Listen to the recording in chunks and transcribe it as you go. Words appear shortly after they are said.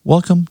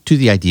Welcome to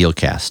the Ideal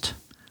Cast.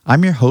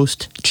 I'm your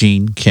host,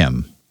 Gene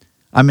Kim.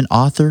 I'm an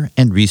author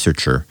and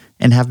researcher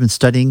and have been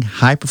studying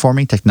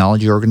high-performing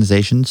technology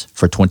organizations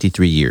for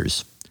 23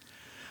 years.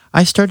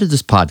 I started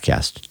this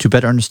podcast to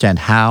better understand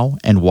how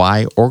and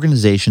why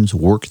organizations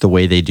work the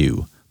way they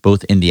do,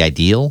 both in the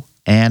ideal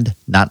and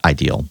not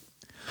ideal.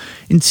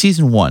 In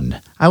Season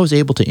 1, I was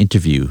able to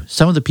interview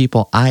some of the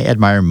people I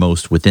admire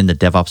most within the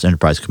DevOps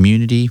enterprise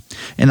community,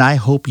 and I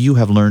hope you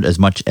have learned as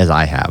much as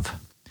I have.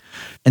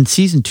 And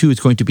Season 2 is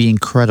going to be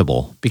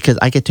incredible because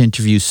I get to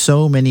interview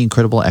so many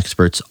incredible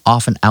experts,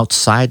 often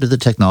outside of the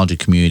technology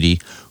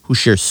community, who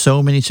share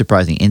so many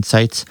surprising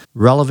insights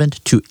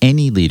relevant to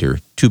any leader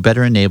to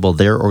better enable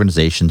their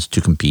organizations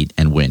to compete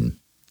and win.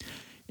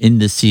 In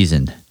this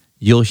season,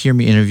 you'll hear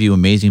me interview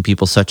amazing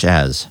people such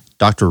as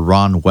Dr.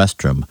 Ron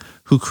Westrum,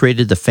 who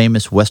created the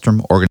famous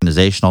Westrum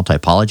organizational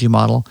typology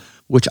model,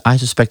 which I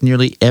suspect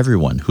nearly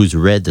everyone who's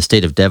read the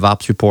State of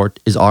DevOps report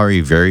is already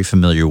very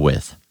familiar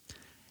with.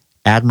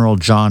 Admiral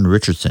John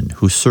Richardson,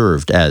 who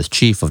served as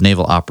Chief of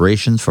Naval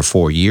Operations for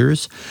 4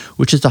 years,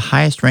 which is the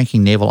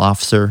highest-ranking naval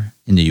officer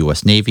in the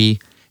U.S. Navy,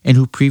 and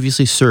who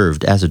previously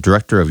served as a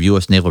Director of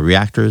U.S. Naval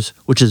Reactors,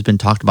 which has been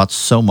talked about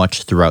so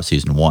much throughout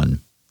Season 1.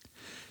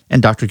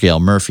 And Dr.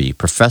 Gail Murphy,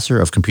 Professor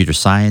of Computer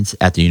Science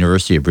at the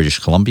University of British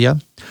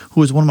Columbia,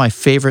 who is one of my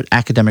favorite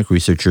academic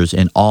researchers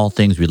in all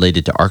things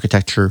related to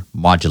architecture,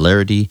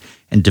 modularity,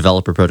 and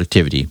developer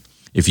productivity.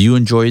 If you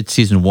enjoyed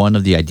Season 1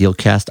 of the Ideal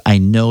Cast, I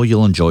know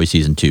you'll enjoy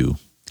Season 2.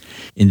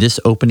 In this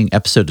opening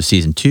episode of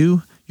Season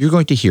 2, you're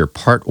going to hear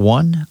Part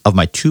 1 of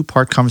my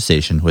 2-part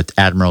conversation with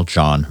Admiral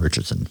John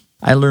Richardson.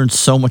 I learned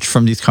so much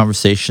from these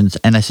conversations,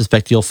 and I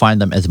suspect you'll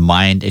find them as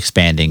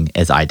mind-expanding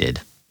as I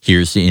did.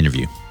 Here's the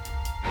interview.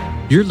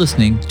 You're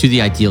listening to the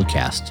Ideal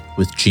Cast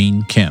with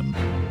Gene Kim,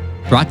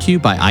 brought to you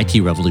by IT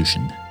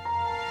Revolution.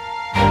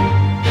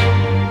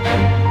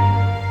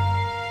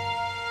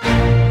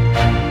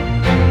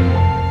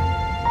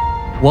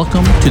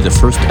 Welcome to the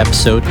first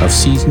episode of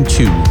Season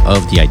 2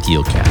 of the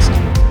Ideal Cast.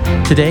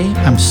 Today,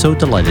 I'm so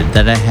delighted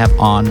that I have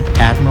on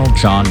Admiral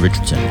John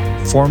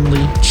Richardson,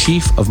 formerly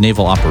Chief of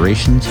Naval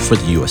Operations for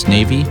the U.S.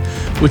 Navy,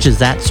 which is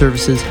that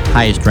service's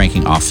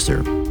highest-ranking officer.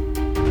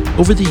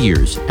 Over the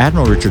years,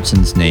 Admiral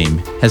Richardson's name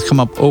has come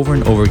up over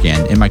and over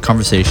again in my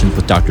conversations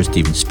with Dr.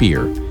 Stephen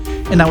Spear,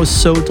 and I was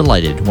so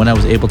delighted when I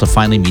was able to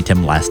finally meet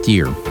him last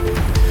year.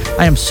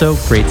 I am so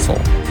grateful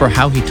for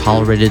how he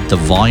tolerated the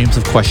volumes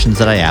of questions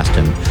that I asked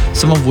him,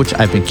 some of which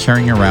I've been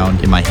carrying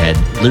around in my head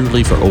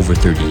literally for over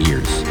 30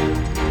 years.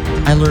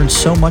 I learned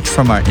so much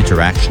from our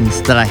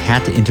interactions that I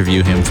had to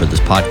interview him for this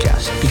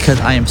podcast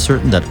because I am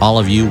certain that all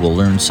of you will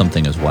learn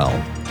something as well.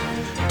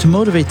 To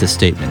motivate this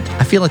statement,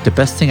 I feel like the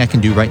best thing I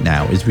can do right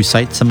now is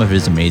recite some of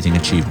his amazing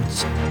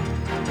achievements.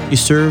 He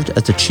served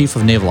as the Chief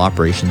of Naval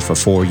Operations for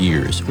 4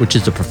 years, which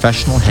is the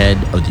professional head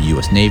of the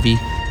U.S. Navy,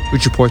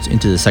 which reports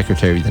into the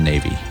Secretary of the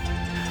Navy.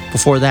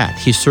 Before that,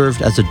 he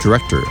served as the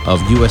Director of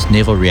U.S.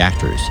 Naval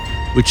Reactors,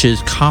 which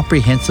is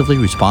comprehensively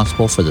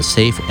responsible for the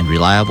safe and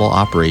reliable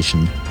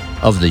operation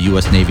of the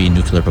U.S. Navy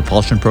nuclear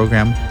propulsion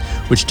program,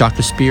 which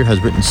Dr. Spear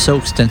has written so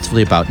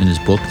extensively about in his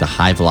book, The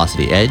High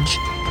Velocity Edge,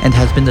 and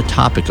has been the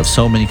topic of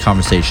so many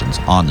conversations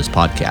on this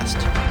podcast.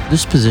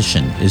 This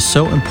position is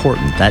so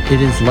important that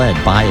it is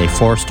led by a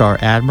 4-star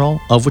admiral,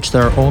 of which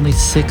there are only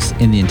 6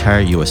 in the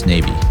entire U.S.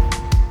 Navy.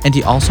 And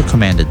he also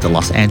commanded the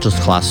Los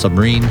Angeles-class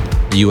submarine,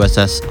 the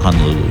USS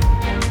Honolulu.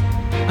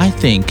 I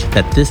think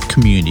that this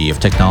community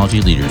of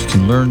technology leaders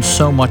can learn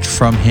so much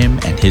from him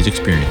and his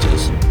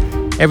experiences.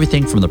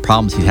 Everything from the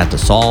problems he had to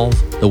solve,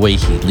 the way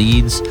he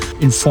leads,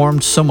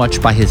 informed so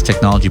much by his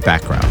technology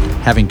background,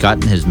 having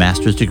gotten his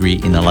master's degree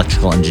in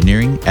electrical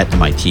engineering at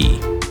MIT.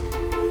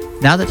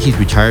 Now that he's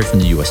retired from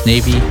the U.S.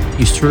 Navy,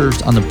 he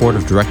serves on the board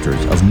of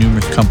directors of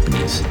numerous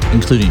companies,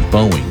 including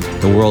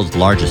Boeing, the world's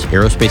largest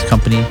aerospace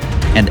company,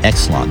 and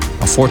Exelon,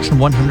 a Fortune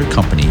 100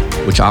 company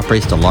which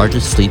operates the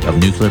largest fleet of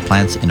nuclear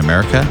plants in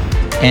America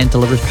and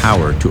delivers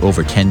power to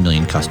over 10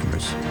 million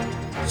customers.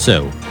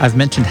 So, I've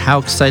mentioned how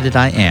excited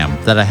I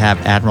am that I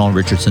have Admiral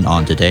Richardson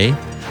on today,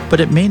 but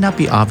it may not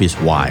be obvious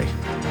why.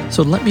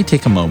 So let me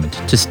take a moment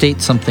to state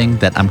something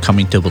that I'm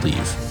coming to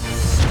believe.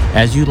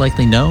 As you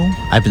likely know,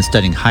 I've been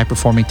studying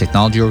high-performing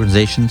technology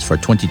organizations for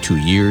 22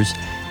 years,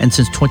 and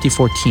since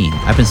 2014,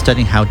 I've been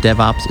studying how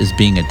DevOps is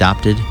being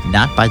adopted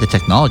not by the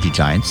technology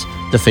giants,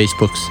 the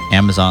Facebooks,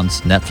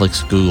 Amazons,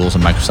 Netflix, Googles,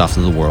 and Microsofts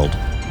of the world,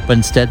 but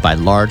instead by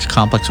large,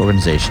 complex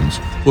organizations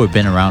who have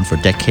been around for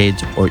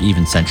decades or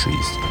even centuries.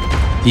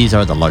 These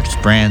are the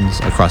largest brands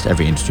across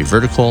every industry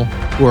vertical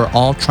who are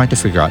all trying to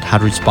figure out how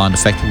to respond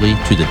effectively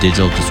to the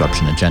digital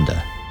disruption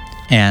agenda.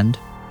 And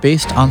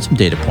based on some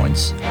data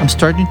points, I'm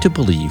starting to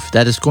believe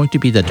that it's going to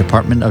be the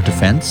Department of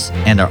Defense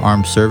and our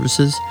armed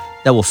services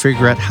that will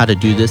figure out how to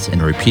do this in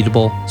a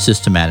repeatable,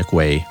 systematic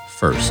way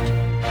first.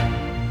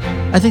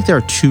 I think there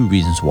are 2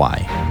 reasons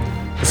why.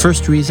 The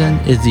first reason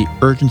is the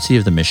urgency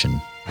of the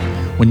mission.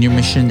 When your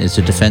mission is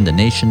to defend a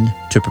nation,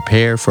 to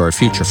prepare for a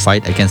future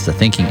fight against a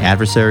thinking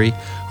adversary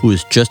who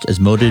is just as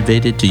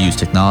motivated to use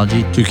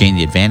technology to gain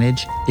the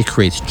advantage, it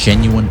creates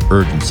genuine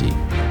urgency.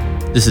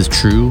 This is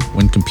true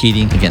when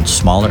competing against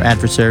smaller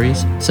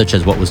adversaries, such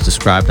as what was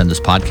described on this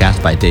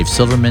podcast by Dave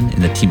Silverman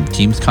in the Team of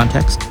Teams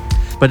context,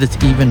 but it's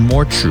even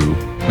more true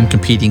when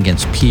competing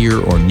against peer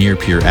or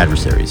near-peer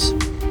adversaries.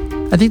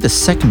 I think the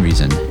second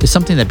reason is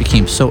something that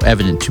became so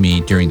evident to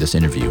me during this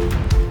interview.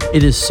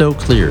 It is so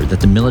clear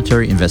that the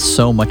military invests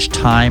so much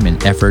time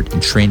and effort in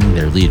training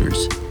their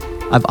leaders.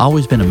 I've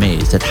always been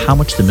amazed at how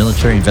much the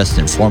military invests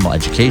in formal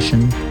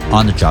education,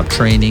 on-the-job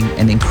training,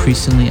 and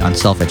increasingly on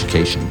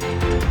self-education.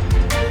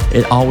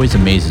 It always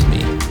amazes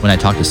me when I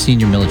talk to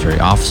senior military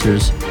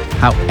officers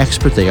how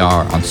expert they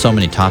are on so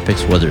many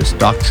topics, whether it's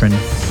doctrine,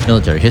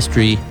 military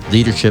history,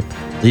 leadership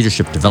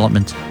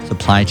development,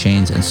 supply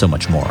chains, and so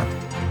much more.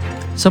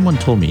 Someone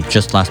told me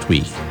just last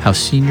week how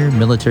senior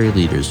military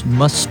leaders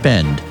must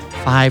spend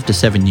 5 to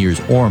 7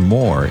 years or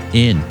more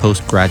in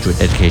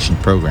postgraduate education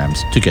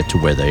programs to get to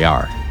where they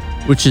are,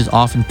 which is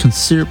often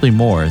considerably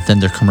more than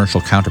their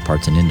commercial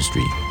counterparts in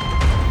industry.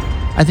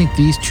 I think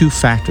these two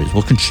factors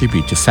will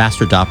contribute to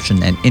faster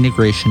adoption and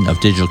integration of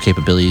digital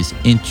capabilities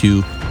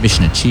into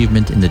mission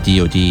achievement in the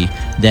DoD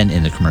than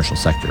in the commercial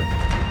sector.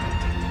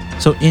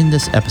 So in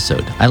this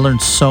episode, I learned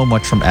so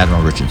much from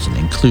Admiral Richardson,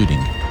 including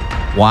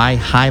why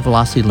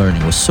high-velocity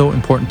learning was so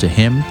important to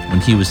him when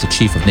he was the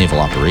Chief of Naval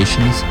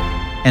Operations,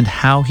 and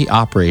how he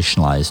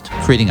operationalized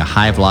creating a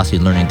high-velocity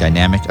learning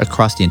dynamic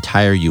across the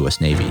entire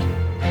U.S. Navy.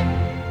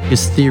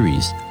 His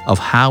theories of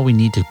how we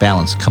need to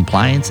balance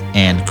compliance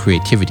and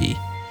creativity,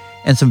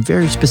 and some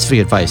very specific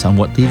advice on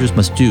what leaders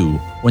must do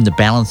when the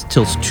balance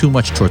tilts too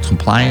much towards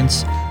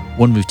compliance,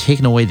 when we've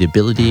taken away the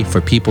ability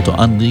for people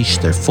to unleash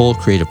their full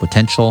creative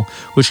potential,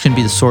 which can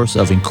be the source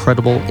of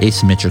incredible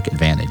asymmetric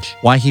advantage.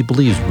 Why he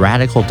believes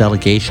radical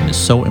delegation is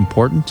so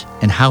important,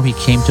 and how he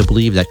came to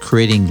believe that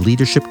creating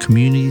leadership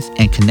communities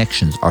and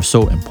connections are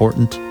so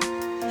important.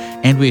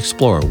 And we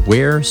explore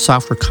where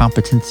software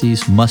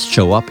competencies must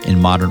show up in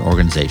modern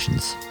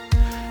organizations.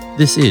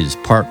 This is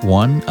part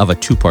one of a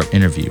two-part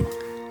interview.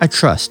 I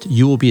trust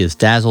you will be as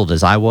dazzled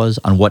as I was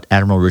on what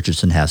Admiral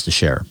Richardson has to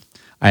share.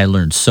 I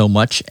learned so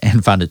much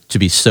and found it to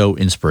be so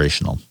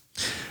inspirational.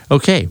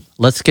 Okay,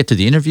 let's get to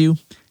the interview.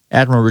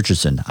 Admiral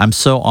Richardson, I'm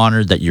so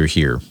honored that you're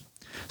here.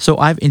 So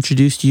I've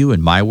introduced you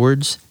in my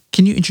words.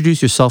 Can you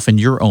introduce yourself in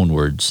your own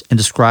words and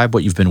describe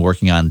what you've been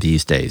working on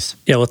these days?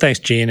 Yeah, well, thanks,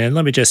 Gene. And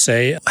let me just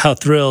say how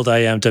thrilled I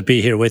am to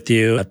be here with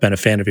you. I've been a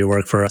fan of your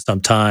work for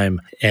some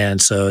time.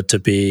 And so to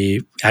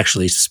be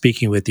actually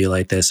speaking with you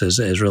like this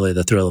is really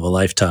the thrill of a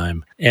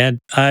lifetime.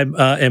 And I'm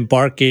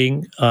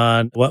embarking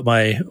on what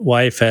my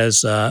wife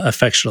has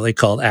affectionately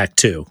called Act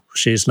Two.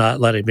 She's not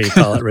letting me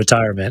call it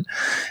retirement.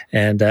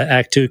 And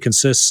Act Two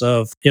consists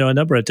of, a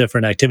number of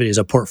different activities,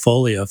 a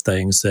portfolio of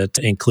things that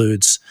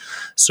includes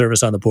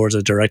service on the boards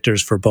of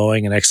directors for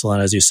Boeing and Exelon,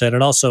 as you said,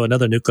 and also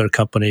another nuclear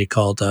company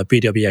called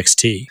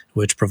BWXT,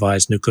 which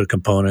provides nuclear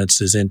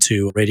components, is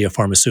into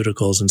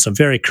radiopharmaceuticals and some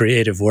very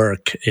creative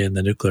work in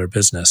the nuclear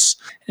business.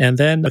 And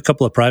then a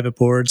couple of private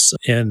boards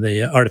in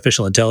the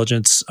artificial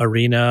intelligence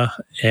arena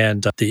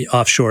and the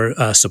offshore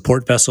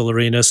support vessel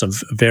arena, some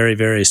very,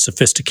 very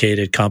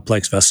sophisticated,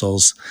 complex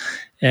vessels,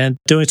 and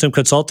doing some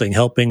consulting,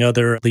 helping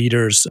other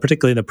leaders,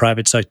 particularly in the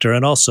private sector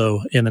and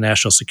also in the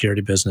national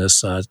security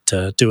business,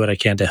 to do what I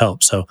can to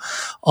help. So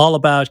all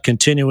about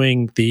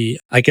continuing the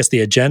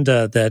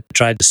agenda that I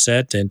tried to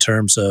set in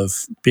terms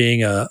of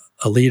being a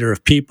leader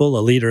of people,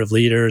 a leader of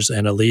leaders,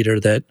 and a leader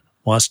that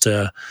wants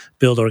to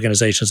build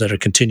organizations that are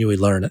continually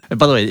learning. And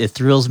by the way, it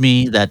thrills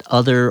me that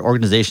other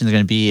organizations are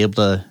going to be able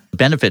to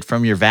benefit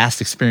from your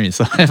vast experience.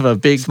 So I have a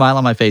big smile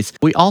on my face.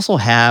 We also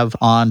have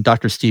on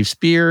Dr. Steve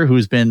Spear,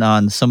 who's been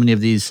on so many of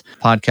these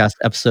podcast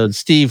episodes.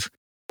 Steve,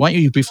 why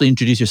don't you briefly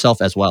introduce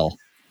yourself as well?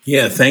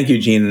 Yeah, thank you,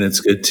 Gene, and it's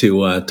good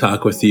to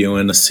talk with you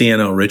and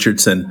CNO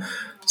Richardson.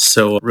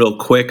 So real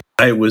quick,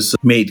 I was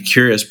made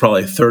curious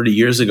probably 30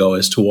 years ago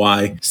as to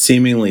why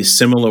seemingly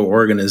similar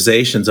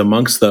organizations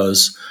amongst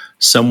those,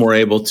 some were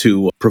able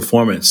to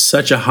perform at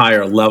such a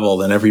higher level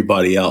than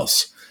everybody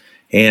else.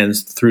 And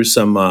through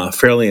some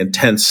fairly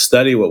intense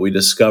study, what we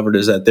discovered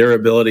is that their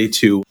ability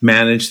to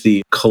manage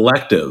the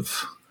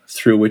collective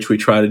through which we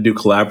try to do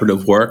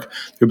collaborative work,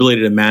 their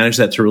ability to manage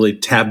that, to really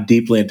tap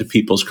deeply into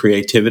people's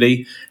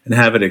creativity and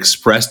have it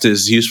expressed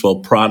as useful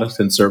products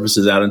and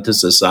services out into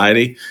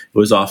society, it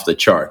was off the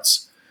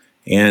charts.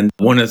 And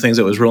one of the things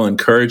that was real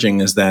encouraging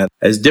is that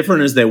as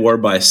different as they were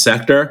by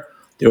sector,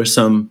 there were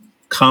some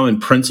common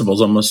principles,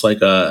 almost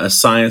like a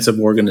science of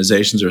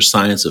organizations or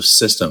science of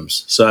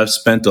systems. So I've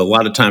spent a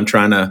lot of time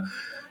trying to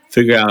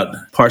figure out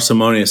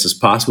parsimonious as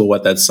possible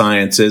what that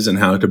science is and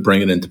how to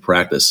bring it into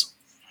practice.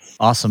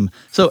 Awesome.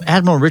 So,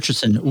 Admiral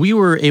Richardson, we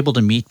were able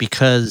to meet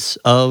because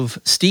of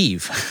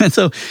Steve.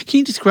 So, can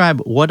you describe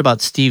what about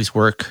Steve's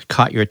work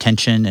caught your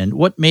attention and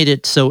what made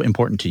it so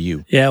important to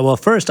you? Yeah, well,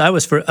 first, I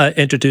was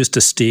introduced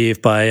to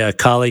Steve by a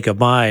colleague of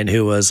mine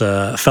who was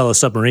a fellow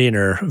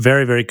submariner,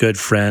 very, very good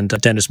friend,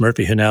 Dennis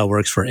Murphy, who now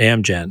works for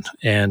Amgen.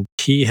 And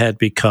he had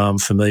become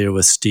familiar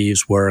with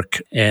Steve's work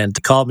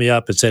and called me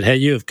up and said, hey,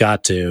 you've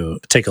got to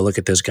take a look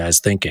at this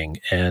guy's thinking.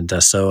 And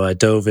so I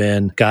dove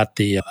in, got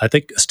I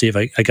think, Steve,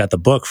 I got the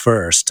book first.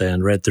 first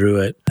and read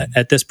through it.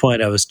 At this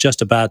point, I was just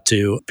about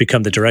to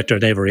become the director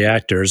of naval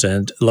reactors,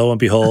 and lo and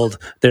behold,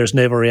 there's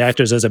naval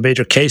reactors as a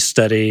major case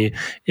study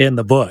in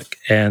the book.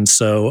 And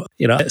so,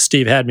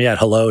 Steve had me at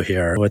hello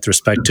here with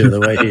respect to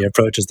the way he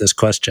approaches this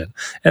question.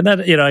 And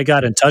then, I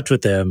got in touch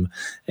with him,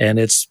 and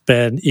it's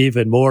been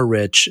even more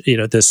rich,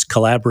 this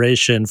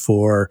collaboration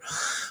for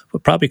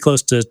probably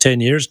close to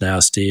 10 years now,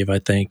 Steve, I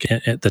think,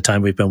 at the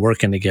time we've been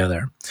working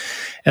together.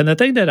 And the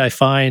thing that I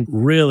find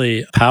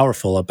really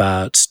powerful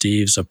about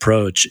Steve's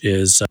approach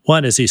is,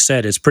 one, as he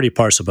said, it's pretty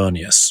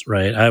parsimonious,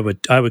 right? I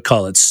would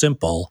call it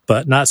simple,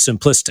 but not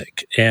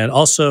simplistic, and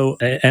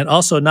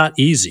also not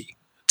easy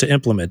to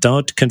implement.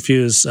 Don't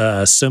confuse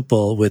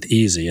simple with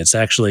easy. It's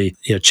actually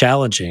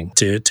challenging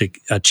to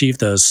achieve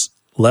those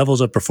levels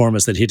of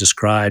performance that he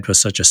described with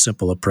such a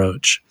simple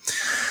approach.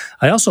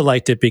 I also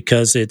liked it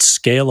because it's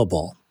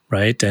scalable.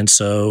 Right. And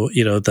so,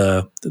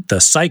 the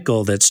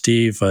cycle that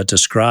Steve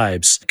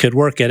describes could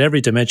work at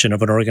every dimension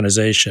of an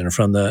organization,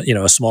 from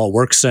a small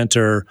work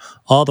center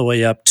all the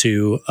way up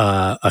to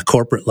a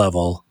corporate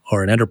level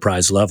or an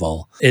enterprise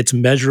level. It's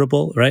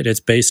measurable, right? It's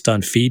based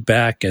on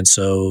feedback. And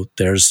so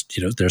there's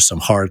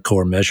some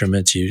hardcore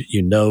measurements.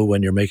 You know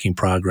when you're making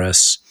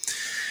progress.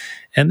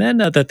 And then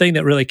the thing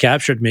that really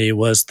captured me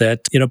was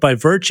that, by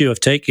virtue of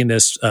taking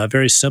this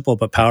very simple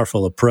but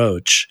powerful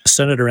approach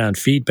centered around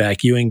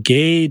feedback, you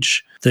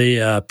engage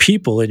the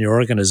people in your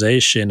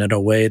organization in a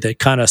way that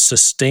kind of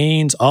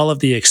sustains all of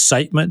the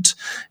excitement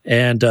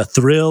and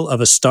thrill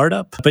of a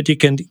startup, but you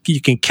can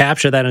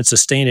capture that and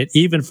sustain it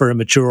even for a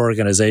mature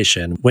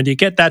organization. When you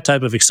get that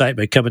type of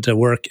excitement coming to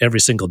work every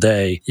single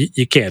day,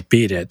 you can't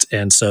beat it.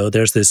 And so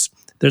there's this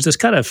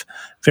kind of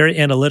very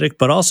analytic,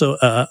 but also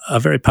a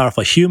very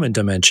powerful human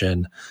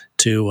dimension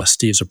to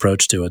Steve's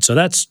approach to it. So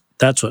that's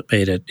what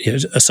made it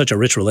such a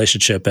rich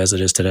relationship as it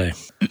is today.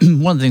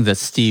 One of the things that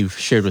Steve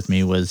shared with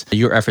me was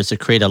your efforts to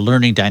create a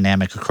learning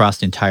dynamic across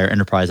the entire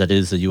enterprise that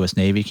is the U.S.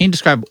 Navy. Can you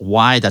describe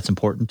why that's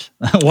important?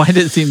 Why did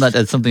it seem like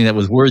that's something that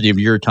was worthy of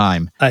your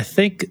time? I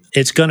think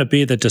it's going to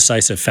be the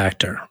decisive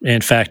factor. In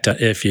fact,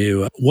 if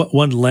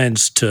one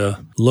lens to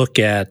look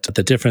at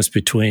the difference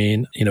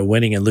between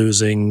winning and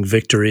losing,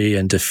 victory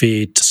and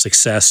defeat,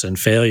 success and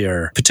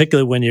failure,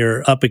 particularly when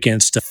you're up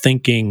against a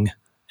thinking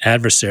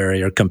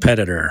adversary or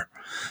competitor,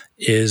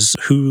 is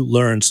who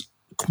learns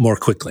more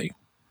quickly,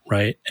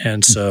 right?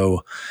 And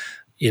so,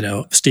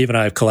 Steve and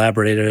I have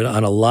collaborated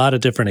on a lot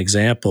of different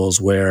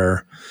examples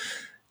where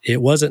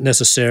it wasn't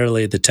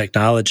necessarily the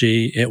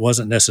technology, it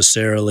wasn't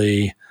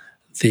necessarily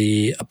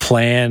the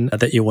plan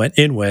that you went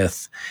in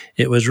with.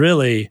 It was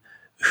really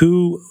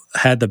who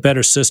had the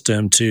better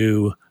system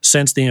to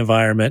sense the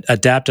environment,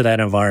 adapt to that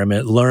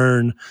environment,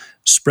 learn,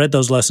 spread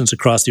those lessons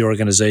across the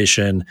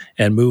organization,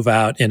 and move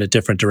out in a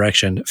different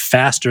direction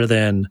faster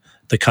than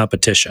the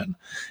competition.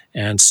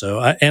 And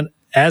so, and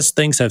as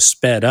things have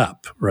sped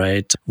up,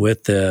 right,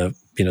 with the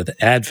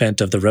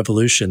advent of the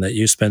revolution that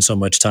you spend so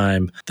much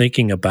time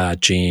thinking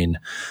about, Gene,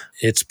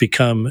 it's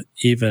become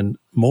even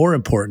more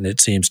important,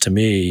 it seems to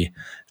me,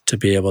 to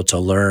be able to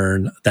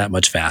learn that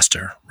much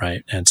faster,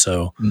 right? And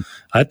so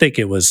I think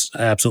it was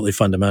absolutely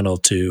fundamental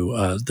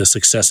to the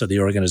success of the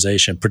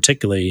organization,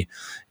 particularly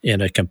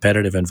in a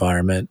competitive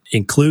environment,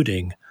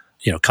 including,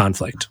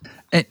 conflict.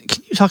 And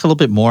can you talk a little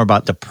bit more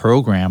about the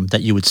program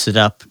that you would set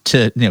up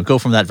to go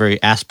from that very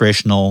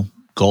aspirational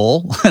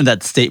goal,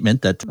 that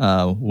statement that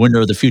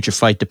winner of the future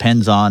fight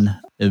depends on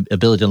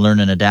ability to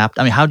learn and adapt?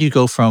 I mean, how do you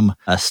go from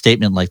a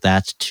statement like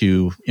that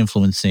to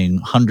influencing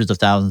hundreds of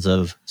thousands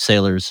of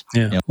sailors?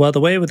 Yeah. Well,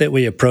 the way that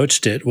we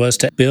approached it was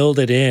to build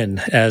it in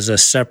as a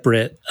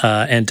separate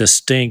and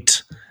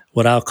distinct,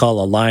 what I'll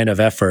call a line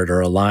of effort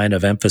or a line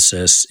of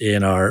emphasis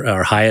in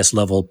our highest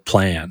level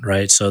plan,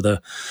 right? So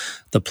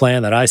the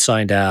plan that I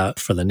signed out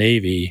for the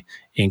Navy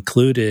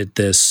included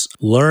this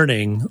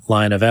learning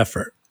line of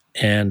effort.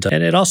 And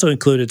it also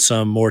included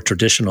some more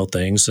traditional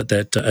things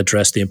that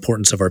address the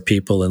importance of our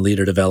people and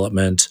leader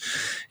development.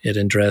 It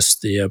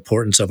addressed the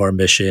importance of our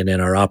mission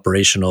and our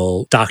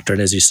operational doctrine,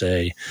 as you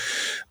say.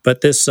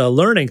 But this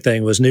learning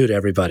thing was new to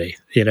everybody,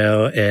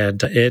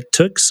 and it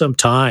took some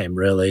time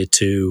really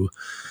to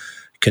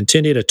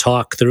continue to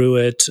talk through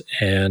it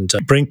and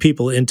bring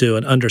people into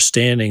an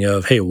understanding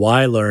of, hey,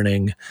 why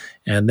learning?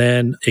 And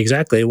then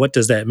exactly what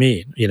does that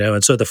mean?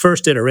 And so the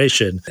first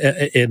iteration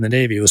in the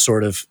Navy was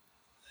sort of,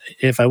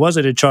 if I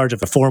wasn't in charge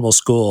of a formal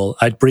school,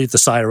 I'd breathe a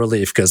sigh of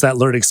relief because that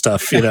learning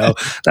stuff,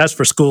 that's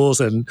for schools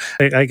and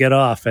I get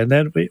off. And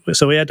then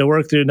we had to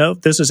work through, no,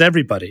 this is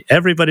everybody.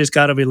 Everybody's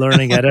got to be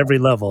learning at every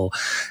level.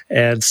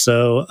 And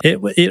so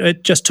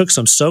it just took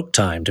some soak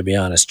time, to be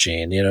honest,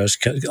 Gene. It's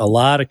a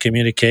lot of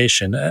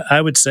communication.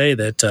 I would say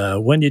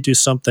that when you do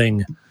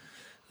something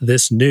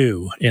this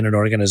new in an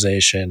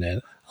organization,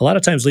 and a lot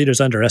of times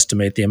leaders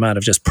underestimate the amount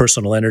of just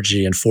personal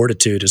energy and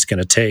fortitude it's going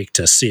to take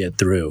to see it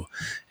through.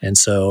 And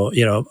so,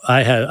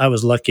 I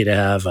was lucky to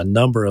have a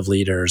number of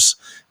leaders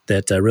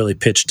that really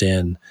pitched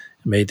in,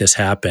 made this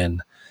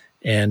happen.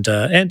 And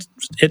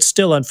it's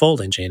still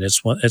unfolding, Gene.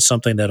 It's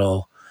something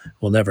will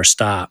never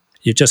stop.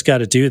 You've just got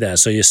to do that.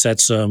 So you set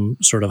some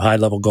sort of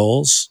high-level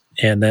goals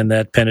And then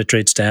that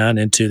penetrates down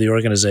into the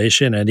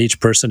organization, and each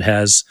person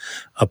has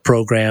a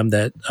program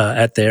that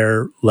at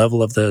their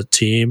level of the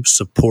team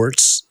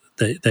supports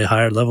the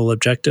higher level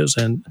objectives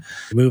and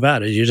move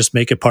out. You just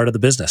make it part of the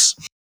business.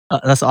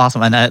 That's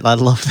awesome, and I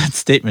love that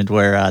statement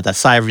where that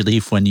sigh of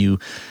relief when you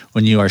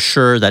are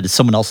sure that it's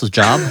someone else's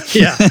job.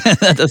 Yeah,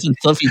 that doesn't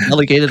feel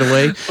delegated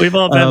away. We've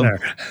all been there.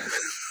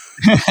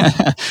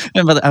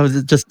 But I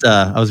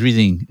was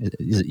reading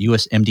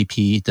U.S.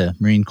 MDP, the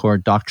Marine Corps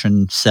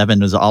Doctrine 7,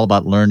 was all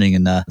about learning,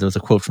 and there was a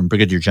quote from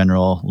Brigadier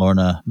General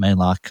Lorna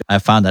Maylock. I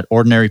found that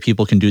ordinary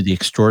people can do the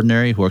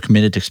extraordinary, who are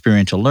committed to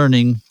experiential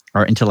learning,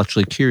 are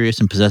intellectually curious,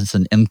 and possess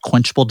an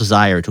unquenchable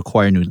desire to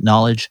acquire new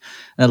knowledge.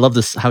 And I love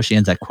this, how she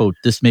ends that quote,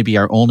 "This may be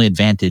our only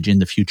advantage in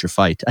the future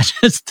fight." I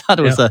just thought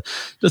it was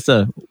just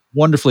a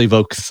wonderfully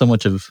evokes so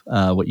much of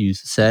what you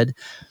said.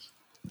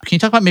 Can you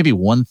talk about maybe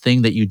one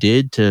thing that you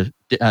did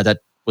that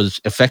was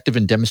effective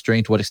in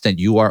demonstrating to what extent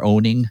you are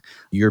owning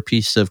your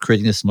piece of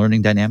creating this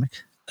learning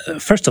dynamic?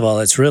 First of all,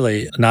 it's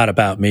really not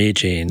about me,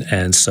 Gene.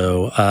 And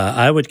so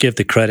I would give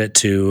the credit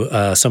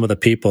to some of the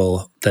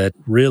people that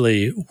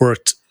really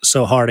worked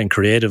so hard and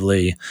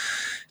creatively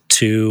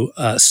to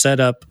set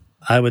up,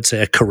 I would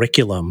say, a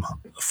curriculum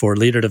for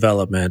leader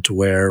development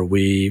where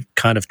we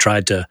kind of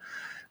tried to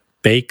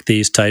bake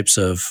these types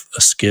of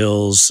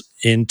skills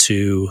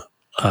into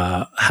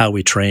how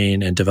we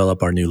train and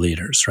develop our new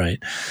leaders, right?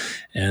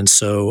 And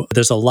so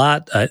there's a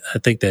lot, I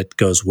think, that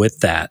goes with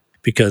that,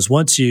 because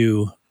once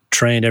you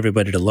train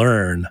everybody to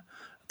learn,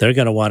 they're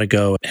going to want to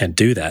go and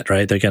do that,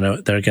 right? They're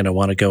going to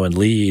want to go and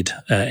lead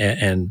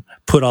and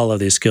put all of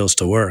these skills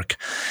to work.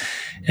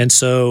 And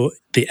so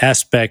the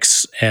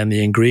aspects and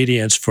the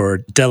ingredients for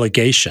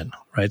delegation,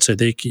 right? So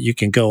you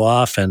can go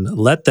off and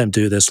let them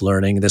do this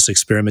learning, this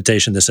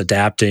experimentation, this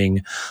adapting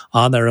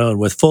on their own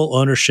with full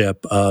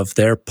ownership of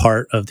their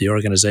part of the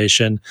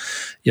organization.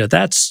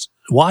 That's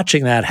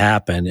watching that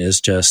happen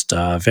is just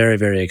very,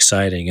 very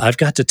exciting. I've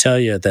got to tell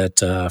you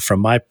that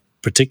from my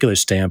particular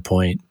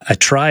standpoint, I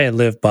try and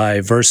live by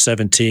verse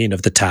 17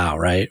 of the Tao,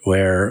 right?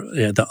 Where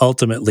the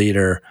ultimate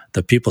leader,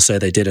 the people say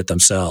they did it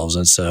themselves.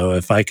 And so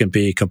if I can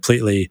be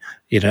completely,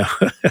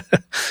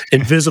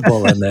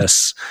 invisible in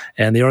this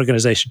and the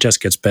organization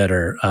just gets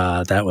better,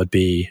 that would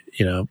be,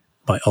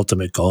 my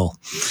ultimate goal.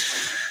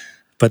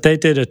 But they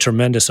did a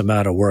tremendous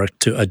amount of work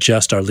to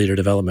adjust our leader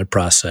development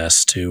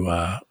process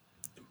to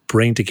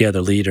bring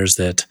together leaders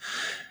that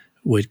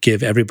would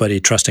give everybody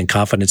trust and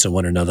confidence in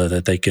one another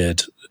that they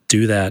could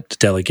do that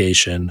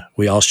delegation.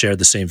 We all shared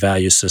the same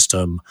value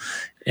system,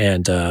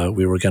 and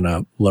we were going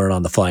to learn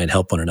on the fly and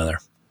help one another.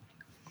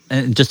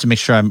 And just to make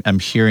sure I'm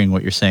hearing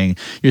what you're saying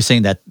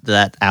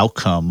that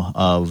outcome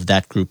of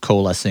that group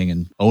coalescing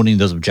and owning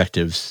those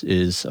objectives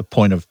is a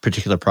point of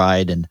particular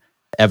pride and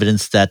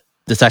evidence that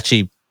this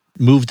actually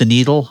moved the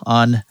needle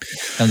on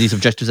these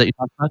objectives that you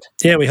talked about?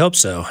 Yeah, we hope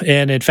so.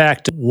 And in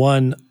fact,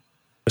 one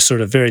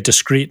sort of very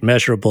discrete,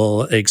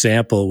 measurable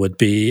example would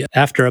be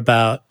after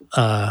about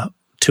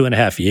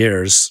 2.5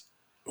 years,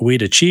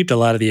 we'd achieved a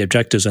lot of the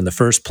objectives in the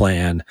first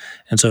plan.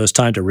 And so it's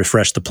time to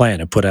refresh the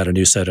plan and put out a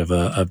new set of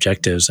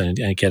objectives and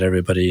get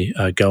everybody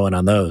going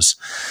on those.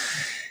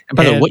 And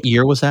by the way, what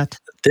year was that?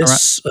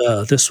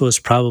 This was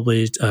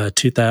probably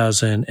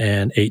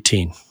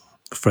 2018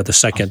 for the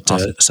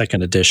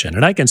second edition.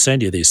 And I can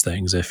send you these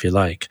things if you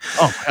like.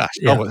 Oh, gosh.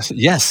 Yeah. Oh,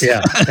 yes.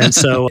 Yeah. And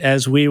so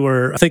as we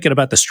were thinking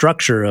about the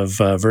structure of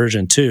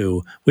version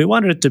 2, we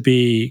wanted it to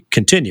be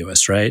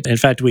continuous, right? In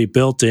fact, we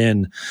built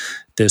in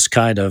this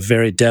kind of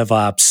very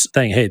DevOps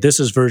thing. Hey, this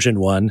is version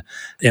 1,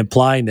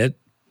 implying that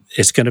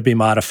it's going to be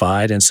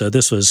modified. And so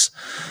this was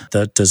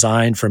the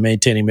design for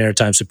maintaining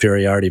maritime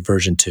superiority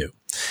version 2.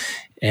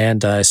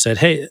 And I said,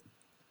 hey,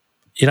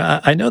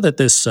 I know that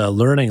this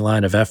learning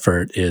line of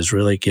effort is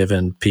really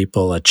giving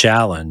people a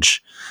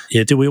challenge.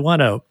 Do we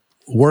want to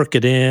work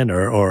it in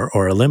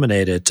or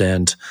eliminate it?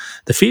 And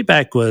the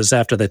feedback was,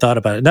 after they thought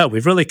about it, no,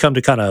 we've really come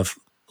to kind of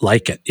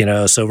like it,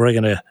 so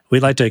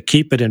we'd like to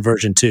keep it in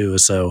version 2.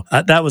 So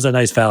that was a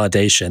nice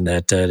validation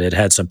that it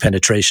had some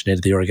penetration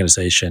into the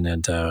organization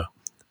and it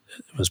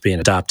was being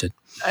adopted.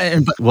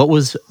 And what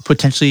was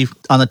potentially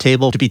on the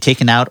table to be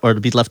taken out or to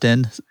be left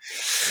in?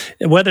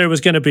 Whether it was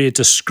going to be a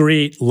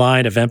discrete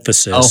line of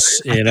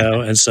emphasis,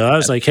 And so I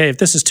was like, hey, if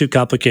this is too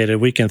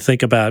complicated, we can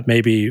think about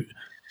maybe,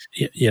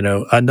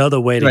 another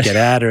way to get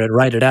at it,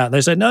 write it out. And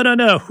they said, no,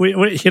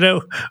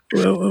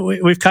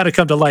 we've kind of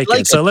come to like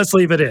it, so let's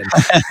leave it in.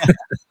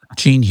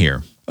 Gene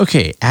here.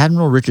 Okay,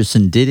 Admiral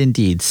Richardson did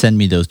indeed send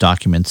me those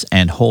documents,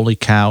 and holy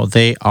cow,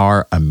 they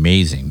are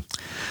amazing.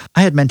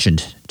 I had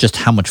mentioned just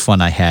how much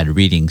fun I had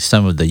reading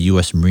some of the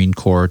U.S. Marine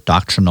Corps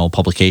doctrinal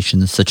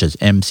publications such as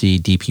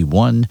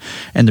MCDP-1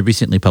 and the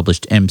recently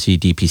published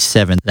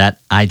MCDP-7 that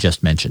I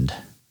just mentioned.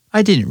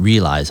 I didn't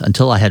realize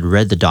until I had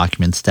read the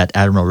documents that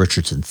Admiral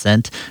Richardson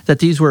sent that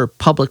these were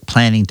public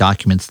planning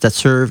documents that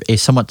serve a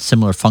somewhat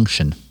similar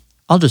function.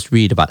 I'll just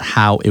read about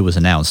how it was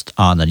announced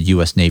on the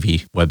U.S.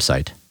 Navy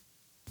website.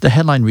 The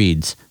headline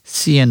reads,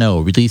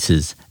 CNO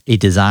releases a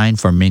design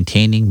for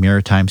maintaining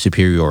maritime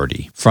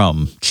superiority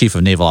from Chief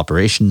of Naval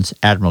Operations,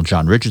 Admiral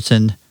John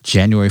Richardson,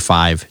 January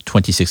 5,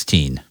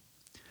 2016.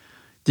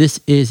 This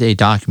is a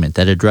document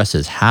that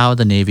addresses how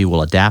the Navy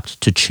will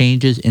adapt to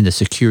changes in the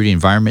security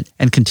environment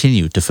and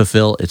continue to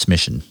fulfill its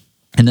mission.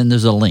 And then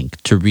there's a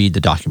link to read the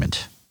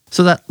document.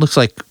 So that looks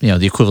like,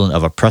 the equivalent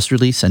of a press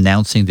release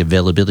announcing the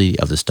availability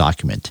of this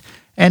document.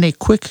 And a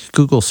quick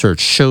Google search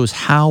shows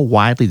how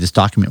widely this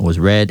document was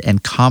read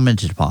and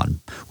commented upon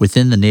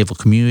within the naval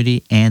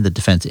community and the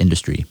defense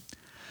industry.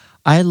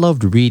 I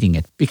loved reading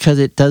it because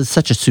it does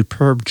such a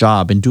superb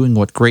job in doing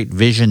what great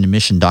vision and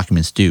mission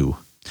documents do.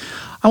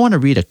 I want to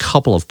read a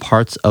couple of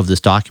parts of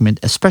this document,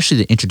 especially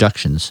the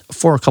introductions,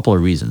 for a couple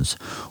of reasons.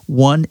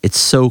 One, it's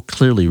so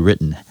clearly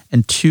written.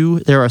 And two,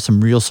 there are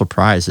some real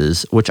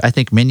surprises, which I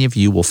think many of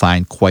you will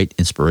find quite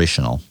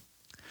inspirational.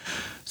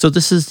 So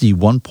this is the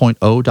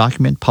 1.0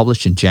 document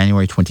published in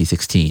January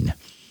 2016.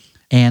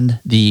 And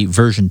the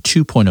version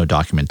 2.0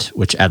 document,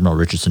 which Admiral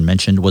Richardson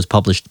mentioned, was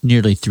published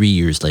nearly 3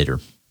 years later.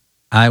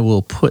 I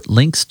will put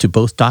links to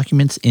both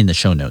documents in the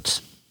show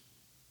notes.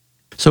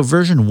 So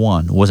version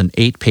 1 was an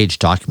 8-page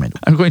document.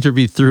 I'm going to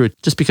read through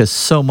it just because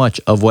so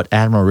much of what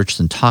Admiral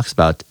Richardson talks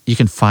about you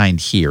can find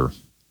here.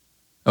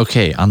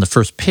 Okay, on the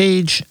first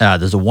page,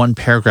 there's a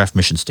 1-paragraph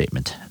mission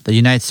statement. The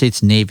United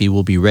States Navy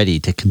will be ready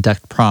to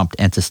conduct prompt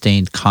and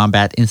sustained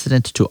combat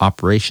incident to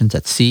operations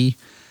at sea.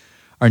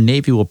 Our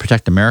Navy will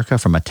protect America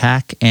from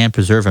attack and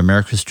preserve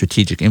America's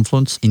strategic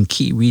influence in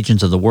key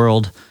regions of the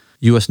world.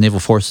 U.S. naval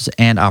forces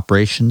and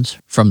operations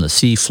from the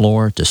sea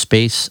floor to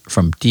space,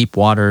 from deep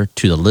water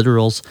to the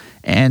littorals,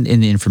 and in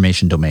the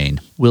information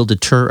domain, will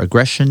deter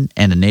aggression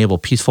and enable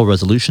peaceful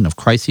resolution of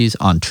crises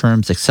on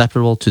terms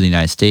acceptable to the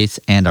United States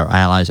and our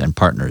allies and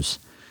partners.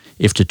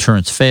 If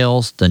deterrence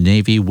fails, the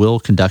Navy will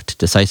conduct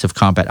decisive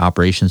combat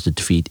operations to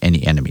defeat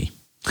any enemy.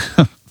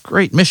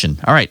 Great mission.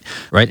 All right.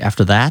 Right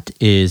after that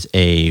is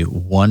a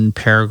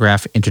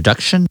 1-paragraph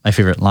introduction. My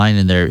favorite line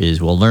in there is,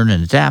 we'll learn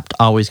and adapt,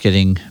 always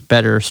getting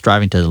better,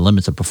 striving to the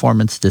limits of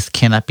performance. This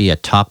cannot be a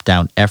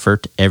top-down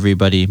effort.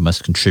 Everybody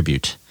must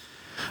contribute.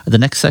 The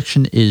next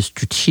section is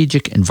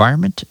strategic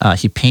environment.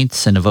 He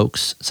paints and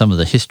evokes some of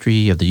the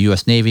history of the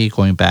U.S. Navy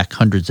going back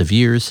hundreds of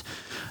years.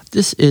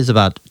 This is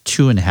about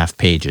 2.5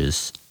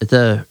 pages.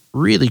 The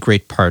really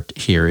great part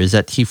here is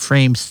that he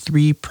frames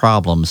 3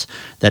 problems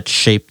that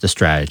shape the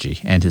strategy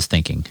and his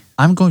thinking.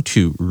 I'm going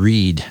to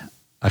read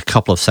a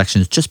couple of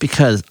sections just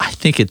because I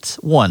think it's,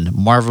 one,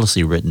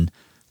 marvelously written,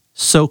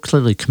 so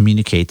clearly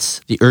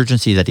communicates the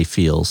urgency that he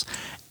feels,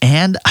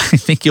 and I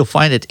think you'll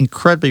find it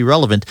incredibly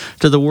relevant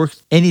to the work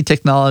any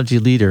technology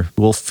leader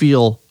will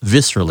feel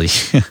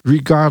viscerally,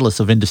 regardless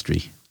of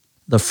industry.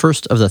 The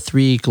first of the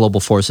 3 global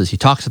forces he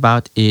talks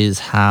about is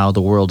how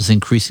the world is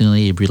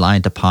increasingly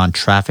reliant upon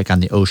traffic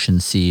on the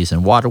oceans, seas,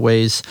 and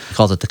waterways. He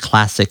calls it the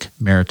classic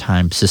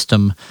maritime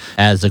system.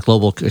 As the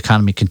global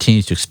economy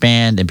continues to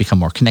expand and become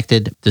more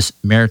connected, this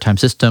maritime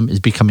system is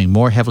becoming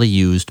more heavily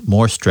used,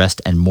 more stressed,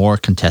 and more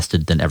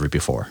contested than ever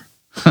before.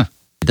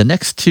 The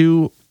next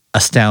 2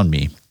 astound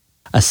me.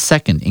 A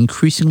second,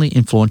 increasingly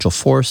influential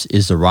force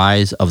is the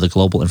rise of the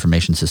global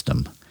information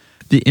system.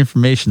 The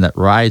information that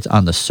rides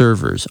on the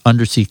servers,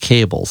 undersea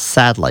cables,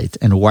 satellites,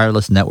 and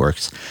wireless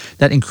networks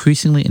that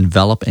increasingly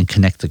envelop and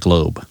connect the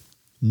globe.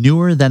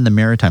 Newer than the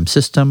maritime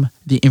system,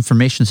 the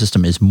information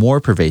system is more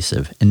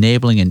pervasive,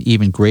 enabling an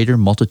even greater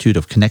multitude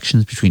of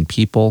connections between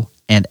people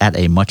and at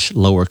a much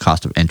lower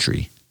cost of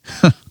entry.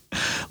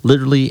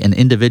 Literally, an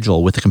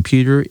individual with a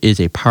computer is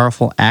a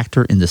powerful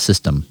actor in the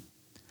system.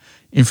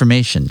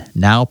 Information,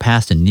 now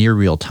passed in near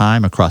real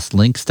time across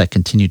links that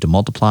continue to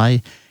multiply,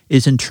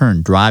 is in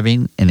turn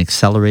driving an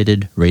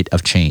accelerated rate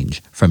of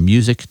change, from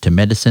music to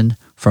medicine,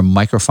 from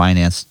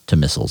microfinance to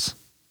missiles.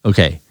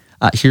 Okay,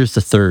 here's the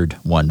third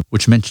one,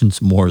 which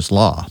mentions Moore's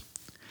Law.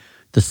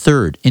 The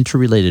third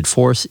interrelated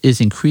force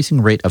is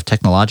increasing rate of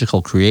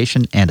technological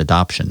creation and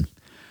adoption.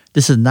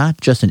 This is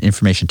not just in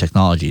information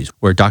technologies,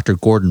 where Dr.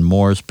 Gordon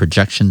Moore's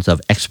projections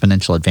of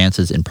exponential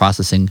advances in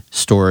processing,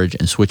 storage,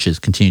 and switches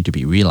continue to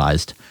be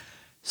realized.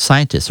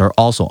 Scientists are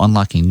also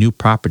unlocking new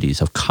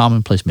properties of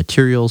commonplace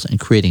materials and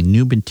creating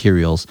new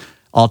materials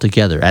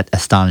altogether at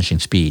astonishing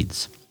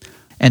speeds.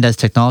 And as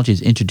technology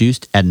is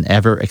introduced at an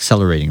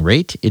ever-accelerating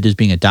rate, it is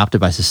being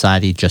adopted by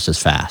society just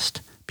as fast.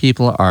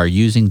 People are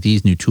using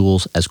these new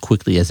tools as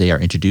quickly as they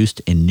are introduced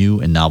in new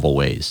and novel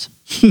ways.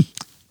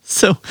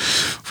 So,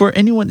 for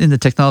anyone in the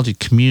technology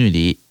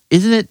community,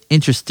 isn't it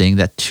interesting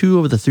that 2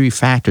 of the 3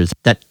 factors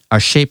that are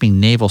shaping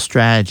naval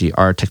strategy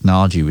are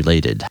technology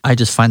related? I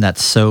just find that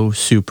so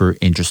super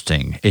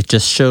interesting. It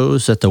just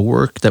shows that the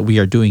work that we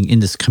are doing in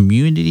this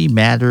community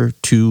matter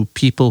to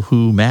people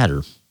who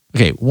matter.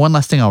 Okay, one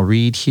last thing I'll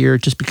read here,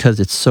 just because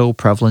it's so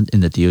prevalent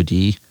in the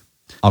DoD.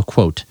 I'll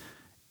quote,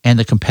 "And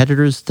the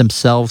competitors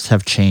themselves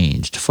have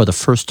changed. For the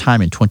first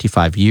time in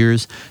 25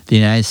 years, the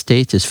United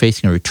States is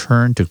facing a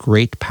return to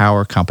great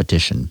power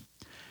competition.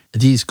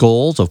 These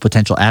goals of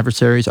potential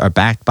adversaries are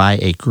backed by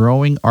a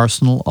growing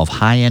arsenal of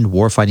high-end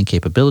warfighting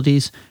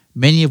capabilities,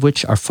 many of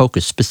which are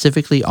focused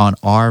specifically on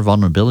our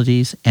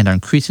vulnerabilities and are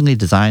increasingly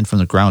designed from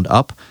the ground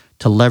up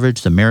to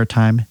leverage the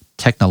maritime,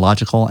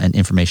 technological, and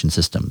information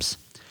systems.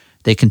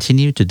 They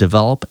continue to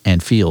develop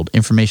and field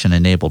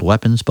information-enabled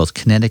weapons, both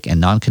kinetic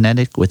and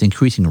non-kinetic, with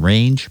increasing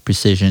range,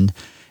 precision,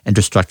 and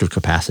destructive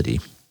capacity.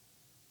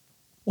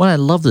 What I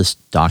love this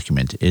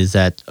document is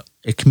that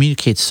it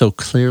communicates so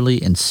clearly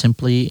and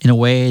simply in a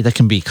way that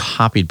can be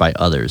copied by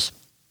others.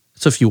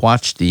 So if you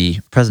watch the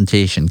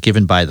presentation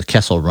given by the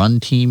Kessel Run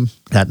team,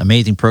 that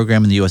amazing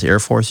program in the U.S. Air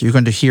Force, you're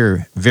going to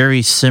hear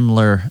very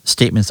similar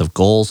statements of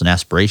goals and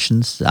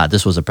aspirations.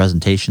 This was a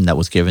presentation that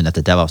was given at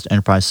the DevOps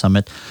Enterprise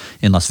Summit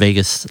in Las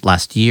Vegas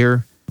last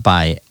year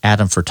by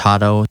Adam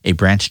Furtado, a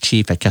branch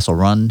chief at Kessel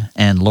Run,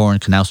 and Lauren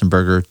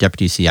Knausenberger,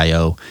 deputy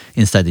CIO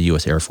inside the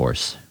U.S. Air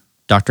Force.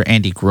 Dr.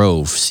 Andy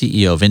Grove,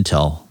 CEO of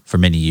Intel for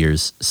many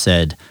years,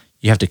 said,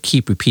 "You have to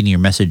keep repeating your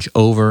message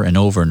over and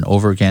over and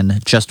over again.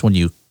 Just when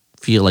you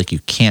feel like you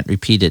can't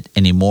repeat it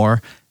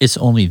anymore, it's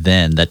only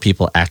then that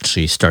people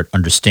actually start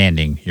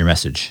understanding your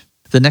message."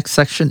 The next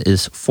section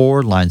is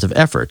 4 lines of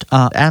effort.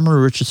 Admiral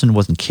Richardson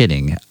wasn't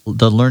kidding.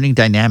 The learning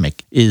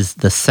dynamic is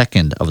the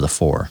second of the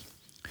 4.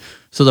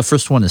 So the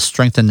first one is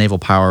strengthen naval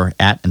power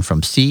at and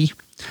from sea.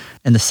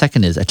 And the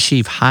second is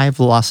achieve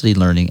high-velocity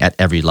learning at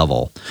every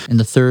level. And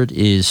the third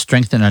is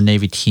strengthen our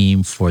Navy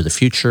team for the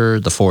future.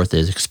 The fourth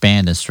is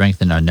expand and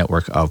strengthen our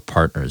network of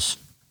partners.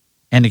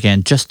 And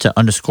again, just to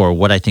underscore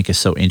what I think is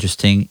so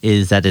interesting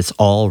is that it's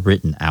all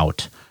written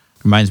out.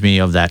 Reminds me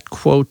of that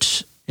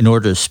quote, "In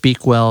order to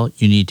speak well,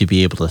 you need to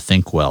be able to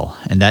think well."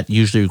 And that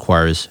usually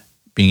requires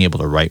being able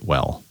to write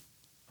well.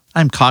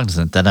 I'm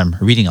cognizant that I'm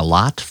reading a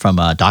lot from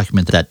a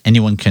document that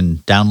anyone can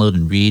download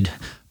and read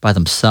by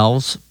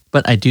themselves.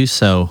 But I do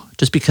so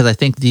just because I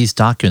think these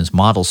documents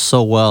model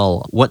so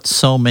well what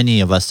so many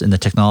of us in the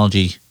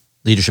technology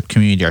leadership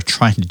community are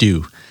trying to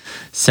do.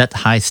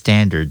 Set high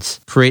standards,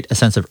 create a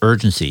sense of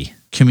urgency,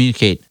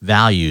 communicate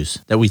values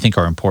that we think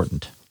are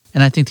important.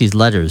 And I think these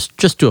letters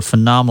just do a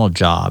phenomenal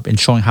job in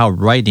showing how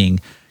writing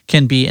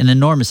can be an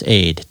enormous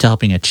aid to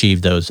helping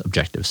achieve those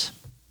objectives.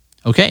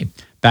 Okay,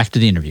 back to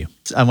the interview.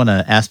 I want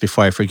to ask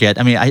before I forget,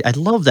 I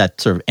love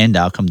that sort of end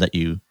outcome that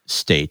you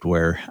state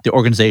where the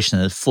organization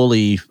has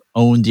fully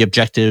owned the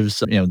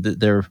objectives,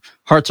 their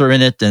hearts are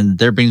in it and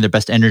they're bringing their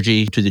best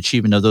energy to the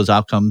achievement of those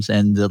outcomes,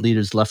 and the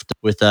leaders left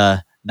with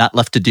not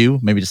left to do,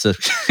 maybe just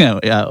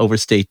to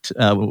overstate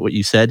what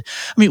you said.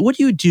 What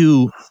do you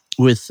do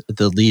with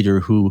the leader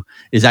who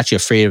is actually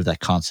afraid of that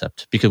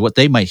concept? Because what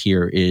they might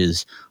hear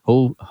is,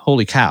 oh,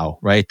 holy cow,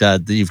 right?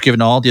 You've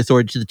given all the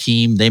authority to the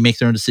team. They make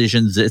their own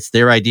decisions. It's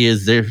their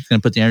ideas. They're going to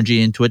put the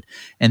energy into it.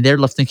 And they're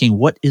left thinking,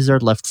 what is there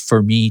left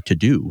for me to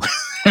do?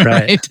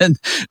 Right. And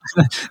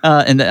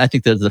I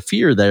think there's a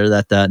fear there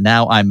that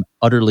now I'm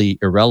utterly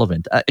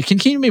irrelevant. Can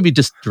you maybe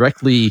just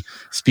directly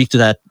speak to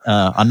that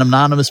an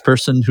anonymous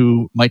person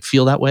who might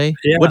feel that way?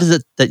 Yeah. What is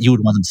it that you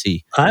would want them to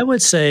see? I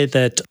would say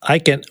that I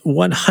can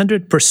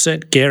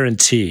 100%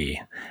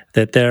 guarantee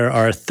that there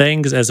are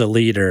things as a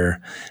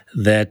leader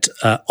that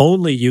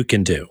only you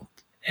can do.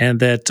 And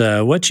that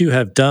what you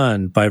have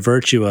done by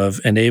virtue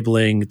of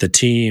enabling the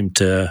team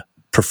to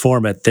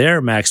perform at their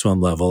maximum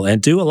level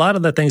and do a lot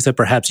of the things that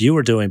perhaps you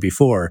were doing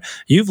before,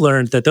 you've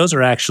learned that those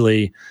are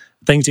actually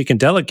things you can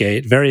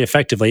delegate very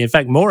effectively, in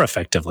fact, more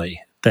effectively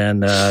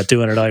than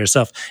doing it all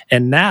yourself.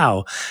 And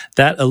now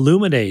that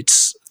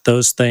illuminates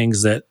those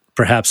things that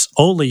perhaps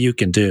only you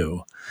can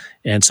do.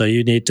 And so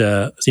you need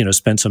to,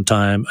 spend some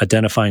time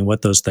identifying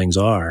what those things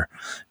are,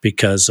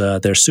 because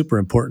they're super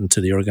important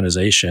to the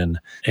organization,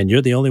 and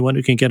you're the only one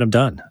who can get them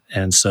done.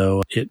 And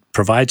so it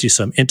provides you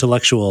some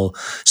intellectual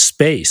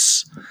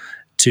space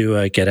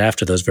to get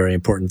after those very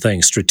important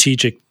things.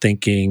 Strategic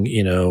thinking,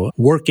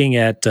 working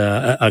at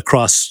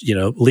across,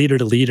 leader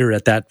to leader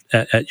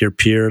at your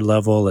peer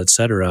level, et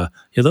cetera.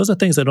 Those are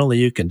things that only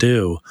you can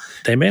do.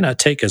 They may not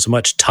take as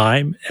much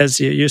time as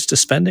you're used to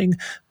spending,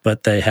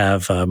 but they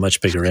have a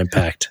much bigger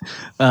impact.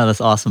 Wow, that's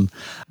awesome.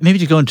 Maybe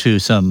to go into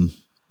some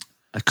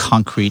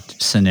concrete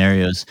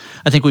scenarios.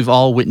 I think we've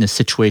all witnessed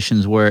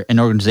situations where an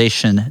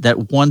organization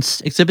that once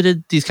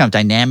exhibited these kind of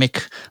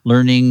dynamic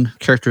learning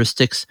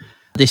characteristics,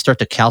 they start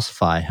to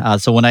calcify.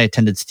 So when I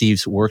attended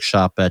Steve's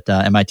workshop at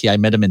MIT, I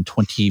met him in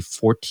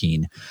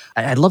 2014.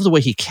 I love the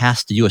way he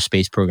cast the U.S.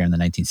 space program in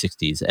the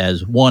 1960s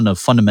as one of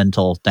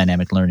fundamental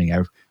dynamic learning.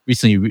 I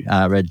recently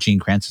read Gene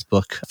Kranz's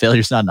book,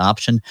 Failure's Not an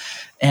Option.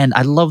 And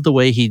I love the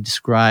way he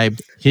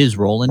described his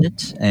role in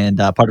it. And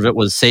part of it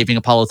was saving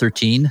Apollo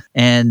 13.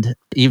 And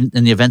even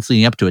in the events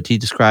leading up to it, he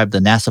described the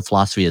NASA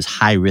philosophy as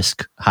high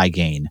risk, high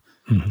gain.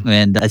 Mm-hmm.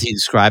 And as he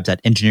described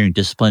that engineering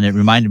discipline, it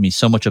reminded me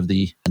so much of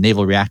the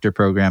naval reactor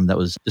program that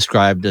was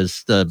described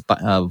as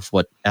of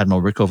what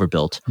Admiral Rickover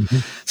built. Mm-hmm.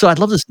 So I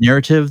love this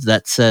narrative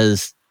that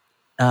says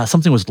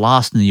something was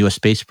lost in the U.S.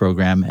 space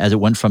program as it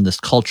went from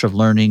this culture of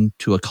learning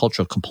to a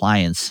culture of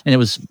compliance. And it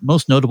was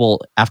most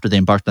notable after they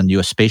embarked on the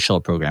U.S. space shuttle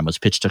program. It was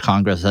pitched to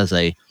Congress as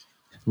a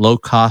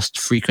low-cost,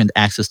 frequent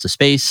access to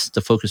space.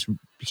 The focus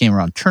became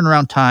around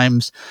turnaround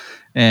times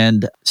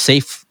and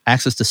safe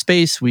access to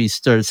space. We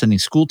started sending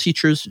school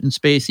teachers in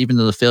space, even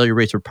though the failure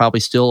rates were probably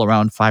still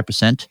around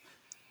 5%.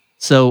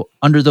 So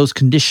under those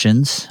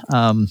conditions,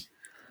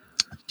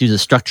 due to the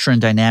structure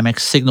and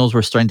dynamics, signals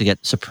were starting to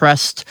get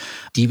suppressed.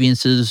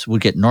 Deviances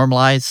would get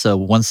normalized. So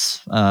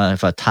once,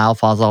 if a tile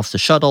falls off the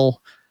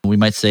shuttle, we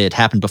might say it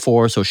happened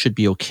before, so it should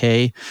be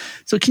okay.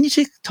 So can you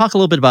talk a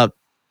little bit about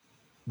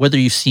whether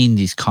you've seen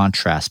these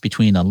contrasts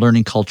between a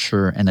learning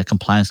culture and a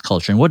compliance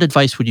culture, and what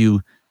advice would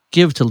you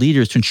give to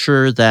leaders to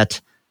ensure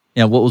that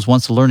what was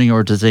once a learning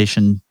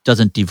organization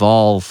doesn't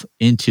devolve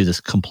into this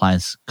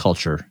compliance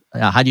culture?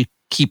 How do you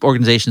keep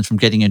organizations from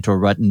getting into a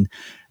rut and,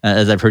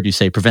 as I've heard you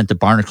say, prevent the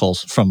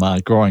barnacles from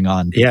growing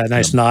on? Yeah,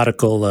 nice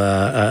nautical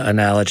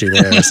analogy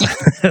there.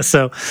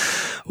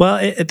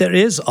 There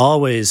is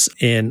always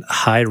in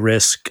high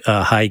risk,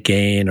 high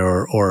gain,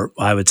 or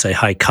I would say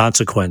high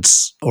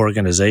consequence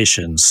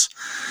organizations,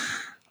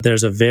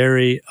 there's a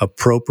very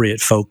appropriate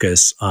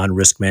focus on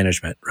risk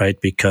management, right?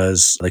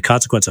 Because the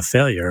consequence of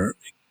failure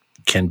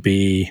can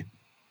be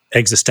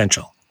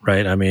existential,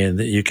 right? I mean,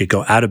 you could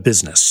go out of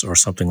business or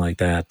something like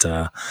that,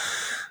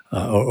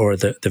 or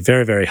the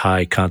very, very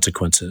high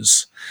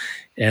consequences.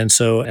 And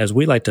so as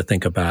we like to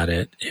think about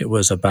it, it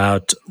was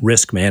about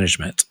risk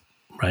management,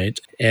 right?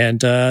 And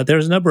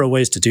there's a number of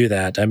ways to do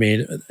that. I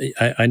mean,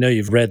 I know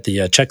you've read the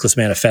Checklist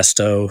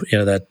Manifesto,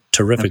 that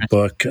terrific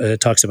book. It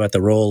talks about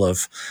the role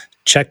of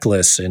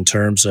checklists in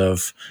terms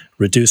of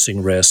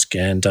reducing risk.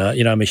 And,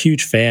 I'm a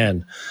huge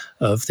fan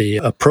of the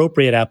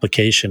appropriate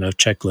application of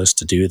checklists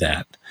to do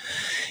that.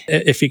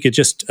 If you could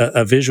just,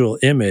 a visual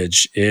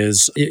image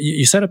is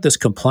you set up this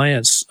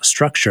compliance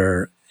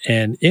structure,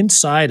 and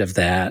inside of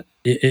that,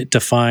 it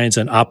defines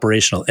an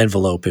operational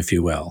envelope, if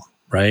you will,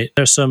 right?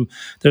 There's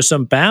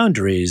some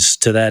boundaries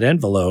to that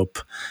envelope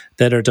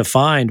that are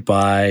defined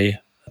by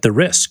the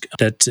risk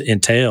that's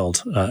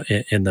entailed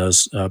in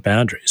those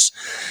boundaries.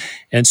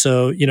 And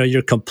so,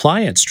 your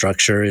compliance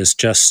structure is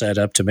just set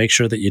up to make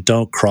sure that you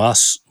don't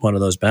cross one of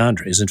those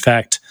boundaries. In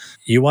fact,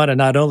 you want to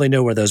not only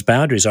know where those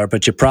boundaries are,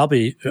 but you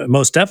probably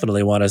most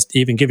definitely want to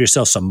even give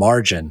yourself some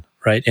margin,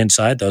 right,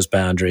 inside those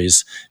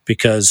boundaries,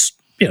 because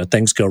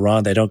things go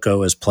wrong, they don't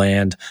go as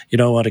planned. You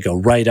don't want to go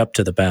right up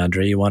to the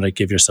boundary. You want to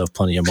give yourself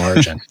plenty of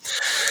margin.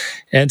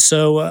 And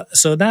so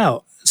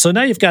now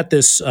you've got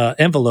this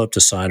envelope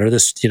to sign, or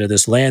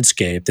this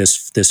landscape,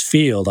 this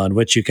field on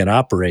which you can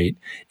operate.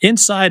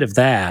 Inside of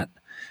that,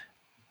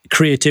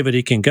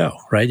 creativity can go,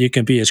 right? You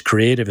can be as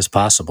creative as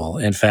possible.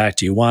 In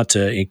fact, you want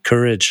to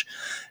encourage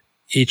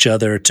each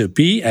other to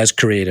be as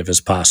creative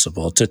as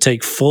possible, to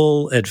take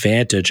full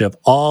advantage of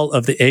all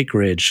of the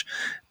acreage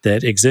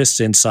that exists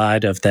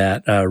inside of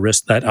that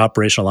that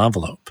operational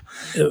envelope.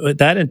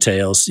 That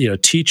entails,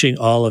 teaching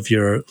all of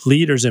your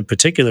leaders in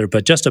particular,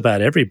 but just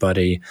about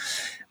everybody.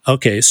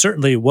 Okay,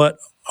 certainly, what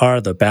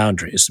are the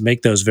boundaries?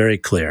 Make those very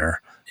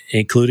clear,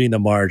 including the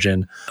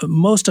margin.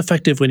 Most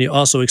effective when you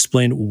also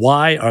explain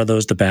why are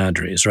those the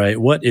boundaries,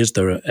 right? What is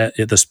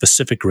the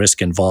specific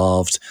risk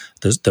involved,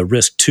 the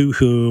risk to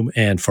whom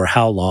and for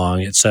how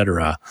long, et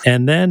cetera.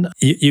 And then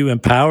you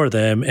empower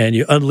them and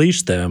you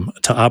unleash them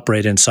to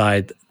operate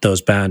inside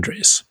those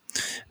boundaries.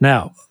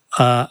 Now,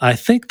 I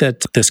think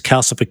that this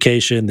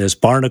calcification, this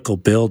barnacle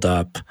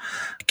buildup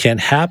can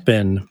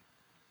happen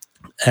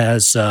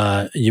as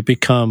you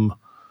become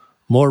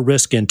more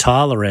risk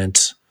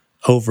intolerant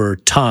over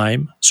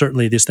time.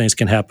 Certainly, these things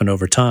can happen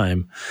over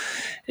time.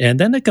 And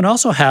then it can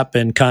also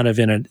happen kind of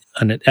in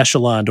an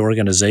echeloned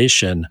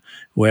organization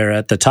where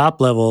at the top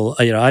level,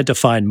 I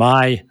define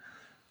my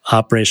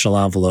operational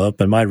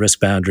envelope and my risk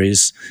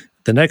boundaries.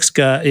 The next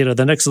guy,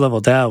 the next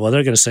level down, well,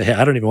 they're going to say, hey,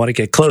 I don't even want to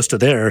get close to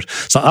theirs.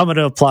 So I'm going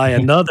to apply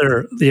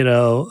another,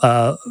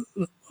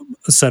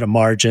 set of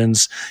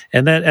margins.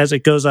 And then as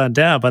it goes on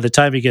down, by the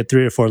time you get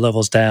 3 or 4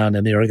 levels down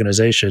in the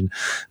organization,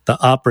 the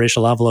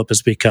operational envelope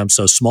has become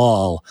so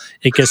small,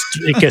 it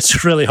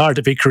gets really hard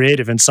to be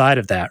creative inside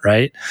of that,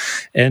 right?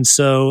 And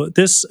so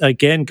this,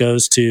 again,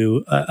 goes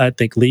to, I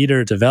think,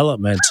 leader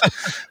development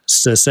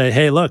to say,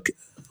 hey, look,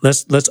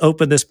 let's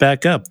open this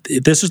back up.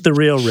 This is the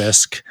real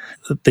risk.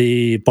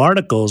 The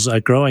barnacles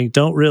are growing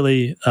don't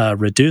really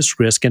reduce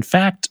risk. In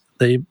fact,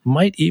 they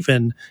might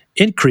even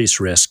increase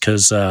risk,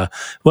 because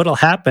what'll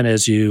happen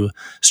as you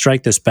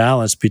strike this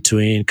balance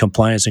between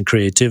compliance and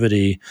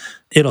creativity,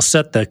 it'll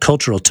set the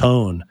cultural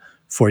tone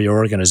for your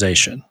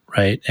organization,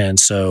 right? And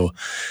so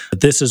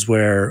this is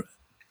where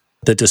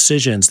the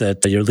decisions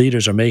that your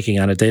leaders are making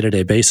on a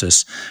day-to-day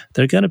basis,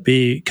 they're going to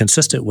be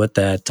consistent with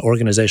that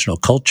organizational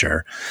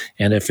culture.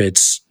 And if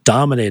it's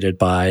dominated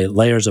by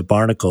layers of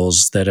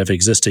barnacles that have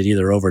existed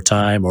either over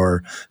time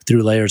or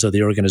through layers of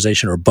the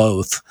organization or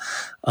both,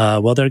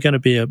 well, they're going to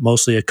be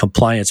mostly a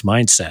compliance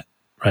mindset,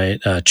 right?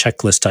 A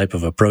checklist type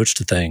of approach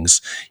to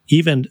things,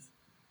 even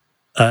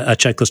a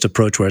checklist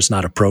approach where it's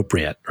not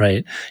appropriate,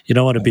 right? You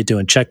don't want to be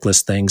doing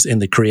checklist things in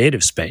the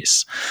creative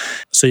space.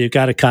 So you've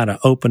got to kind of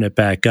open it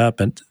back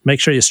up and make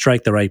sure you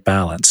strike the right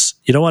balance.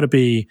 You don't want to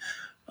be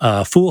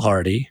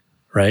foolhardy,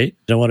 right?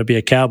 You don't want to be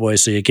a cowboy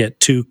so you get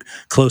too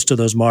close to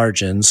those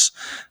margins,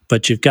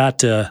 but you've got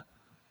to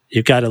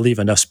you've got to leave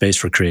enough space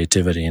for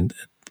creativity. And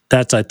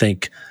that's, I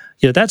think,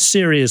 that's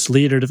serious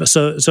leader.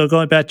 So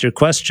going back to your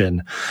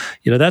question,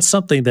 that's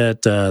something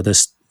that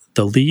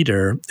the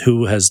leader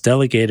who has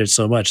delegated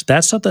so much,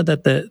 that's something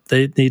that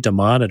they need to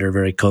monitor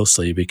very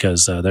closely,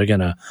 because they're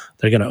gonna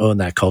own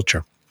that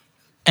culture.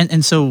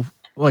 And so,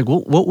 like,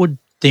 what would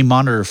they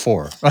monitor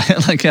for?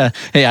 Right? Like,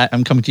 hey,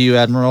 I'm coming to you,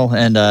 Admiral,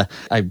 and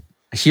I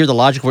hear the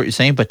logic of what you're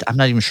saying, but I'm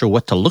not even sure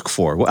what to look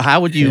for. How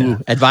would you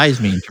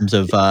advise me in terms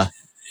of?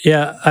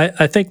 Yeah,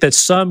 I think that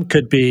some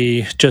could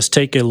be just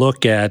take a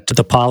look at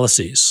the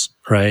policies,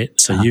 right?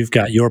 So you've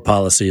got your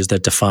policies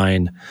that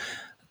define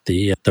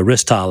the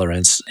risk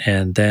tolerance,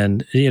 and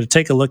then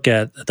take a look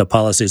at the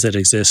policies that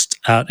exist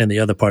out in the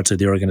other parts of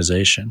the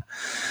organization.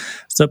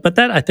 So, but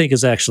that, I think,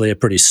 is actually a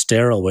pretty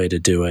sterile way to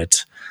do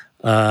it.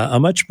 A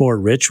much more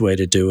rich way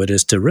to do it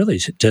is to really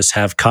just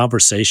have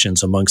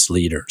conversations amongst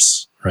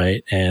leaders,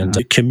 right? And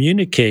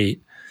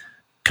communicate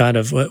kind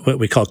of what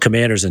we call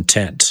commander's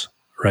intent,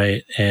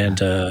 right? And,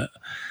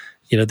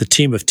 the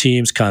team of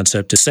teams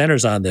concept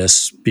centers on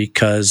this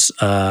because,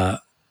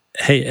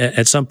 hey,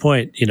 at some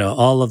point,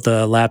 all of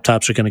the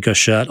laptops are going to go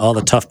shut, all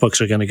the tough books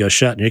are going to go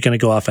shut, and you're going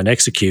to go off and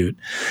execute.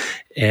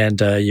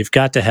 And you've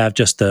got to have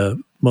just the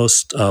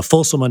most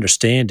fulsome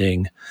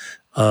understanding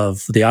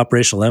of the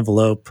operational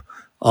envelope,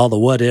 all the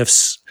what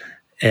ifs,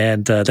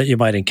 and that you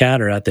might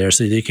encounter out there,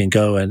 so that you can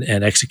go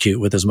and execute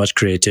with as much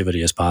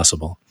creativity as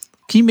possible.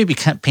 Can you maybe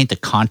paint a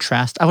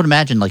contrast? I would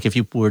imagine, like, if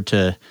you were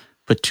to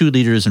put two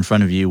leaders in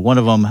front of you, one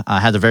of them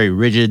has a very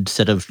rigid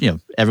set of,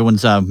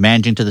 everyone's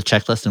managing to the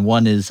checklist, and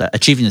one is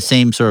achieving the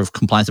same sort of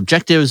compliance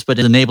objectives, but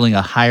enabling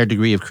a higher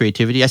degree of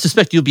creativity. I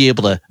suspect you'll be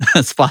able to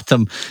spot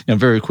them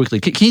very quickly.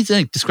 Can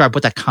you describe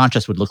what that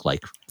contrast would look like?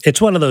 It's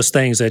one of those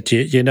things that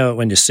you know it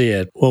when you see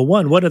it. Well,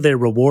 one, what are they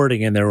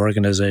rewarding in their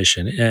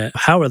organization?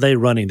 How are they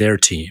running their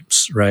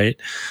teams, right?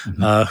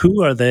 Mm-hmm.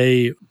 Who are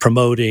they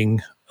promoting,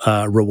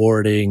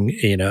 rewarding,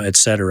 et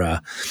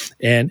cetera?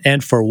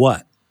 And for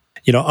what?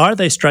 Are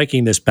they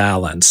striking this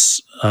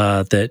balance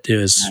that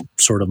is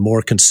sort of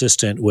more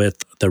consistent with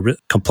the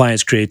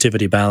compliance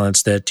creativity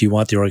balance that you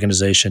want the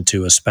organization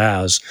to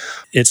espouse?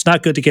 It's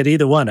not good to get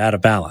either one out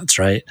of balance,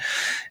 right?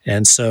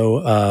 And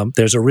so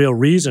there's a real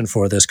reason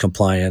for this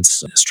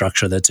compliance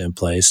structure that's in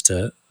place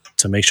to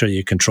make sure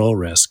you control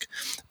risk,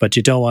 but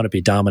you don't want to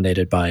be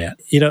dominated by it.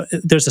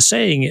 There's a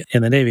saying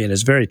in the Navy, and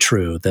it's very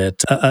true,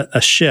 that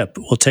a ship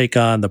will take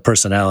on the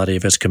personality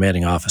of its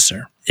commanding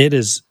officer. It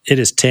is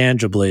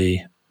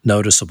tangibly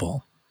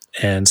noticeable.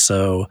 And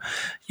so,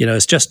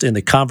 it's just in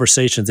the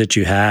conversations that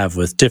you have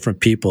with different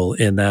people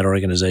in that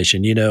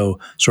organization,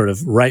 sort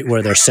of right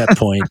where their set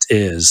point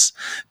is.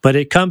 But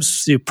it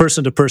comes to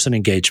person-to-person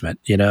engagement,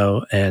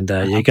 and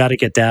you got to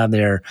get down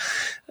there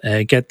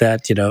and get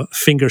that,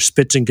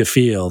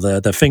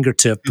 Fingerspitzengefühl, the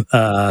fingertip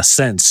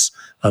sense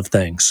of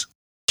things.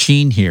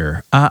 Gene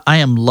here. I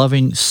am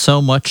loving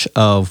so much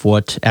of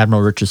what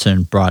Admiral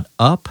Richardson brought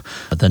up,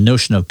 the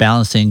notion of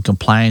balancing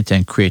compliance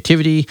and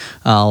creativity.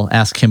 I'll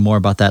ask him more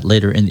about that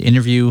later in the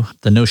interview.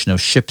 The notion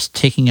of ships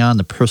taking on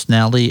the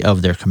personality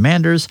of their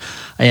commanders.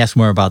 I ask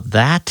more about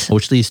that,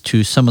 which leads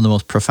to some of the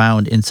most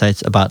profound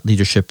insights about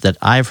leadership that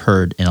I've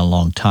heard in a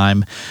long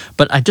time.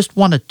 But I just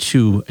wanted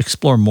to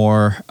explore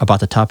more about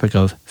the topic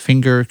of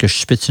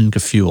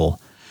Fingerspitzengefühl.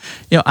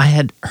 I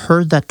had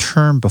heard that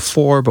term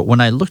before, but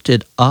when I looked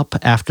it up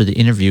after the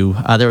interview,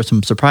 there were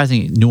some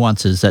surprising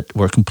nuances that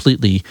were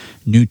completely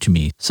new to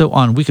me. So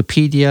on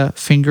Wikipedia,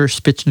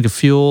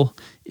 Fingerspitzengefühl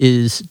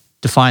is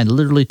defined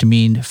literally to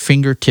mean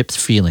fingertips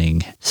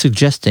feeling,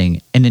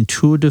 suggesting an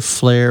intuitive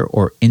flair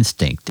or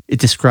instinct. It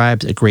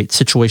describes a great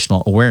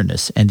situational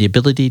awareness and the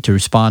ability to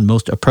respond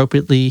most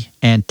appropriately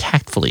and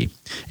tactfully.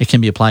 It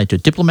can be applied to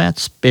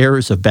diplomats,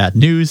 bearers of bad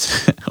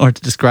news, or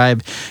to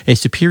describe a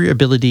superior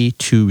ability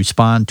to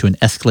respond to an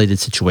escalated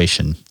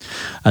situation.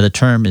 The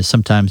term is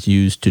sometimes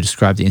used to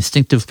describe the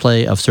instinctive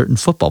play of certain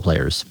football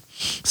players.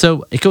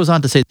 So it goes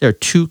on to say there are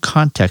two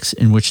contexts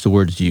in which the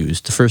word is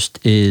used. The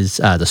first is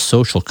the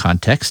social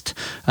context,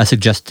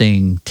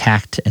 suggesting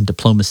tact and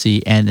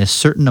diplomacy and a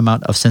certain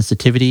amount of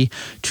sensitivity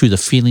to the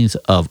feelings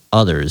of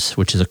others,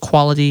 which is a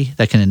quality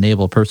that can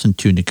enable a person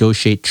to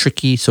negotiate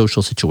tricky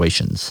social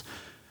situations.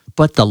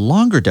 But the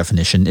longer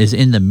definition is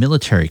in the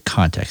military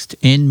context.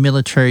 In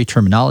military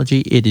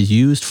terminology, it is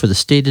used for the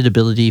stated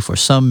ability for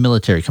some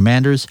military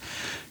commanders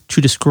to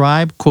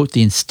describe, quote,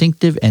 the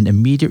instinctive and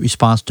immediate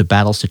response to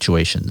battle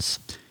situations.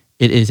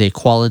 It is a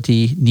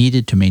quality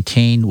needed to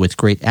maintain with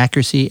great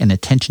accuracy and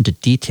attention to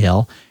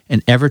detail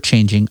an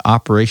ever-changing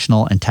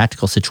operational and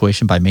tactical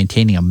situation by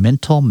maintaining a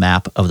mental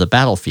map of the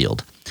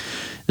battlefield.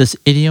 This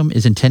idiom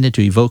is intended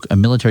to evoke a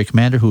military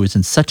commander who is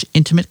in such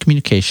intimate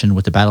communication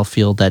with the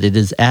battlefield that it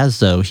is as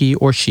though he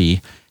or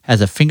she has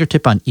a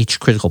fingertip on each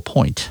critical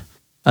point.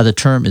 The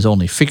term is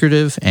only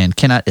figurative and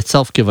cannot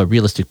itself give a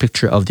realistic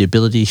picture of the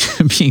ability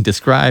being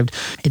described.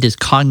 It is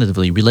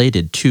cognitively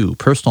related to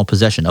personal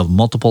possession of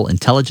multiple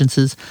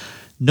intelligences,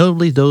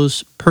 notably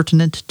those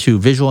pertinent to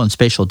visual and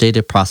spatial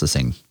data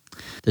processing.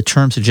 The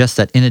term suggests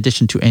that in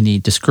addition to any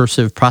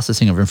discursive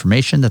processing of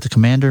information that the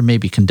commander may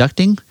be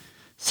conducting,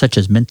 such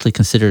as mentally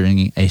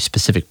considering a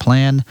specific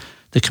plan.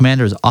 The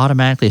commander is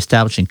automatically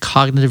establishing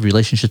cognitive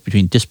relationships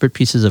between disparate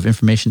pieces of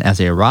information as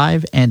they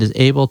arrive and is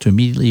able to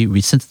immediately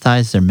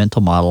resynthesize their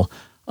mental model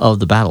of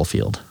the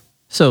battlefield.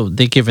 So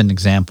they give an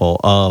example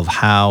of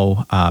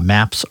how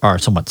maps are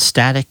somewhat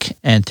static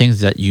and things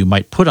that you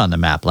might put on the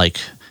map, like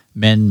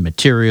men,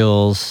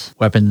 materials,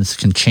 weapons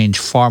can change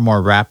far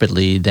more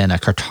rapidly than a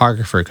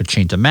cartographer could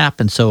change a map.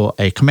 And so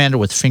a commander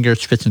with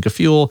fingers, spits, and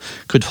gefühl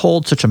could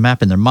hold such a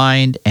map in their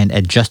mind and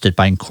adjust it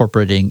by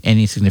incorporating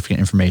any significant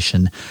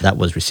information that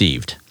was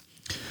received.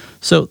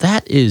 So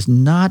that is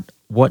not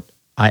what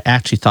I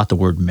actually thought the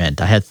word meant.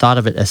 I had thought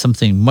of it as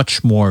something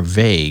much more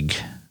vague,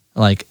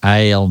 like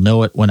I'll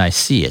know it when I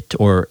see it,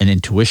 or an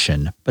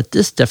intuition. But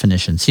this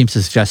definition seems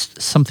to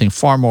suggest something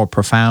far more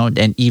profound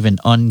and even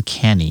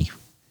uncanny.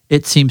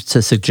 It seems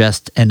to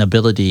suggest an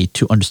ability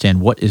to understand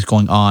what is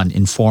going on,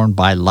 informed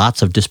by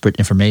lots of disparate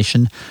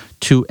information,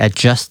 to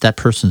adjust that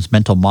person's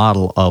mental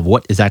model of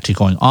what is actually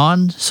going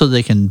on so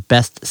they can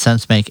best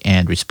sense make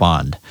and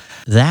respond.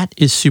 That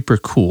is super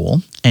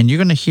cool, and you're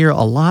going to hear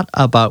a lot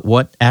about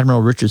what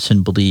Admiral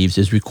Richardson believes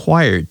is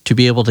required to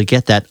be able to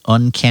get that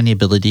uncanny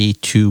ability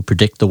to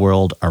predict the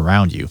world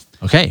around you.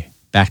 Okay,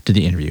 back to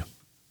the interview.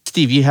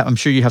 Steve, I'm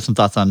sure you have some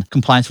thoughts on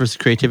compliance versus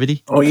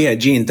creativity. Oh yeah,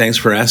 Gene, thanks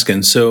for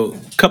asking. So,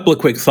 a couple of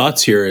quick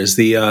thoughts here is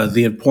the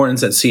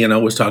importance that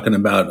CNO was talking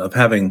about of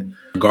having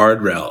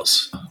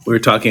guardrails. We were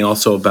talking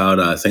also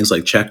about things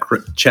like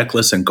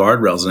checklists and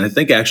guardrails, and I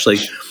think actually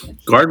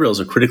guardrails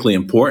are critically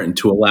important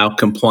to allow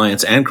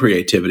compliance and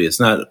creativity. It's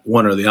not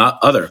one or the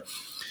other.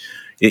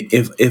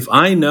 If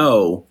I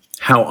know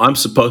how I'm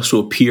supposed to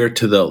appear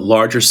to the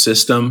larger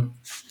system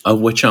of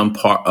which I'm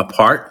a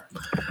part,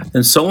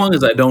 then so long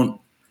as I don't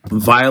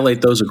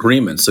violate those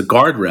agreements, the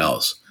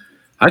guardrails,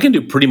 I can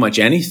do pretty much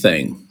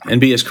anything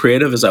and be as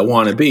creative as I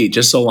want to be,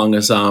 just so long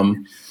as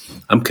I'm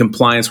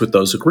compliant with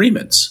those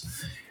agreements.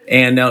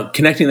 And now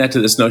connecting that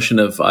to this notion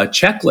of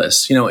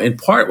checklists, in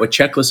part what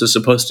checklists is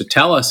supposed to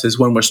tell us is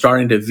when we're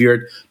starting to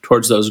veer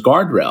towards those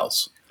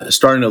guardrails,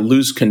 starting to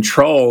lose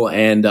control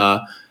and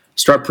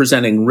start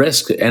presenting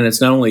risk. And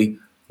it's not only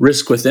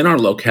risk within our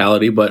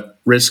locality, but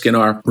risk in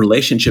our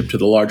relationship to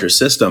the larger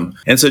system.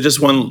 And so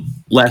just one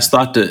last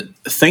thought to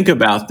think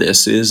about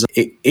this is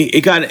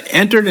it got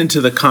entered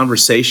into the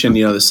conversation,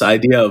 this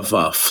idea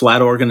of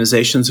flat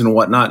organizations and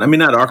whatnot. I mean,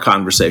 not our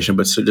conversation,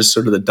 but just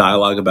sort of the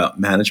dialogue about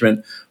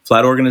management,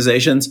 flat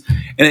organizations.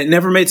 And it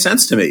never made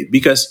sense to me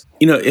because,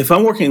 if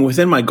I'm working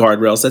within my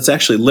guardrails, that's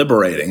actually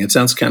liberating. It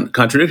sounds kind of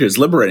contradictory. It's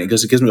liberating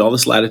because it gives me all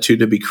this latitude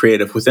to be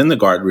creative within the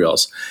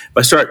guardrails. If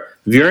I start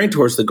veering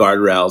towards the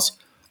guardrails,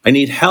 I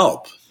need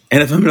help.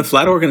 And if I'm in a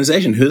flat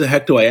organization, who the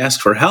heck do I ask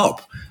for help?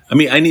 I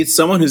mean, I need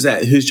someone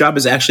whose job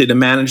is actually to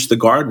manage the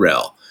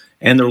guardrail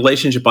and the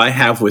relationship I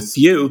have with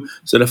you,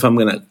 so that if I'm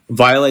going to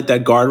violate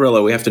that guardrail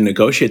or we have to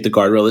negotiate the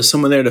guardrail, there's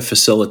someone there to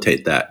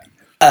facilitate that.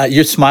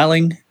 You're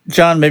smiling,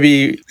 John.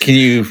 Maybe can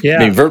you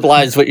maybe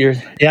verbalize what you're...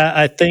 Yeah,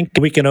 I think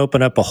we can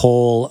open up a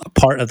whole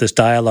part of this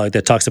dialogue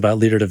that talks about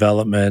leader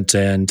development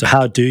and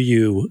how do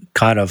you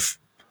kind of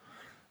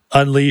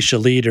unleash a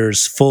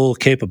leader's full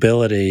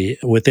capability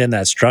within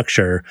that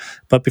structure.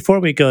 But before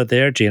we go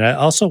there, Gene, I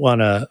also want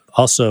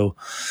to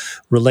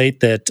relate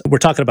that we're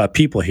talking about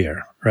people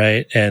here,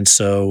 right? And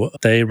so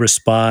they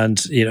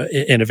respond,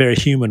 in a very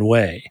human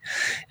way.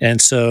 And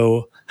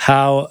so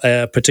how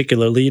a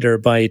particular leader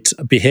might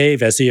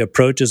behave as he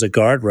approaches a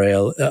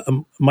guardrail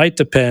might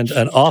depend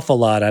an awful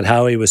lot on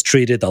how he was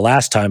treated the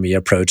last time he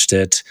approached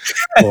it,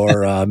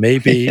 or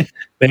maybe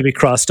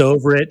crossed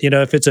over it.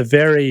 If it's a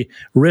very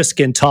risk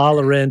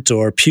intolerant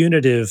or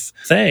punitive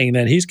thing,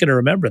 then he's going to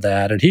remember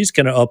that, and he's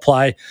going to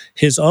apply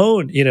his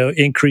own,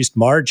 increased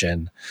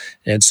margin.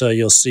 And so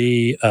you'll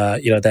see,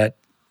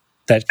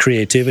 that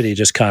creativity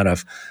just kind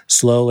of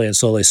slowly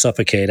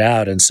suffocate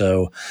out. And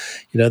so,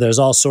 there's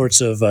all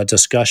sorts of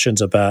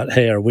discussions about,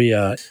 hey, are we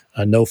a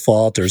no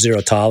fault or zero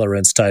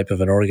tolerance type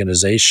of an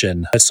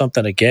organization? That's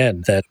something,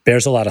 again, that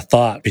bears a lot of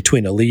thought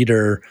between a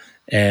leader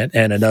and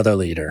another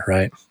leader,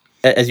 right?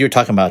 As you were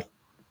talking about,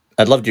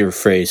 I loved your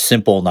phrase,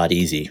 simple, not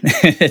easy.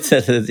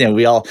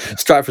 We all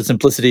strive for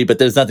simplicity, but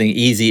there's nothing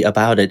easy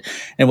about it.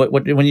 And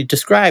when you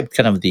describe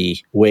kind of the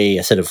way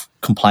a set of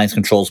compliance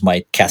controls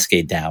might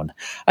cascade down,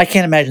 I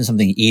can't imagine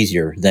something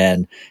easier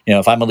than,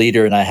 if I'm a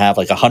leader and I have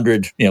like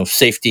 100,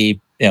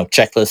 safety,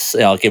 checklists,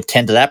 I'll give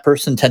 10 to that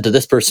person, 10 to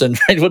this person,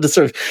 right? We'll just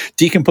sort of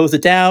decompose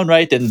it down,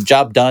 right? And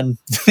job done.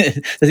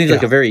 That seems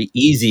like a very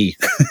easy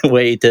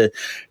way to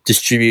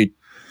distribute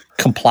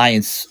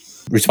compliance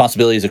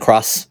responsibilities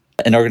across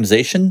an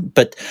organization,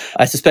 but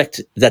I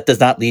suspect that does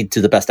not lead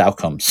to the best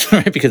outcomes,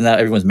 right? Because now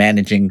everyone's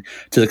managing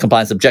to the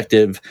compliance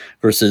objective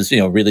versus,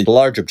 really the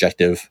large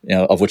objective,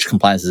 of which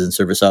compliance is in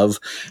service of.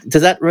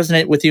 Does that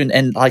resonate with you?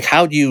 And like,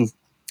 how do you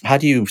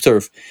sort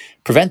of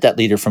prevent that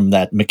leader from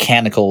that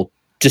mechanical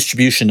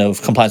distribution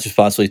of compliance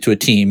responsibility to a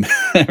team,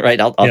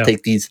 right? I'll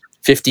take these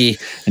 50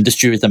 and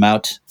distribute them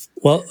out.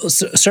 Well,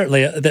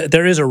 certainly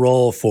there is a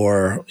role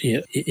for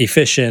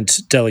efficient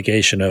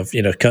delegation of,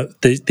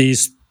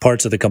 these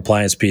parts of the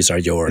compliance piece are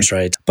yours,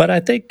 right? But I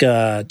think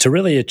to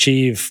really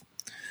achieve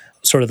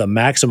sort of the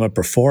maximum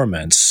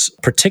performance,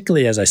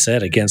 particularly, as I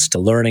said, against a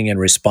learning and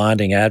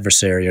responding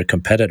adversary or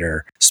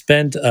competitor,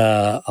 spend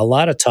a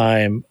lot of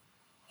time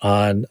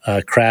on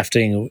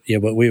crafting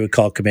what we would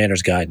call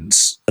commander's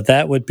guidance.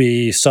 That would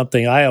be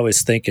something I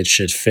always think it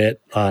should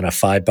fit on a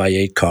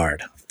 5x8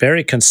 card.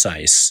 Very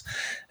concise.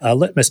 A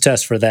litmus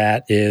test for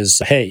that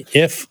is, hey,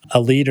 if a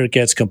leader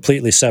gets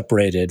completely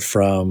separated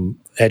from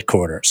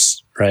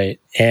headquarters, right,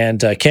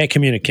 and can't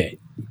communicate,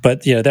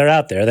 but they're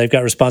out there, they've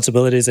got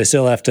responsibilities, they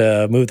still have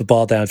to move the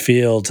ball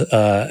downfield,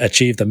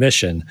 achieve the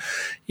mission.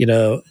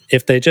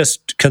 If they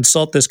just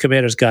consult this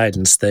commander's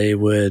guidance, they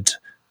would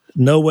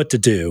know what to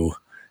do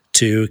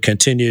to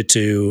continue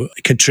to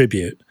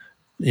contribute,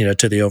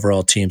 to the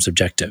overall team's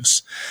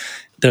objectives.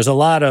 There's a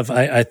lot of,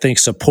 I think,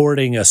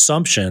 supporting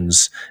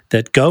assumptions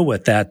that go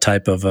with that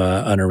type of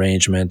an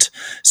arrangement.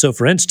 So,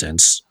 for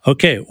instance,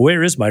 okay,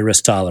 where is my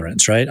risk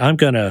tolerance, right? I'm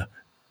going to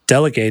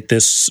delegate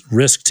this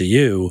risk to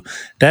you.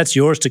 That's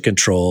yours to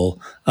control.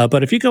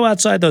 But if you go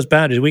outside those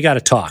boundaries, we got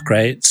to talk,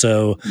 right?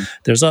 So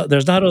there's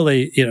not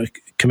only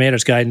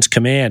commander's guidance,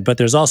 command, but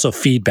there's also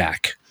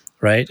feedback,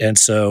 right? And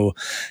so,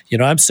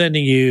 I'm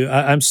sending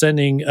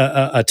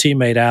a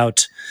teammate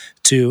out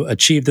to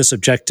achieve this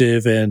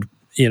objective and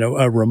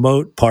a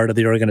remote part of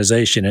the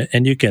organization.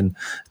 And you can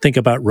think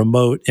about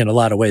remote in a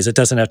lot of ways. It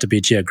doesn't have to be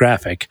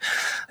geographic.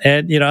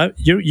 And,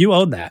 you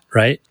own that,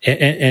 right?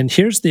 And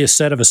here's the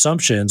set of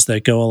assumptions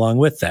that go along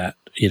with that.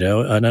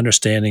 An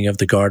understanding of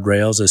the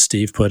guardrails, as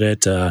Steve put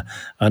it,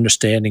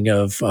 understanding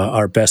of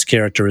our best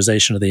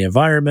characterization of the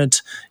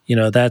environment.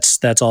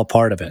 That's all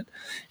part of it.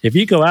 If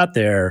you go out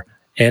there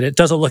and it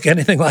doesn't look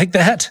anything like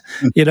that,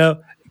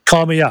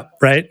 call me up,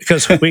 right?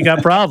 Because we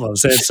got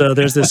problems. And so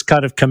there's this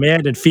kind of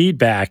command and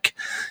feedback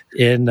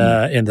in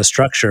the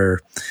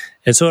structure.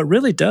 And so it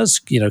really does,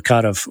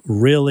 kind of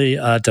really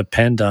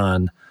depend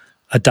on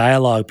a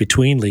dialogue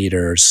between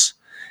leaders.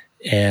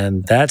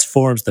 And that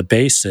forms the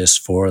basis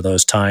for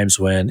those times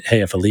when,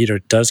 hey, if a leader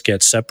does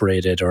get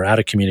separated or out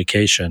of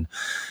communication,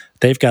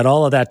 they've got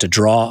all of that to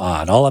draw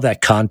on, all of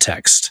that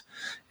context.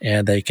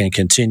 And they can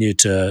continue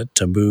to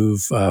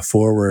move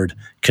forward,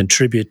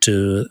 contribute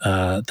to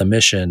the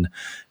mission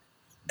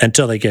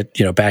until they get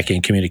back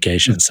in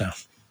communication. So,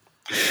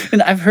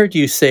 and I've heard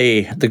you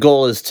say the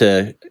goal is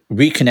to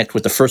reconnect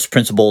with the first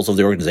principles of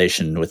the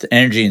organization, with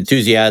energy,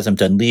 enthusiasm,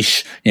 to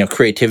unleash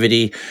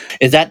creativity.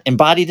 Is that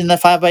embodied in the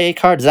 5x8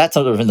 card? Is that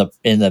sort of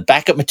in the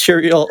backup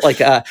material? Like,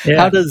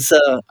 how does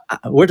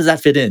where does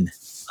that fit in?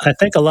 I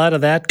think a lot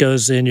of that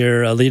goes in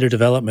your leader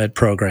development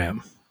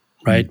program,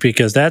 right?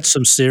 Because that's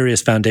some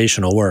serious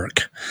foundational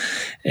work.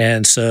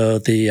 And so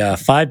the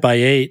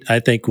 5x8, I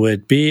think,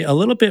 would be a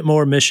little bit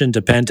more mission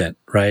dependent,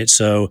 right?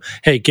 So,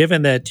 hey,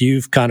 given that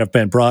you've kind of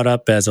been brought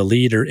up as a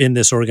leader in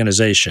this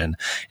organization,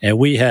 and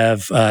we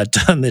have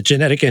done the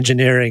genetic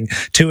engineering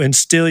to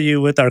instill you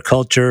with our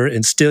culture,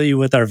 instill you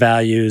with our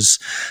values,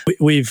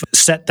 we've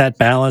set that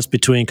balance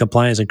between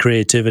compliance and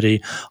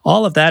creativity.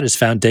 All of that is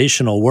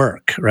foundational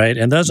work, right?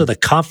 And those are the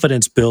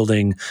confidence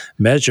building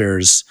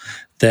measures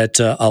that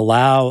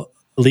allow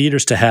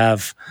leaders to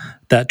have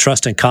that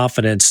trust and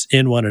confidence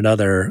in one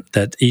another,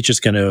 that each is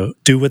going to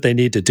do what they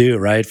need to do,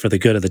 right, for the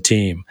good of the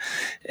team.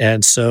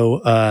 And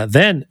so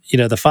then,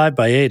 the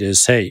 5x8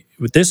 is, hey,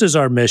 this is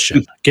our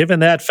mission. Given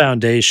that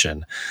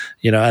foundation,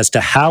 as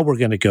to how we're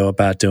going to go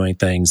about doing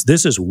things,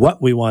 this is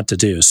what we want to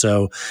do.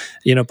 So,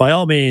 by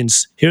all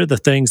means, here are the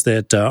things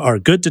that are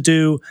good to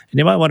do. And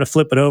you might want to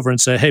flip it over and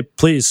say, hey,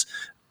 please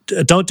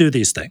don't do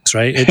these things,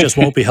 right? It just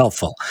won't be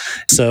helpful.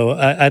 So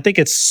I think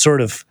it's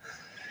sort of,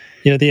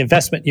 the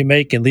investment you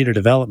make in leader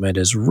development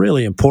is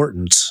really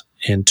important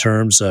in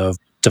terms of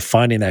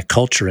defining that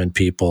culture in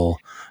people,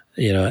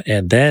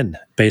 and then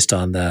based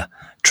on the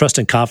trust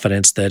and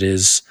confidence that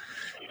is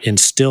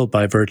instilled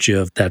by virtue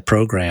of that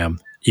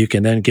program, you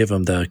can then give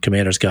them the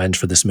commander's guidance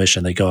for this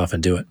mission. They go off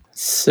and do it.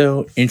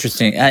 So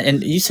interesting.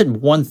 And you said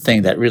one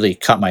thing that really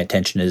caught my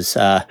attention is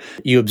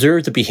you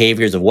observe the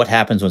behaviors of what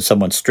happens when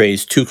someone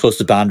strays too close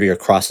to the boundary or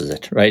crosses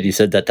it, right? You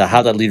said that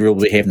how that leader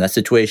will behave in that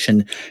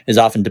situation is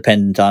often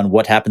dependent on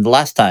what happened the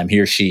last time he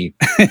or she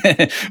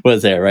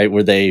was there, right?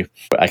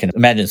 I can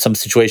imagine some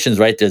situations,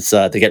 right?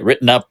 They get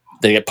written up,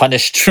 they get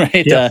punished,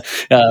 right? Yeah.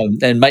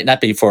 And might not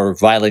be for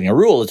violating a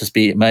rule.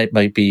 It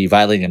might be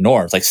violating a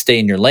norm. It's like stay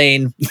in your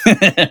lane.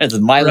 It's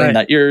my lane,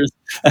 not yours.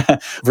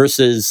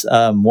 Versus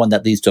one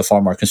that leads to a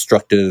far more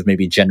constructive,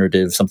 maybe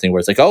generative, something where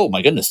it's like, oh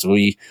my goodness,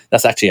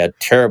 that's actually a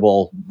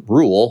terrible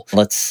rule.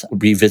 Let's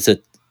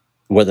revisit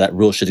whether that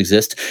rule should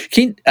exist.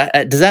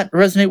 Does that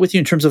resonate with you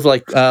in terms of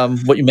like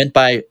what you meant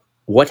by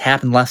what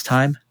happened last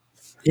time?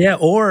 Yeah,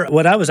 or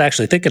what I was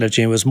actually thinking of,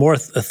 Gene, was more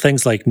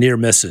things like near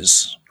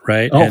misses.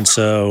 Right. Oh. And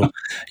so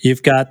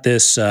you've got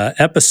this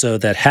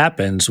episode that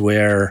happens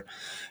where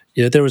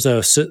there was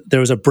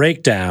a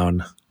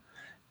breakdown,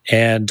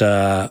 and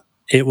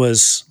it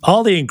was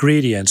all the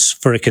ingredients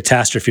for a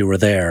catastrophe were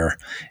there.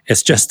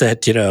 It's just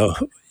that,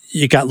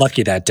 you got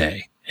lucky that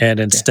day. And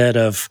instead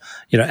of,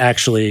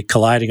 actually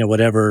colliding or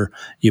whatever,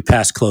 you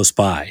pass close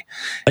by.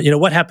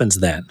 What happens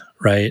then,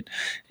 right?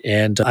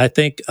 And I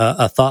think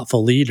a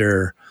thoughtful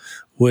leader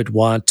would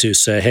want to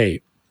say,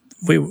 hey,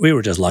 we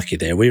were just lucky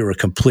there. We were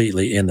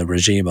completely in the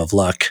regime of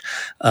luck.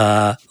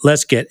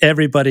 Let's get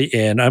everybody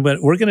in.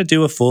 We're going to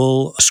do a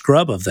full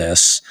scrub of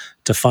this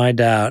to find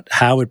out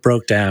how it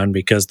broke down,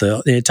 because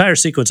the entire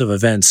sequence of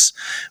events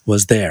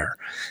was there.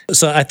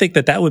 So I think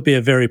that would be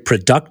a very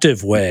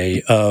productive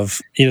way of,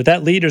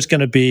 that leader's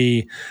going to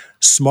be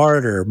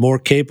smarter, more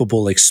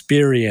capable,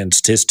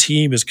 experienced. His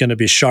team is going to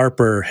be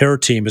sharper. Her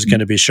team is going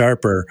to be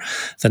sharper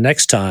the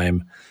next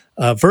time,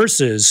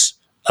 versus,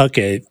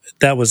 okay,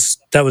 that was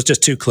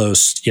just too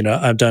close.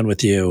 I'm done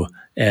with you,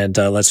 and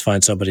let's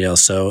find somebody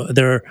else. So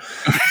there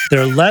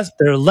are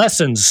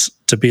lessons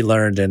to be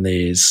learned in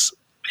these,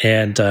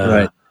 and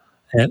Right.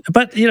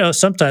 But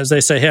sometimes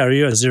they say, hey, are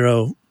you a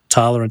zero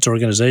tolerance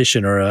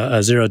organization or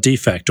a zero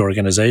defect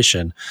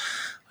organization?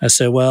 I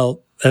say,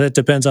 well, it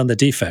depends on the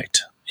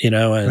defect,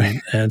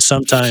 and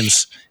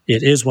sometimes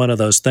it is one of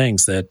those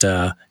things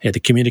that hey, the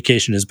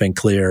communication has been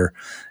clear,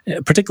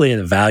 particularly in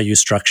a value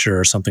structure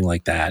or something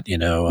like that.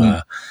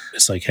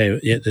 It's like, hey,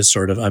 it's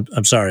sort of,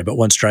 I'm sorry, but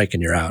one strike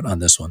and you're out on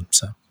this one.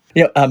 So.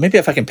 Maybe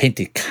if I can paint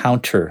the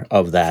counter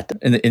of that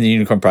in the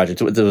Unicorn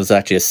Project, there was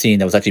actually a scene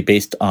that was actually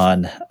based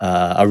on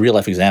a real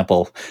life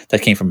example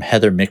that came from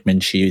Heather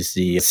Mickman. She's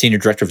the senior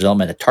director of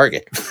development at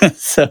Target.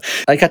 So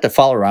I got to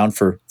follow around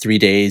for 3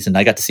 days, and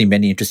I got to see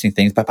many interesting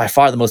things. But by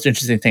far, the most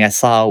interesting thing I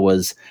saw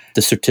was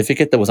the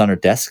certificate that was on her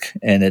desk,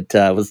 and it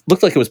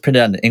looked like it was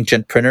printed on an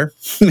inkjet printer.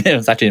 It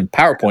was actually in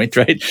PowerPoint,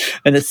 right?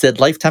 And it said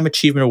Lifetime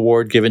Achievement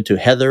Award given to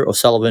Heather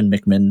O'Sullivan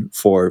Mickman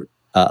for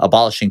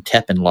abolishing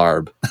TEP and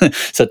LARB.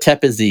 So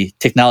TEP is the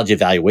technology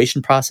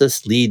evaluation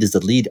process. LEAD is the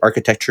lead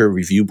architecture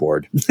review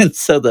board. And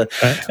so the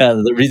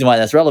reason why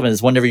that's relevant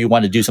is whenever you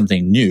want to do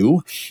something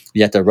new,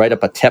 you have to write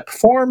up a TEP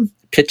form,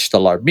 pitch the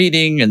LARB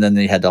meeting, and then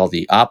they had all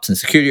the ops and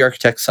security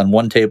architects on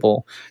one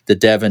table, the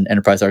dev and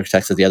enterprise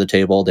architects at the other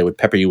table. They would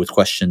pepper you with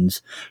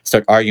questions,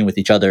 start arguing with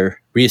each other,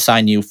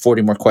 reassign you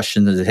 40 more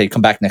questions, and say, hey,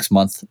 come back next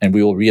month, and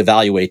we will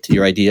reevaluate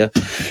your idea.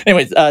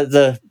 Anyways,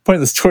 the point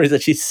of the story is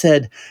that she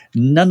said,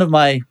 none of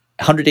my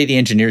 180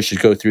 engineers should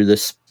go through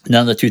this.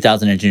 None of the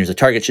 2,000 engineers at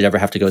Target should ever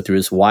have to go through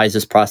this. Why is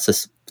this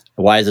process?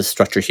 Why is this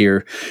structure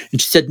here? And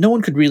she said no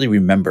one could really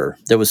remember.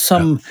 There was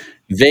some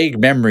vague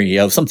memory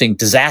of something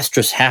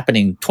disastrous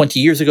happening 20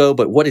 years ago,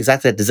 but what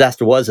exactly that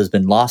disaster was has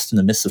been lost in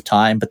the mists of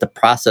time, but the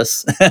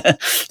process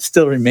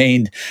still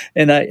remained.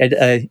 And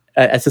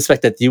I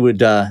suspect that you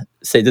would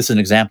say this is an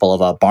example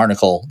of a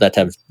barnacle that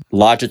have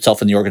lodged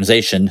itself in the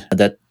organization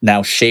that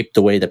now shaped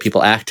the way that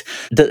people act.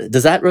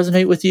 Does that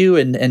resonate with you?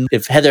 And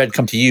if Heather had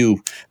come to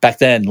you back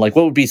then, like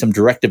what would be some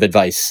directive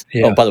advice?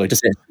 Yeah. Oh, by the way,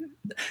 just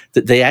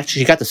they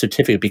actually got the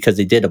certificate because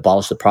they did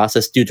abolish the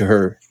process due to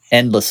her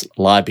endless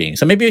lobbying.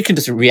 So maybe we can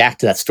just react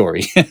to that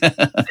story.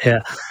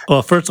 Yeah.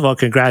 Well, first of all,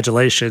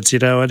 congratulations,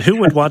 and who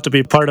would want to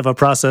be part of a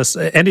process,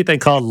 anything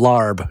called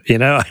LARB,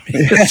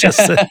 it's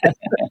just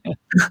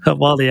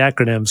of all the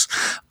acronyms.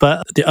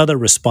 But the other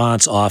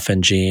response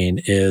often,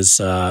 Gene, is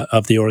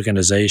of the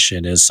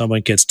organization is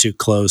someone gets too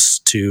close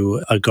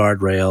to a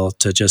guardrail,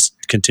 to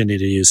just continue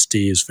to use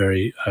Steve's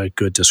very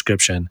good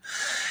description.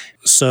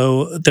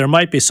 So there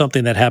might be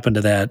something that happened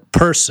to that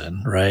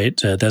person, right?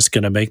 That's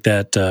going to make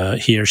that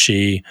he or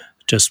she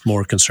just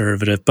more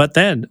conservative. But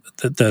then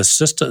the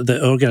system,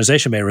 the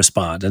organization may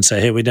respond and say,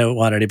 "Hey, we don't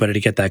want anybody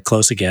to get that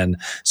close again,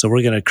 so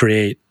we're going to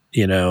create,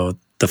 the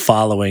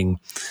following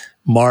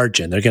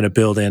margin. They're going to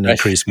build in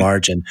increased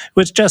margin,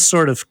 which just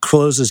sort of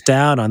closes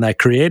down on that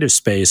creative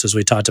space as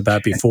we talked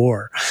about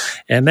before,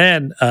 and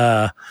then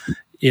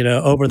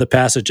over the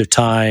passage of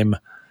time,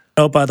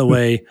 oh, by the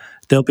way,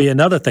 there'll be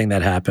another thing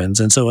that happens.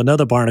 And so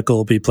another barnacle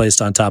will be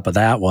placed on top of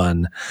that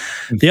one.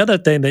 The other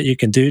thing that you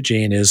can do,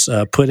 Gene, is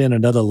put in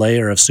another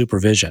layer of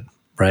supervision,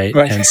 right?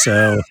 And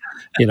so,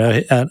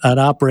 an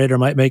operator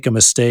might make a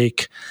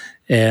mistake.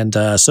 And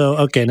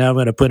okay, now I'm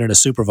going to put in a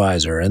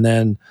supervisor. And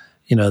then,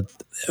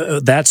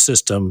 that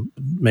system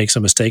makes a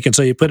mistake. And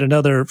so you put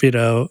another,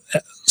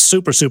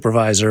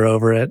 supervisor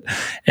over it.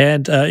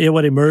 And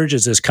what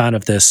emerges is kind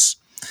of this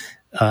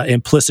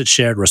implicit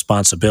shared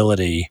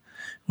responsibility,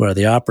 where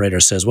the operator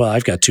says, well,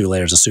 I've got 2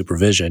 layers of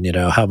supervision,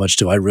 how much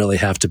do I really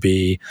have to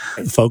be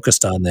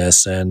focused on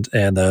this? And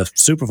the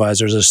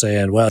supervisors are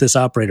saying, well, this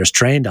operator's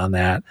trained on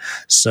that,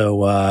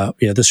 so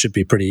this should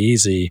be pretty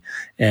easy.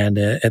 And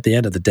at the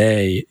end of the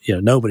day,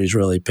 nobody's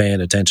really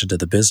paying attention to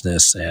the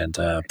business, and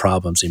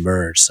problems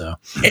emerge. So,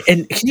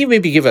 and can you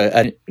maybe give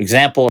an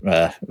example,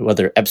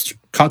 whether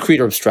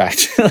concrete or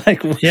abstract?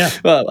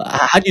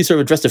 How do you sort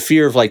of address the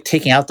fear of like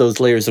taking out those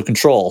layers of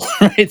control,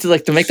 right?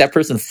 To make that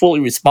person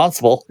fully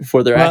responsible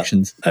for their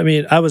actions. I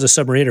mean, I was a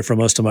submariner for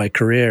most of my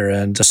career,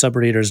 and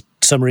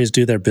submarines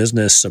do their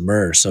business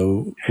submerged.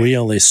 So we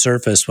only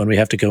surface when we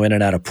have to go in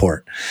and out of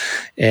port,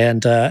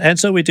 and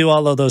so we do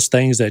all of those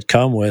things that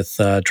come with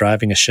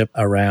driving a ship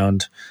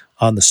around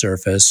on the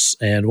surface.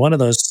 And one of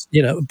those,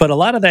 but a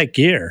lot of that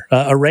gear,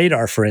 a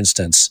radar, for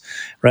instance,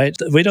 right?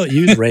 We don't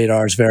use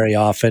radars very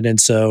often. And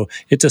so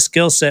it's a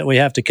skill set we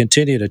have to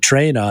continue to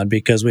train on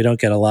because we don't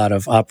get a lot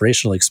of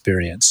operational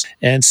experience.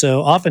 And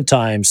so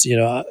oftentimes,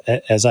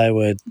 as I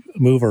would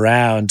move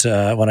around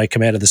when I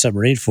commanded the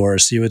submarine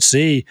force, you would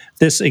see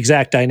this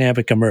exact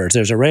dynamic emerge.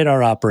 There's a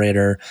radar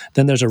operator,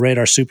 then there's a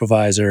radar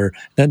supervisor,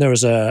 then there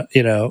was a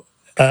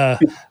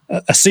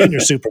senior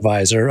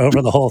supervisor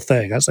over the whole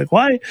thing. I was like,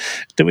 why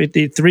do we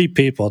need three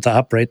people to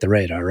operate the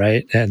radar,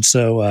 right? And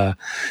so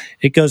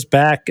it goes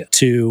back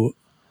to,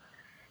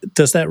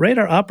 does that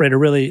radar operator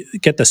really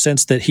get the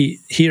sense that he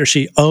or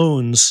she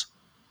owns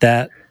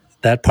that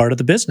part of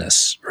the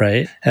business,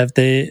 right? Have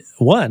they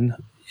won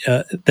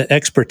the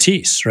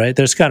expertise, right?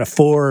 There's kind of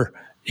four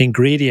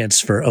ingredients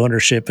for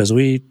ownership as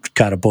we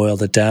kind of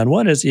boiled it down.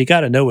 One is you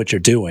got to know what you're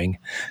doing.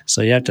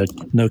 So you have to,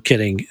 no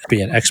kidding,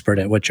 be an expert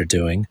at what you're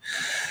doing.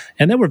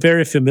 And then we're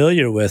very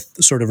familiar with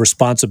sort of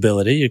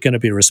responsibility. You're going to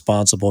be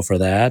responsible for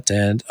that.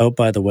 And, oh,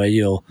 by the way,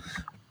 you'll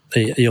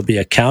be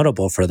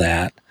accountable for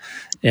that.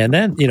 And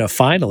then,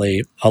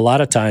 finally, a lot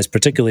of times,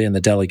 particularly in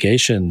the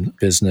delegation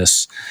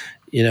business,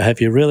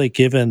 have you really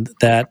given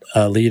that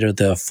leader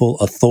the full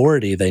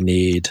authority they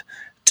need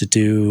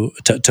to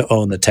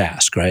own the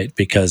task, right?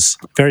 Because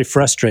very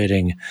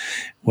frustrating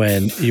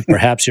when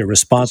perhaps you're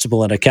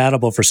responsible and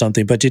accountable for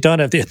something, but you don't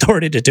have the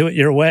authority to do it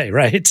your way,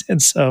 right?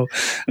 And so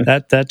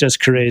that just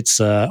creates,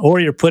 or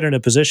you're put in a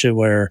position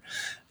where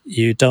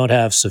you don't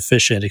have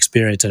sufficient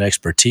experience and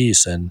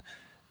expertise, and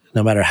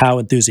no matter how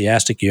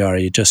enthusiastic you are,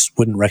 you just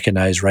wouldn't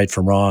recognize right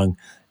from wrong,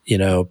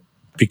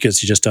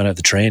 because you just don't have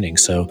the training.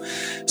 So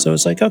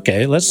it's like,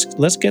 okay,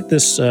 let's get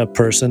this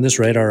person, this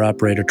radar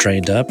operator,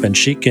 trained up, and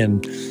she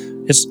can.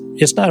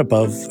 It's not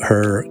above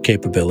her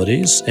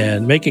capabilities,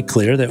 and make it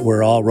clear that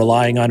we're all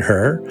relying on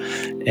her,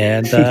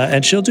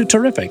 and she'll do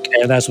terrific.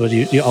 And that's what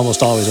you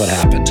almost always what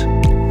happened.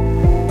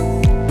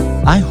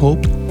 I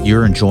hope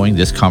you're enjoying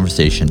this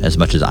conversation as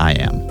much as I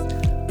am.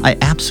 I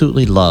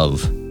absolutely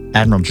love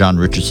Admiral John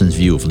Richardson's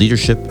view of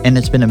leadership, and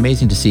it's been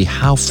amazing to see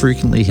how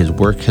frequently his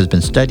work has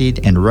been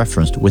studied and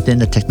referenced within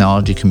the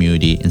technology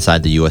community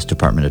inside the U.S.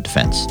 Department of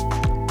Defense.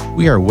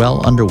 We are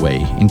well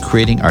underway in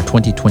creating our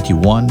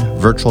 2021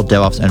 Virtual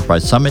DevOps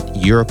Enterprise Summit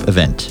Europe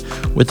event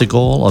with the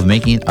goal of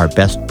making it our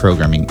best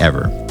programming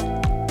ever.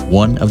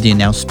 One of the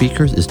announced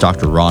speakers is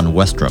Dr. Ron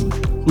Westrom,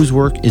 whose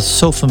work is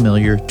so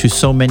familiar to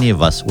so many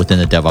of us within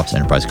the DevOps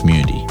Enterprise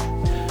community.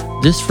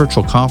 This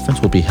virtual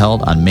conference will be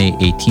held on May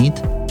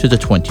 18th to the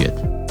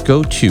 20th.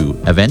 Go to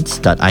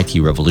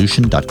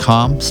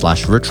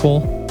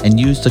events.itrevolution.com/virtual and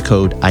use the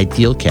code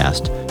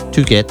IDEALCAST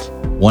to get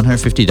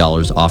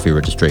 $150 off your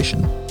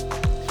registration.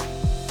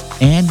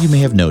 And you may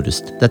have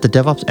noticed that the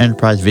DevOps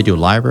Enterprise video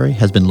library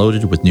has been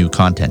loaded with new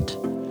content.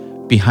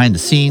 Behind the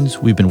scenes,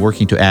 we've been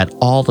working to add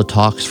all the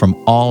talks from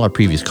all our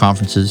previous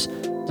conferences.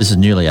 This is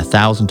nearly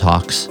 1,000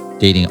 talks,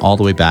 dating all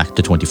the way back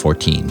to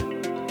 2014.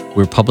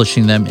 We're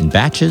publishing them in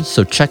batches,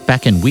 so check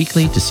back in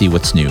weekly to see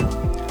what's new.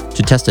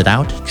 To test it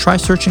out, try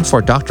searching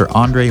for Dr.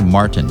 Andre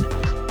Martin.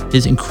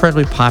 His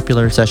incredibly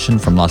popular session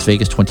from Las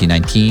Vegas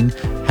 2019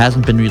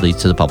 hasn't been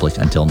released to the public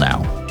until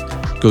now.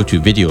 Go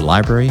to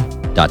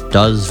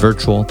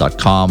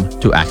videolibrary.doesvirtual.com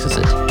to access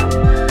it.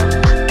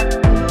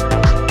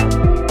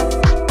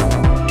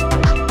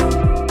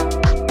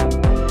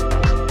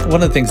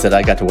 One of the things that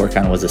I got to work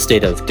on was the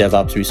state of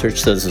DevOps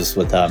research. So this is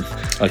with a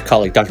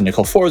colleague, Dr.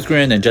 Nicole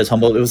Forsgren and Jez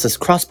Humboldt. It was this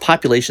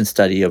cross-population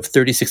study of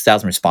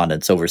 36,000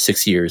 respondents over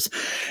 6 years.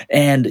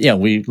 And,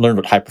 we learned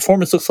what high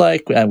performance looks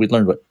like. And we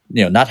learned what,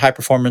 not high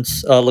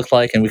performance looked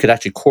like. And we could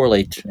actually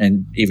correlate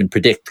and even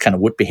predict kind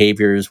of what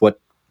behaviors, what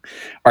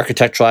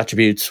architectural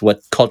attributes, what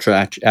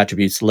cultural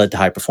attributes led to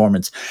high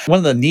performance. One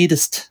of the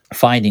neatest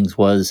findings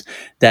was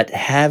that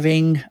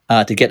having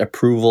to get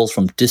approvals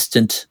from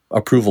distant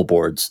approval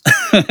boards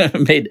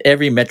made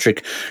every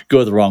metric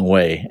go the wrong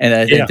way. And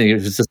I think it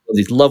was just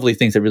these lovely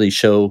things that really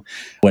show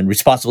when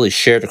responsibility is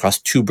shared across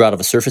too broad of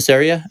a surface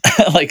area,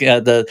 like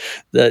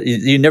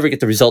you never get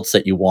the results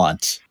that you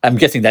want. I'm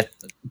guessing that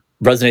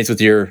resonates with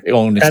your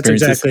own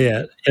experiences. That's exactly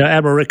it.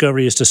 Admiral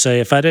Rickover used to say,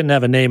 if I didn't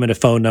have a name and a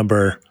phone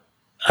number,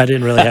 I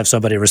didn't really have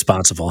somebody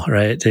responsible,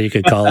 right? That you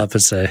could call up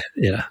and say,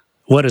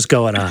 what is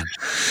going on?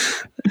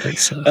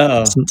 It's not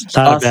awesome.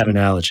 A bad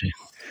analogy.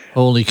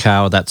 Holy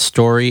cow, that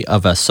story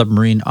of a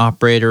submarine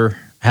operator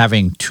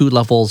having 2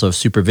 levels of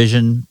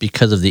supervision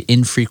because of the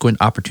infrequent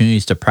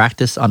opportunities to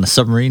practice on a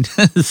submarine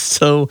is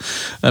so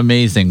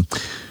amazing.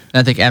 And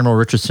I think Admiral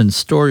Richardson's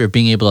story of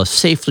being able to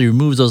safely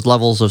remove those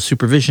levels of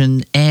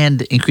supervision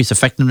and increase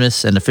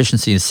effectiveness and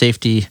efficiency and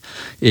safety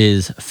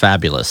is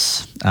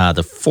fabulous.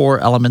 The 4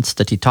 elements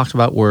that he talked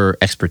about were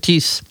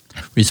expertise,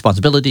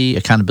 responsibility,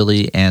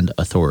 accountability, and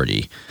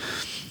authority.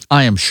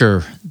 I am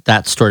sure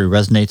that story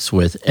resonates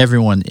with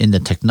everyone in the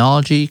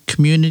technology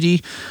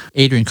community.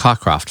 Adrian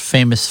Cockcroft,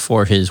 famous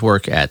for his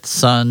work at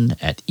Sun,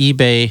 at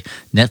eBay,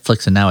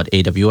 Netflix, and now at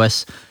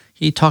AWS,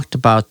 he talked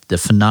about the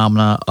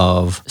phenomena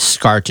of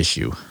scar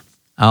tissue.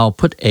 I'll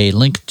put a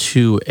link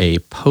to a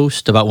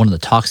post about one of the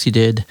talks he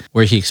did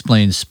where he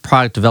explains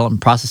product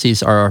development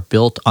processes are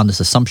built on this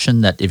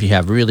assumption that if you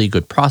have really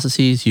good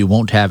processes, you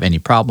won't have any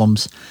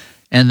problems.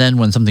 And then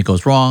when something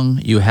goes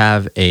wrong, you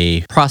have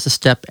a process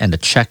step and a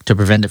check to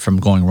prevent it from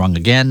going wrong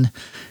again.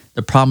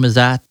 The problem is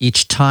that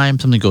each time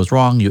something goes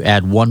wrong, you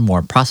add one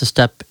more process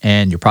step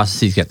and your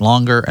processes get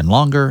longer and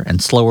longer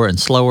and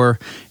slower,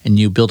 and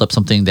you build up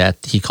something that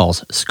he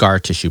calls scar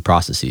tissue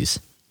processes.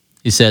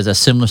 He says a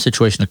similar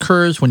situation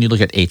occurs when you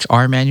look at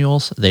HR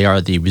manuals. They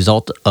are the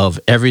result of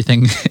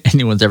everything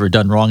anyone's ever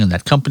done wrong in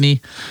that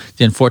company.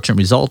 The unfortunate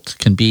result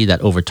can be that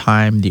over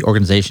time, the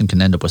organization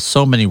can end up with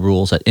so many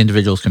rules that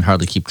individuals can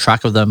hardly keep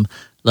track of them,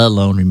 let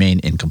alone remain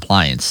in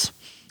compliance.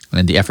 And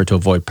then the effort to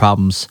avoid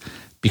problems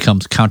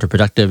becomes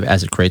counterproductive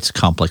as it creates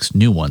complex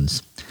new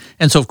ones.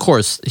 And so, of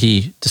course,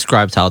 he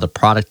describes how the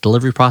product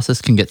delivery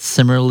process can get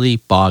similarly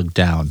bogged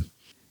down.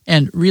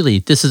 And really,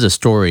 this is a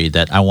story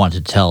that I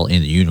wanted to tell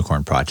in the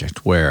Unicorn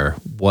Project, where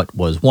what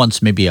was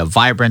once maybe a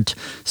vibrant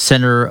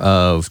center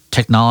of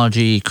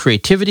technology,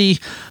 creativity,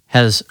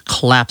 has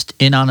collapsed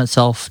in on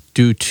itself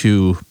due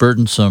to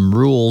burdensome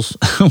rules,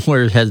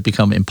 where it has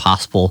become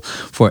impossible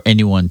for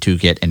anyone to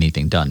get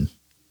anything done.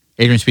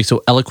 Adrian speaks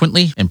so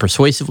eloquently and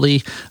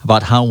persuasively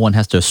about how one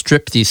has to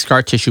strip these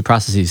scar tissue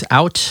processes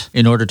out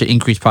in order to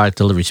increase product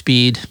delivery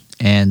speed,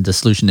 and the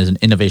solution is an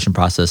innovation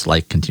process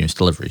like continuous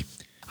delivery.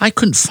 I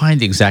couldn't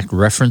find the exact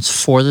reference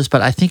for this,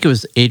 but I think it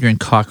was Adrian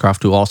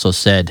Cockcroft who also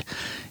said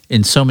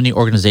in so many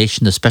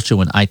organizations, especially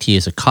when IT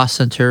is a cost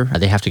center,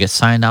 they have to get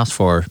sign-offs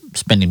for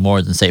spending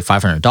more than, say,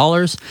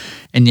 $500.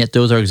 And yet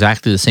those are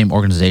exactly the same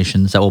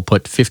organizations that will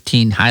put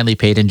 15 highly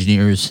paid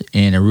engineers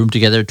in a room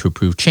together to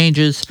approve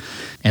changes.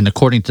 And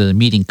according to the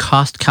meeting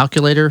cost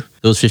calculator,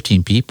 those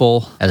 15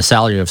 people at a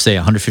salary of, say,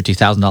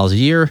 $150,000 a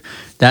year,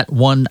 that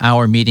 1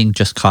 hour meeting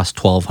just cost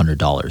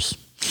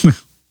 $1,200.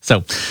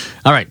 So,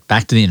 all right,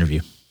 back to the interview.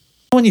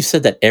 When you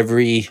said that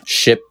every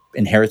ship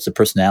inherits the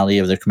personality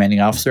of their commanding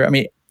officer, I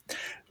mean,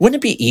 wouldn't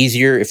it be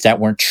easier if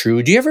that weren't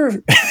true? Do you ever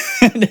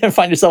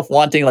find yourself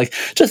wanting, like,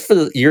 just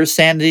for your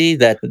sanity,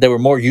 that there were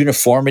more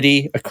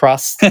uniformity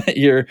across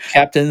your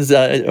captains,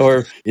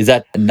 or is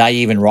that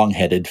naive and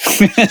wrong-headed?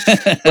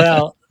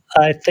 Well,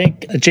 I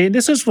think, Gene,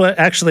 this is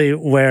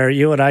where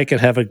you and I could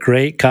have a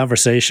great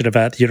conversation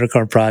about the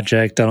Unicorn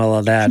Project and all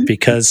of that,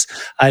 because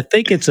I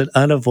think it's an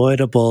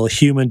unavoidable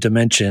human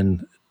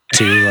dimension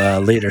to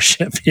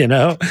leadership.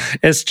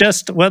 It's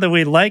just whether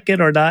we like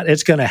it or not,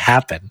 it's going to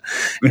happen.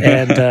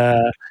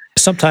 And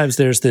sometimes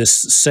there's this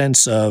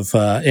sense of,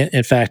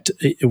 in fact,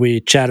 we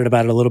chatted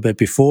about it a little bit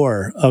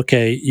before.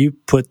 Okay, you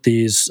put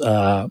this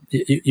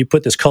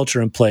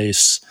culture in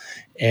place,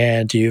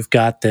 and you've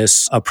got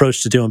this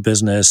approach to doing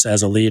business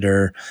as a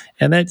leader,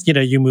 and then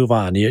you move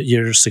on.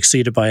 You're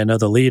succeeded by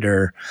another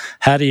leader.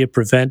 How do you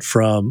prevent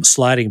from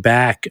sliding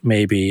back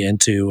maybe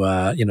into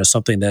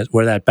something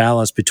where that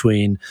balance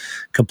between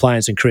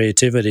compliance and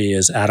creativity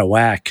is out of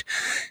whack?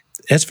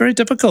 It's very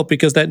difficult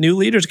because that new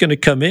leader is going to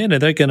come in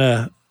and they're going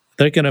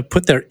to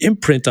put their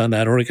imprint on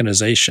that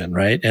organization,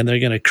 right? And they're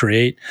going to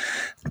create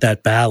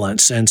that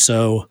balance. And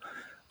so,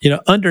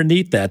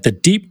 underneath that, the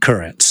deep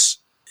currents,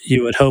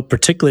 you would hope,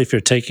 particularly if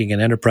you're taking an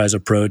enterprise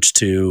approach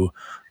to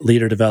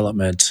leader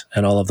development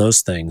and all of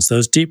those things,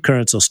 those deep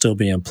currents will still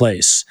be in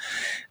place.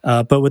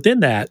 But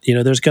within that,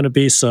 there's going to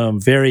be some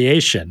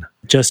variation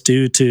just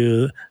due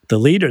to the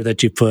leader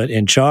that you put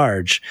in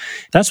charge.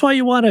 That's why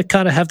you want to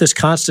kind of have this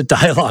constant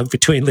dialogue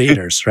between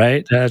leaders,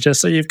 right?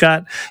 Just so you've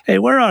got, hey,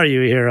 where are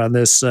you here on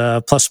this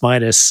plus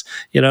minus?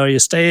 You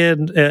stay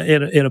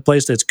in a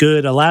place that's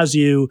good, allows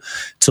you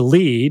to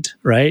lead,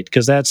 right?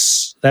 Because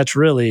that's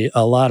really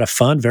a lot of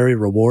fun, very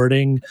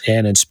rewarding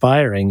and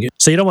inspiring.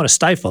 So you don't want to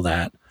stifle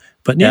that.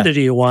 But neither do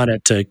you want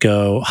it to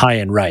go high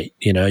and right.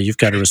 You've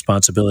got a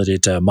responsibility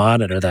to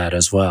monitor that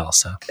as well.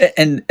 So,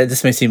 and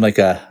this may seem like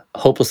a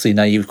hopelessly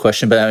naive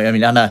question, but I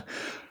mean, on a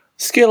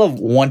scale of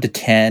 1 to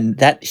 10,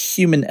 that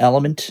human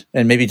element,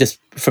 and maybe just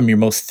from your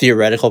most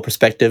theoretical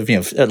perspective,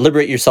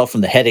 liberate yourself from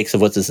the headaches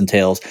of what this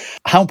entails.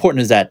 How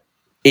important is that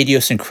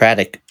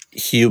idiosyncratic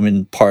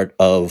human part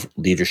of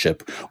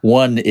leadership?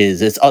 One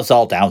is it's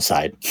all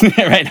downside,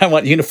 right? I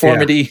want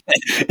uniformity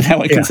and I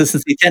want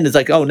consistency. 10 is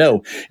like, oh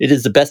no, it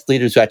is the best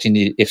leaders who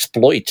actually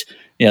exploit,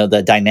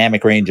 the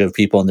dynamic range of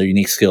people and their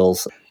unique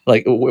skills.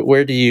 Like,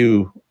 where do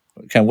you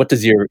what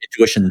does your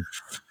intuition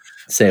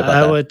say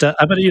about that?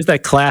 I'm going to use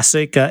that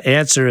classic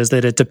answer is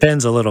that it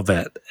depends a little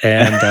bit.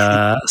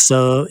 And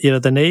so,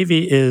 the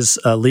Navy is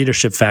a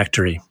leadership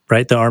factory,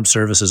 right? The armed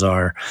services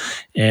are.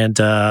 And,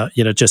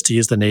 just to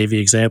use the Navy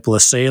example, a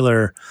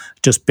sailor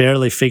just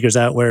barely figures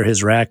out where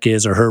his rack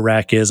is or her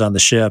rack is on the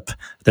ship,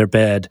 their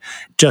bed,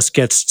 just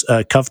gets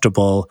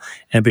comfortable.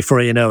 And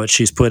before you know it,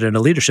 she's put in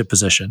a leadership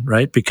position,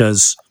 right?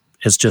 Because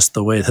it's just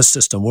the way the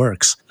system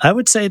works. I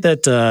would say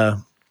that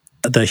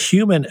the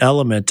human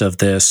element of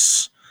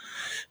this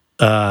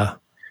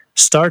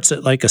starts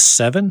at like a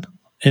 7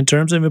 in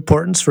terms of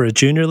importance for a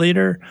junior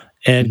leader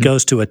and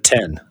goes to a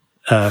 10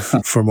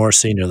 for more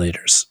senior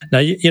leaders.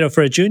 Now,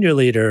 for a junior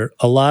leader,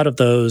 a lot of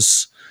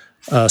those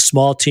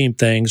small team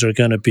things are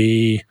going to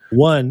be,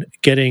 one,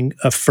 getting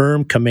a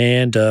firm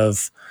command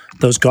of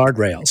those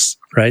guardrails,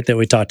 right, that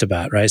we talked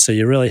about, right? So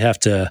you really have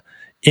to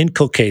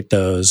inculcate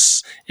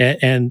those,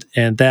 and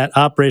that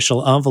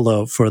operational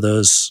envelope for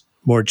those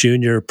more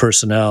junior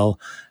personnel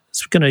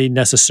is going to be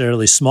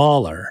necessarily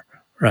smaller,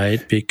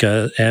 right?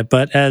 Because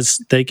but as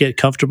they get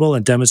comfortable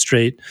and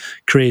demonstrate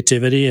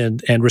creativity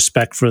and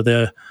respect for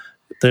the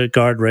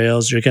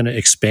guardrails, you're going to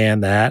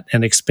expand that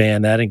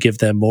and give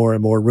them more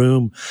and more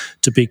room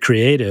to be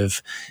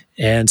creative.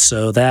 And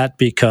so that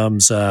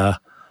becomes a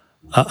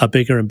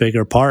bigger and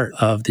bigger part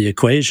of the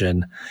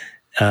equation,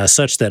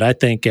 such that I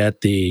think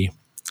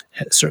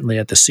certainly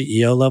at the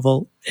CEO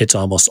level, it's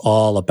almost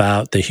all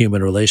about the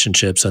human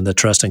relationships and the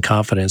trust and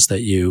confidence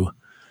that you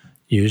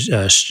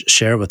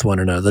share with one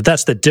another.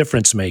 That's the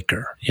difference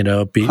maker.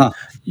 You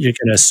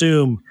can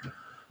assume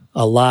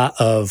a lot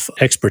of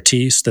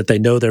expertise, that they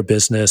know their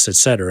business, et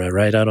cetera,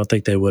 right? I don't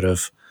think they would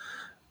have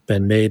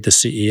been made the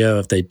CEO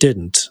if they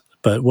didn't.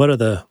 But what are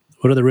the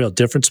real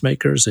difference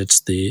makers? It's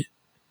the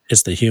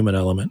human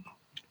element.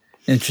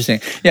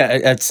 Interesting. Yeah,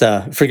 it's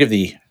forgive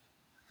the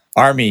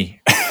Army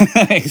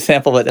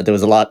example, but there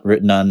was a lot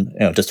written on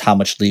just how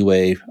much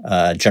leeway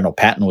General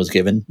Patton was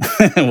given,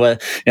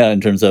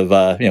 in terms of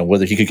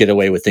whether he could get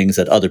away with things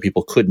that other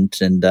people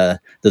couldn't. And there's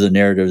a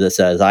narrative that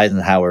says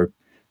Eisenhower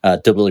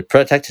deliberately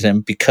protected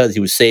him because he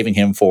was saving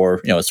him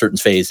for a certain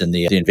phase in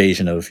the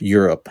invasion of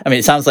Europe. I mean,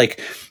 it sounds like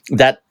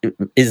that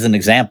is an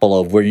example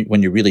of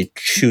when you're really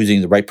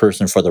choosing the right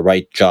person for the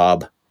right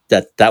job.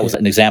 That was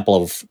an example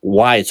of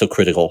why it's so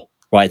critical,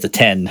 why it's a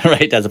 10,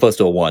 right, as opposed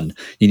to a 1.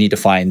 You need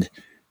to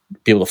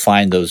be able to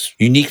find those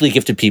uniquely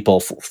gifted people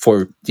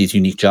for these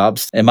unique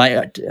jobs. Am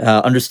I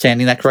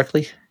understanding that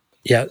correctly?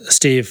 Yeah,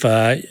 Steve,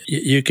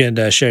 you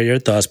can share your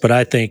thoughts, but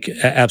I think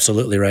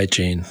absolutely right,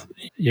 Gene.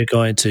 You're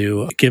going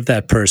to give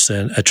that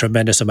person a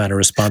tremendous amount of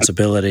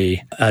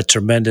responsibility, a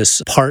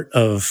tremendous part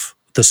of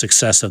the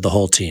success of the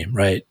whole team,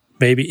 right?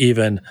 Maybe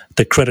even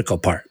the critical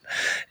part.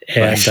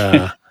 And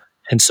Right.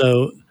 and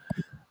so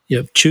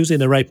choosing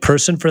the right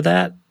person for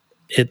that,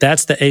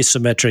 that's the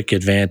asymmetric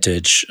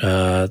advantage,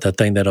 the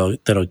thing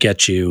that'll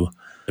get you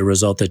the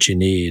result that you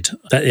need.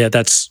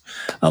 That's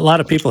a lot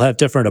of people have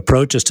different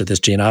approaches to this,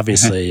 Gene.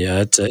 Obviously,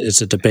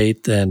 it's a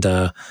debate, and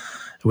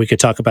we could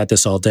talk about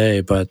this all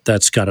day. But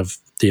that's kind of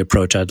the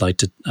approach I like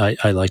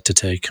to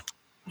take.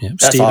 Yeah.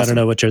 Steve, awesome. I don't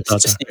know what your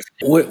thoughts are.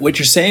 What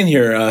you're saying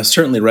here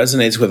certainly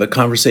resonates with a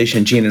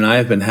conversation Gene and I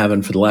have been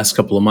having for the last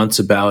couple of months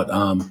about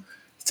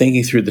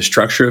thinking through the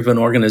structure of an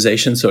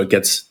organization so it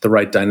gets the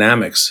right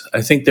dynamics.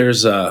 I think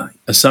there's a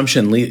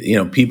assumption,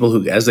 people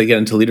who, as they get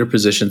into leader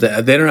positions, they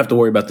don't have to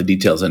worry about the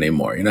details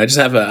anymore.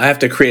 I have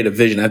to create a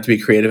vision. I have to be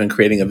creative in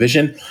creating a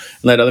vision and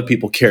let other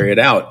people carry it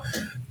out.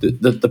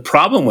 The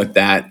problem with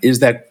that is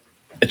that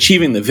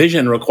achieving the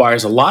vision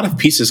requires a lot of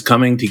pieces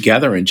coming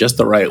together in just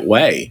the right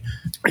way.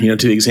 To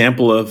the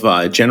example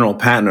of General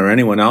Patton or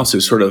anyone else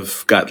who's sort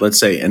of got, let's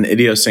say, an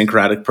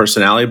idiosyncratic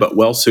personality but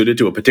well suited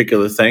to a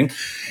particular thing.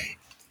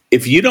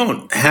 If you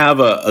don't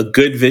have a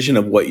good vision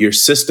of what your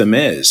system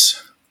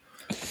is,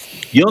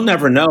 you'll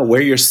never know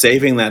what you're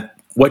saving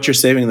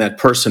that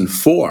person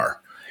for.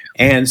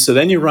 And so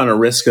then you run a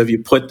risk of you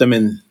put them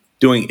in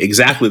doing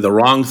exactly the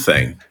wrong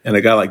thing. And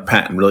a guy like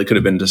Patton really could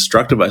have been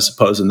destructive, I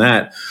suppose, in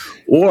that.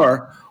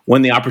 Or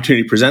when the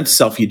opportunity presents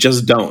itself, you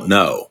just don't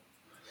know.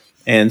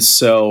 And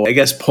so I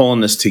guess pulling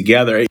this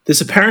together,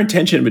 this apparent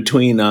tension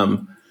between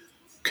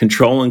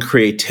control and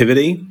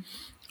creativity,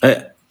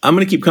 I'm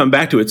going to keep coming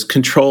back to it's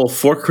control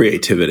for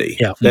creativity.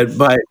 Yeah. That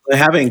by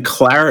having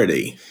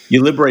clarity,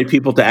 you liberate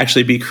people to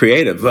actually be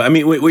creative. I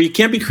mean, where you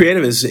can't be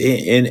creative is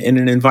in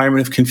an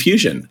environment of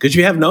confusion because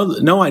you have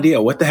no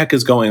idea what the heck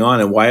is going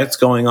on and why it's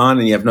going on,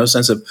 and you have no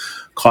sense of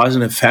cause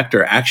and effect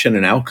or action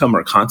and outcome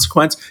or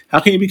consequence. How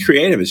can you be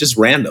creative? It's just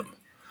random.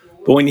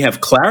 But when you have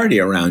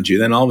clarity around you,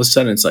 then all of a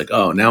sudden it's like,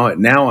 oh, now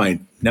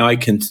I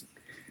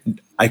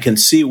can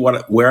see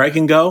where I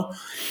can go,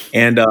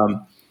 and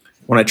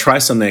when I try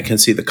something, I can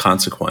see the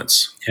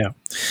consequence. Yeah,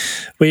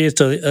 we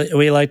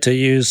like to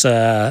use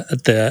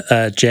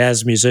the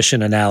jazz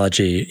musician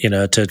analogy,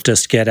 to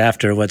just get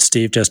after what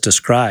Steve just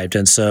described.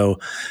 And so,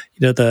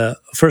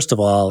 first of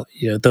all,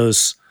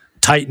 those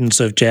titans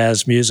of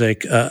jazz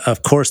music,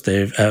 of course,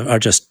 they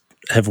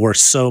have worked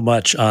so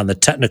much on the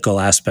technical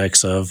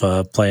aspects of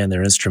playing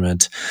their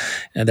instrument,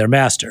 and they're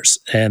masters.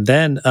 And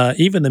then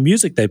even the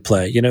music they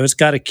play, it's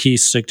got a key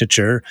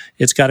signature,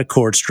 it's got a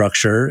chord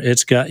structure,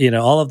 it's got,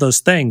 all of those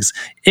things.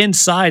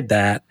 Inside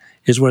that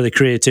is where the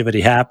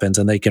creativity happens,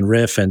 and they can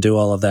riff and do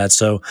all of that.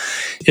 So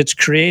it's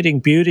creating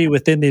beauty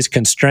within these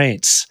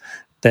constraints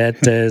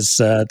that is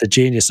the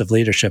genius of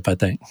leadership, I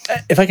think.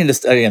 If I can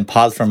just, again,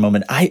 pause for a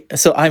moment.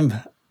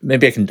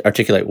 Maybe I can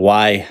articulate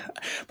why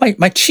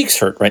my cheeks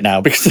hurt right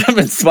now because I've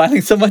been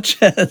smiling so much.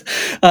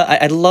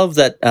 I love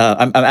that.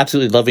 I'm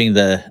absolutely loving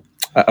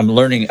I'm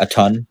learning a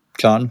ton,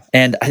 John,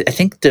 and I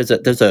think there's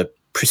a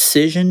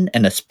precision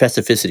and a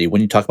specificity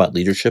when you talk about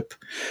leadership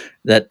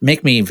that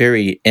make me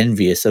very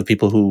envious of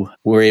people who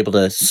were able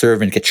to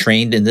serve and get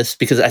trained in this,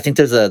 because I think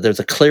there's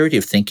a clarity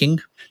of thinking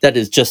that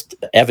is just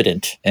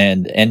evident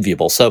and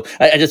enviable. So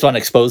I just want to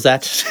expose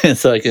that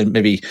so I can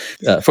maybe,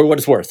 for what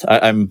it's worth,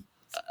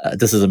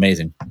 this is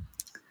amazing.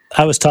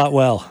 I was taught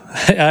well.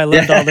 I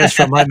learned all this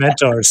from my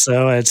mentors.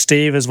 So, and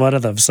Steve is one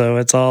of them. So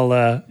it's all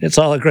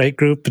a great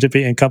group to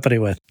be in company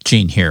with.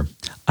 Gene here.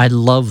 I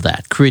love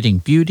that. Creating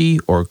beauty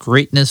or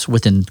greatness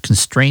within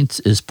constraints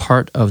is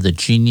part of the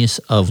genius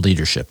of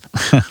leadership.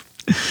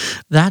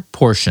 That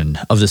portion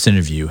of this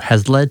interview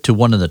has led to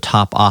one of the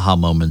top aha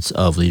moments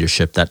of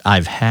leadership that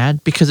I've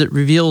had because it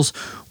reveals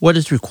what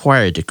is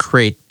required to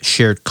create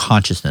shared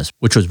consciousness,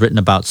 which was written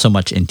about so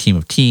much in Team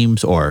of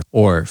Teams or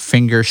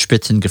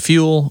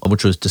Fingerspitzengefühl,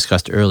 which was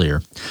discussed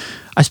earlier.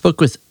 I spoke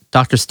with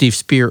Dr. Steve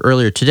Spear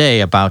earlier today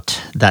about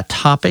that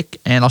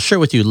topic, and I'll share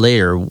with you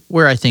later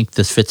where I think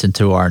this fits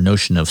into our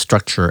notion of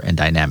structure and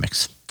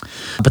dynamics.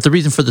 But the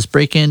reason for this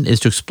break-in is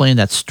to explain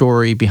that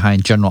story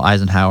behind General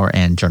Eisenhower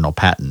and General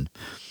Patton.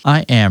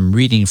 I am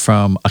reading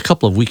from a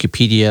couple of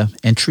Wikipedia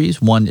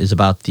entries. One is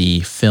about the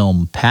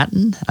film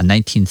Patton, a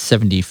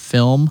 1970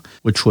 film,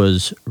 which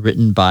was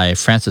written by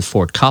Francis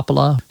Ford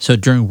Coppola. So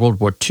during World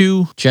War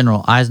II,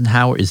 General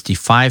Eisenhower is the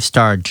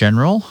 5-star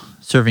general,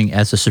 serving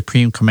as the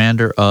supreme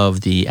commander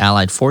of the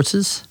Allied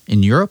forces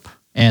in Europe.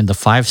 And the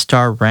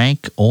 5-star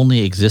rank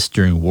only exists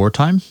during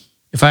wartime.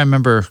 If I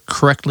remember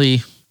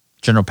correctly,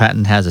 General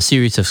Patton has a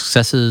series of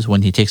successes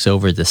when he takes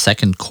over the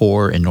 2nd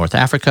Corps in North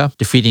Africa,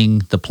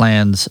 defeating the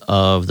plans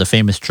of the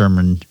famous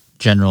German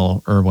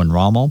General Erwin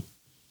Rommel.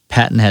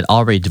 Patton had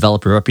already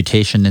developed a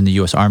reputation in the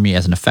U.S. Army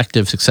as an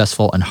effective,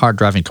 successful, and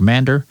hard-driving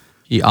commander.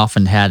 He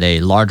often had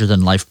a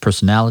larger-than-life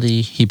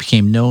personality. He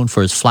became known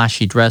for his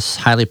flashy dress,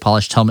 highly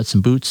polished helmets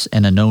and boots,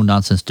 and a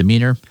no-nonsense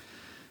demeanor.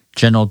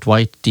 General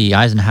Dwight D.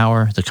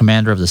 Eisenhower, the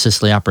commander of the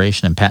Sicily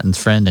operation and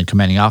Patton's friend and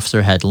commanding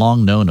officer, had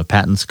long known of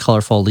Patton's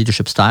colorful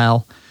leadership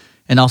style,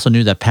 and also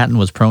knew that Patton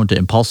was prone to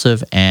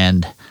impulsive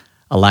and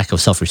a lack of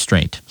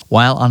self-restraint.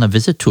 While on a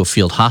visit to a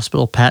field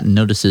hospital, Patton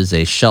notices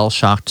a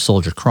shell-shocked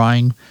soldier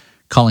crying.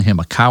 Calling him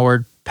a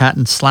coward,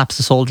 Patton slaps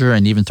the soldier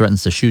and even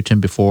threatens to shoot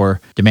him before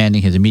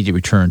demanding his immediate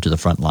return to the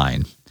front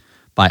line.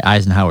 By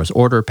Eisenhower's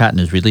order, Patton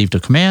is relieved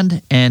of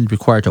command and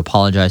required to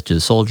apologize to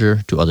the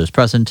soldier, to others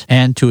present,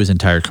 and to his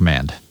entire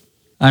command.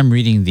 I'm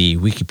reading the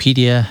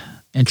Wikipedia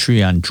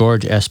entry on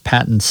George S.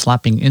 Patton's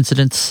slapping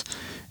incidents,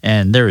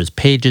 and there is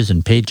pages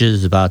and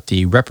pages about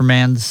the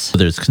reprimands.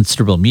 There's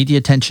considerable media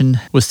attention,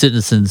 with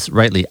citizens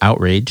rightly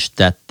outraged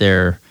that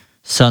their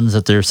sons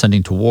that they're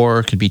sending to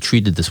war could be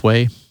treated this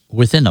way.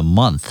 Within a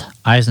month,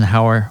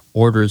 Eisenhower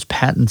orders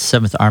Patton's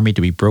 7th Army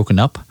to be broken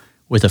up,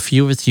 with a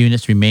few of its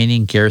units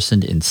remaining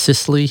garrisoned in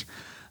Sicily.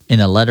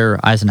 In a letter,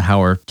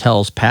 Eisenhower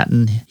tells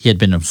Patton he had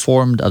been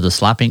informed of the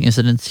slapping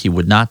incidents. He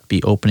would not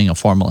be opening a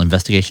formal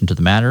investigation to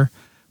the matter,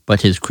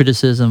 but his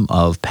criticism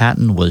of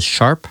Patton was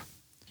sharp.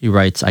 He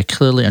writes, "I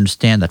clearly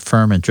understand that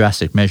firm and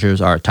drastic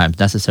measures are at times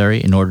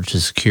necessary in order to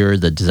secure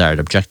the desired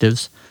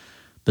objectives,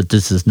 but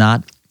this does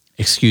not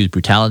excuse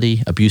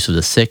brutality, abuse of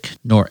the sick,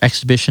 nor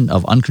exhibition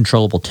of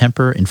uncontrollable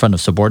temper in front of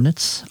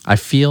subordinates. I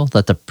feel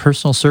that the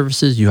personal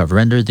services you have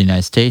rendered the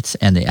United States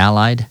and the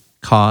Allied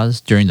cause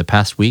during the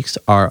past weeks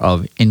are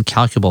of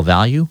incalculable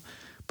value,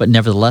 but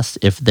nevertheless,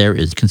 if there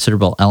is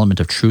considerable element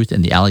of truth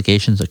in the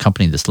allegations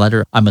accompanying this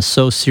letter, I must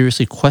so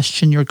seriously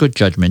question your good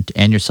judgment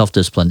and your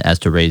self-discipline as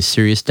to raise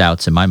serious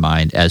doubts in my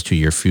mind as to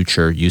your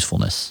future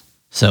usefulness."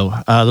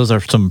 So those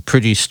are some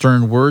pretty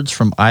stern words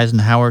from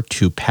Eisenhower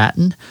to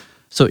Patton.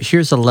 So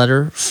here's a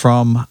letter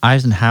from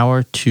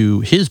Eisenhower to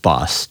his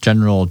boss,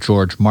 General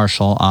George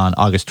Marshall, on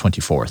August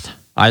 24th.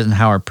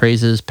 Eisenhower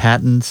praises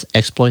Patton's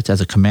exploits as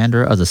a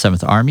commander of the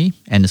 7th Army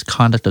and his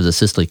conduct of the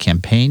Sicily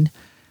campaign,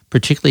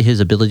 particularly his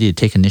ability to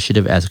take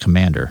initiative as a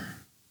commander.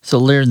 So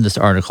later in this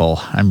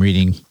article, I'm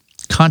reading,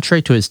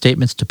 contrary to his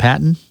statements to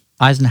Patton,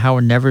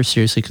 Eisenhower never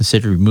seriously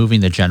considered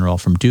removing the general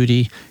from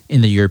duty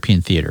in the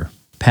European theater.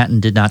 Patton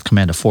did not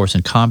command a force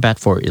in combat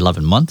for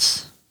 11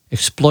 months.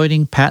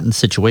 Exploiting Patton's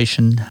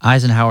situation,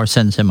 Eisenhower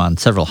sends him on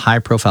several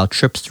high-profile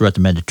trips throughout the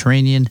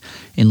Mediterranean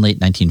in late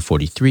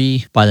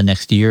 1943. By the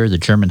next year, the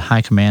German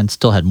High Command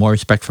still had more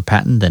respect for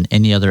Patton than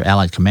any other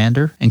Allied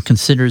commander and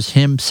considers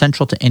him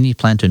central to any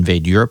plan to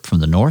invade Europe from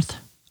the north.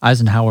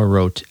 Eisenhower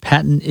wrote,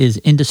 "Patton is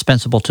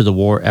indispensable to the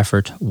war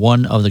effort,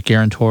 one of the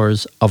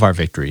guarantors of our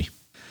victory."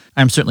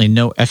 I'm certainly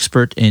no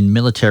expert in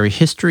military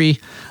history.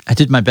 I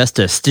did my best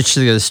to stitch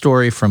together the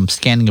story from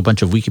scanning a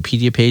bunch of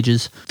Wikipedia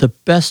pages. The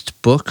best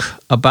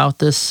book about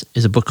this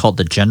is a book called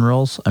The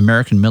Generals,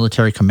 American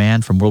Military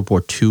Command from World War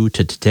II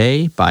to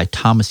Today by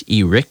Thomas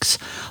E. Ricks.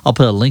 I'll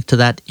put a link to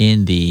that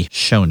in the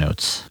show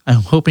notes.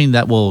 I'm hoping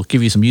that will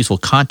give you some useful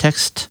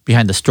context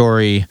behind the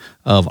story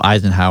of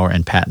Eisenhower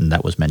and Patton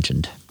that was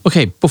mentioned.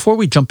 Okay, before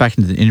we jump back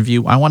into the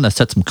interview, I want to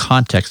set some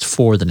context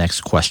for the next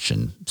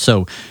question.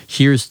 So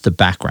here's the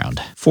background.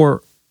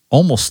 For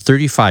almost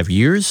 35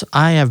 years,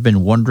 I have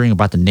been wondering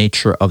about the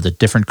nature of the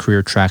different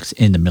career tracks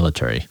in the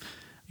military.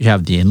 You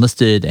have the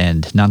enlisted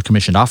and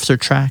non-commissioned officer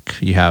track,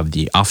 you have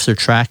the officer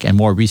track, and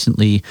more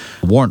recently,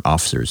 warrant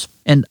officers.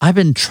 And I've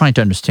been trying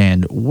to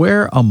understand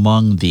where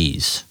among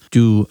these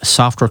do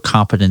software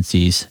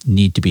competencies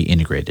need to be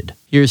integrated?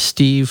 Here's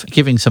Steve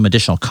giving some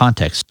additional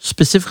context,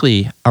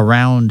 specifically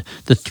around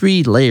the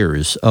 3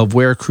 layers of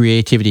where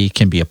creativity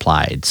can be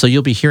applied. So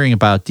you'll be hearing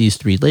about these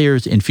 3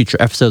 layers in future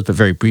episodes, but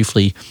very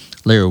briefly,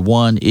 layer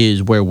 1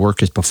 is where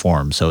work is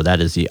performed. So that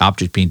is the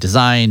object being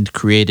designed,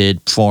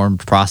 created,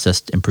 formed,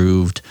 processed,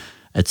 improved,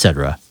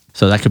 etc.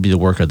 So that could be the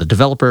work of the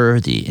developer,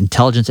 the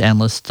intelligence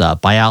analyst, the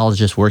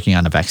biologist working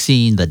on a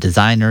vaccine, the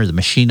designer, the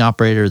machine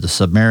operator, the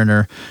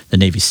submariner, the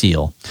Navy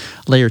SEAL.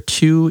 Layer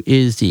 2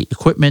 is the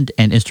equipment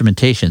and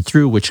instrumentation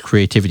through which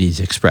creativity is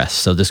expressed.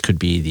 So this could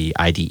be the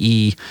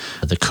IDE,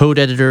 the code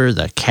editor,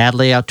 the CAD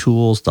layout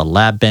tools, the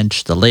lab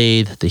bench, the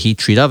lathe, the heat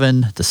treat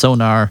oven, the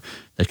sonar,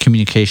 the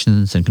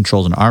communications and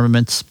controls and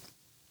armaments.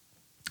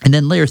 And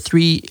then layer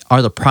 3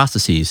 are the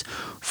processes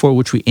for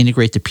which we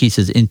integrate the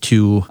pieces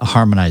into a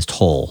harmonized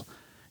whole.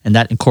 And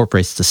that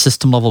incorporates the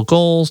system-level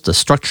goals, the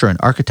structure and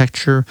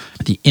architecture,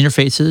 the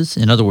interfaces,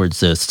 in other words,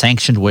 the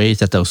sanctioned ways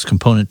that those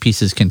component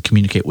pieces can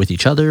communicate with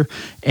each other,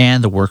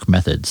 and the work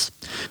methods.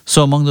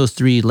 So among those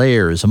 3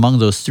 layers, among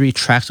those 3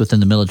 tracks within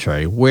the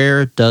military,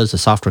 where does a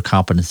software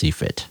competency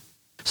fit?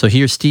 So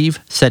here's Steve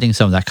setting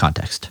some of that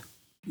context.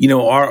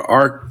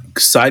 Our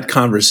side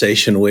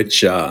conversation, which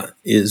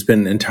has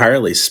been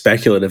entirely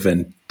speculative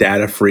and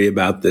data-free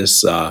about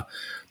this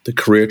the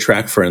career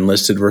track for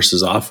enlisted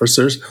versus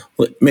officers.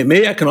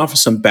 Maybe I can offer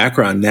some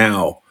background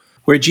now.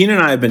 Where Gene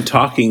and I have been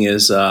talking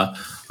is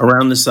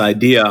around this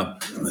idea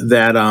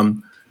that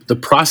the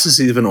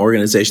processes of an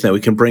organization, that we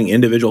can bring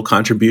individual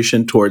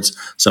contribution towards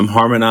some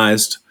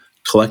harmonized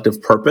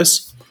collective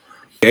purpose.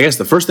 I guess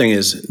the first thing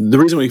is the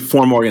reason we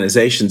form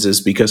organizations is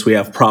because we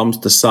have problems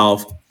to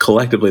solve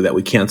collectively that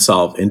we can't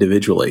solve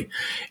individually.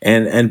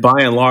 And by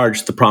and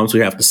large, the problems we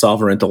have to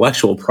solve are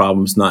intellectual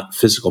problems, not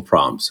physical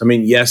problems. I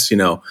mean, yes,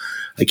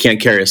 I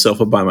can't carry a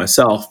sofa by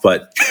myself,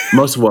 but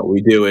most of what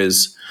we do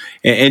is,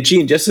 and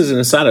Gene, just as an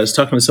aside, I was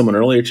talking to someone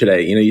earlier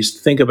today, you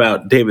think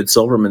about David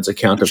Silverman's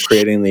account of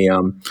creating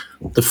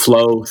the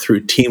flow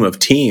through team of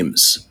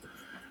teams.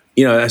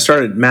 I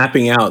started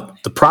mapping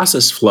out the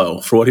process flow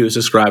for what he was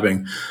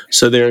describing.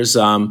 So there's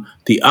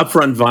the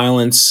upfront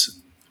violence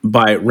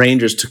by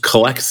Rangers to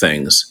collect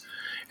things.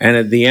 And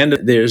at the end,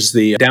 there's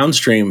the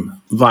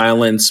downstream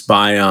violence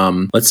by,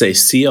 let's say,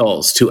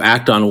 SEALs to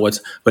act on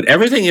but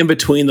everything in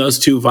between those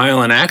 2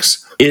 violent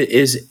acts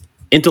is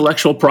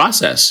intellectual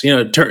process,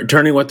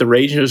 turning what the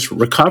Rangers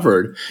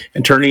recovered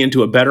and turning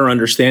into a better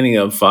understanding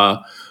of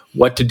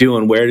what to do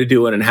and where to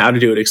do it and how to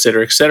do it, et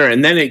cetera, et cetera.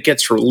 And then it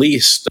gets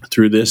released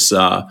through this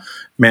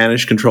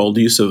managed, controlled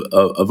use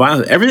of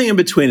violence. Everything in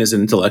between is an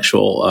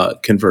intellectual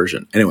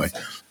conversion. Anyway,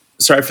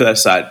 sorry for that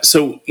aside.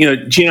 So,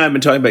 Gene and I have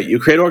been talking about you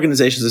create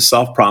organizations to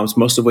solve problems,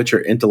 most of which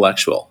are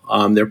intellectual.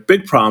 They're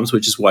big problems,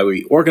 which is why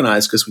we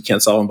organize, because we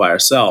can't solve them by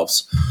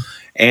ourselves.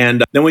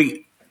 And then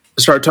we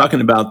start talking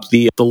about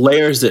the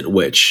layers at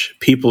which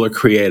people are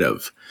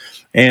creative.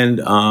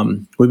 And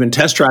we've been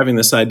test driving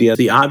this idea,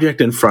 the object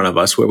in front of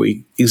us where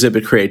we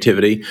exhibit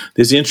creativity.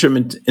 There's the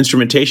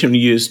instrumentation we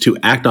use to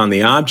act on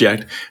the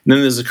object. And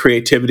then there's the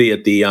creativity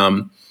at the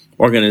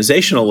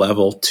organizational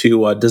level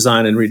to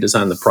design and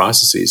redesign the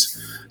processes.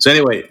 So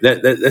anyway,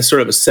 that's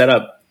sort of a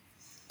setup.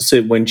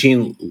 So when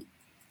Gene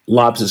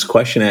lobs this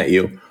question at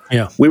you,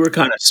 we were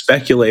kind of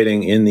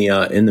speculating in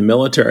the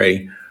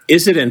military.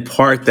 Is it in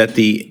part that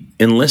the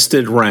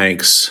enlisted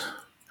ranks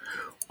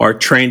are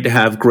trained to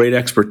have great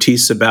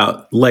expertise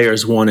about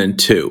layers 1 and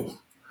 2?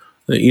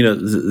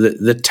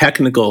 The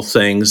technical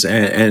things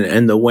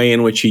and the way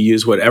in which you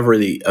use whatever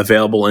the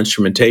available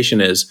instrumentation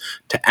is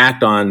to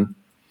act on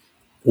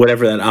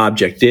whatever that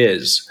object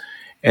is.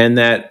 And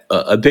that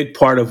a big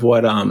part of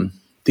what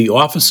the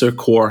officer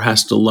corps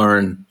has to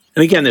learn,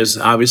 and again, there's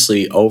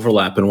obviously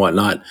overlap and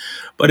whatnot,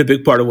 but a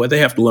big part of what they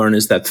have to learn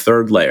is that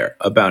 3rd layer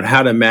about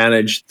how to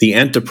manage the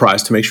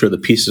enterprise to make sure the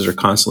pieces are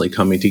constantly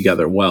coming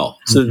together well.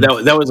 So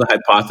that was a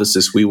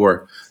hypothesis we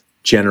were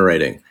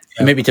generating.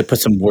 And maybe to put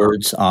some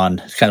words on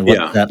kind of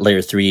what that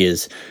layer 3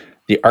 is,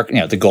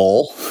 the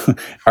goal,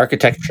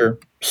 architecture,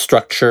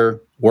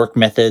 structure, work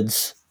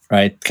methods,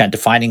 right? Kind of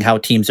defining how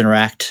teams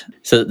interact.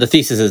 So the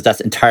thesis is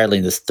that's entirely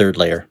in this 3rd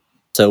layer.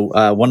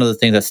 So one of the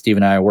things that Steve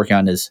and I are working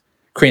on is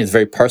creating this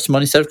very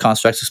parsimony set of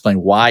constructs to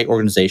explain why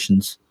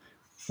organizations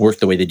work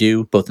the way they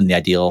do, both in the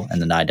ideal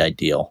and the not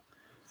ideal.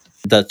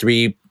 The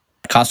 3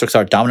 constructs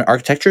are dominant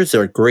architectures.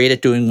 They're great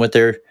at doing what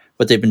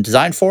they've been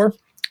designed for,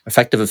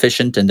 effective,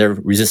 efficient, and they're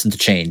resistant to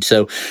change.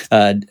 So,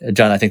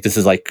 John, I think this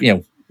is like,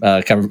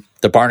 kind of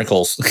the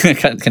barnacles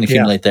can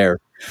accumulate there.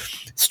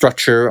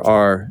 Structure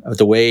are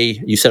the way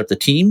you set up the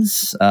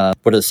teams,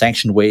 what are the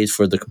sanctioned ways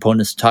for the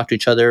components to talk to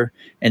each other,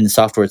 and in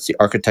software, it's the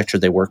architecture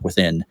they work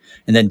within.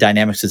 And then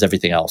dynamics is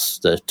everything else.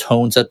 The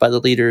tone set by the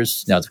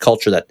leaders, the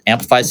culture that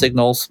amplifies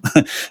signals,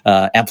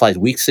 amplifies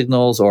weak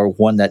signals, or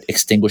one that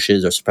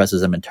extinguishes or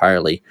suppresses them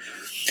entirely.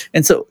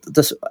 And so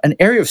an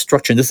area of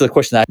structure, and this is a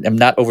question that I'm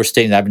not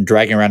overstating, that I've been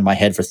dragging around in my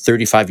head for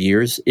 35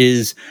 years,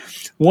 is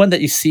one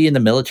that you see in the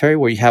military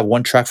where you have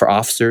one track for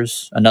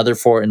officers, another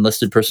for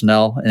enlisted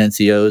personnel and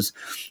NCOs,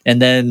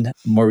 and then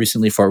more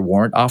recently for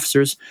warrant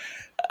officers.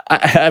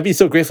 I'd be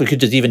so grateful if you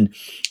could just even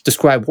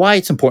describe why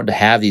it's important to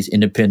have these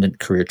independent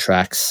career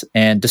tracks,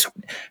 and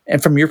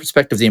from your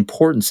perspective, the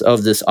importance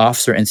of this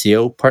officer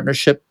NCO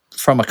partnership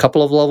from a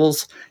couple of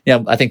levels.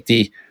 I think at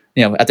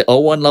the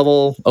O1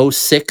 level,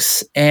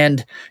 O6,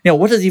 and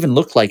what does it even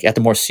look like at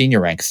the more senior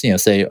ranks?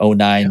 Say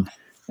O9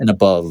 and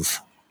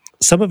above.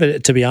 Some of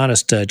it, to be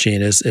honest,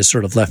 Gene, is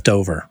sort of left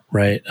over,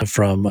 right,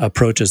 from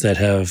approaches that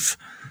have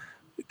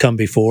come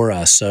before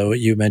us. So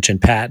you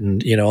mentioned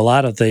Patton. A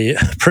lot of the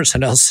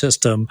personnel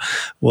system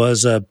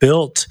was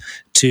built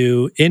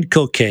to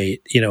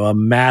inculcate, a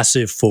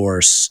massive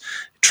force,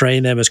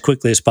 train them as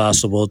quickly as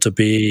possible to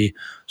be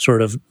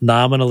sort of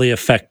nominally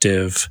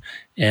effective,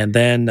 and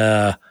then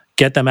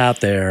get them out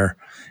there.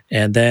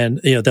 And then,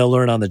 they'll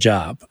learn on the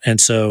job. And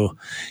so,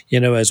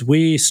 as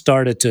we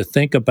started to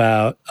think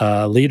about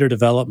leader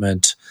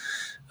development,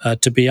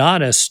 to be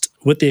honest,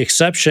 with the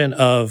exception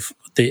of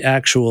the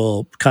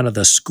actual kind of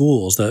the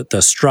schools,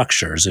 the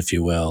structures, if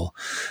you will,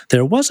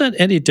 there wasn't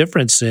any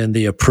difference in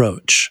the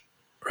approach,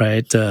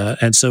 right?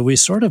 And so we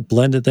sort of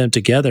blended them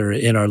together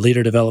in our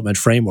leader development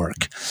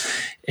framework.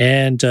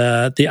 And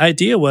the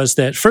idea was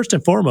that first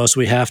and foremost,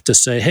 we have to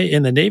say, hey,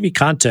 in the Navy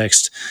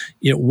context,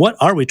 what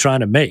are we trying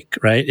to make,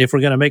 right? If we're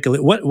going to make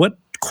what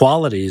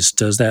qualities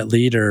does that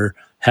leader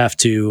have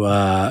to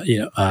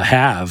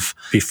have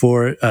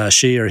before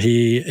she or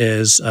he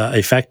is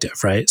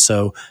effective, right?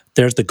 So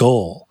there's the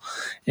goal.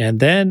 And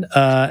then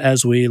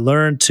as we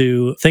learn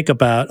to think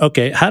about,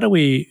 okay, how do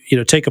we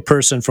take a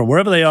person from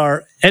wherever they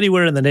are,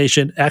 anywhere in the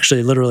nation,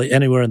 actually literally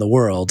anywhere in the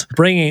world,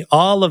 bringing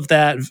all of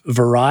that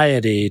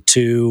variety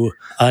to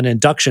an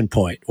induction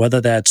point, whether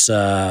that's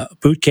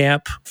boot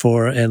camp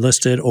for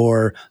enlisted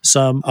or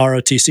some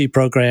ROTC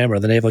program or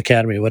the Naval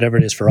Academy, whatever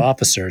it is for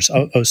officers,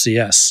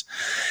 OCS.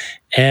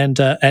 And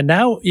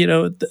now,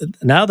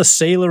 now the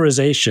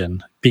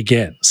sailorization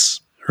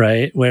begins,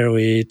 right? Where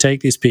we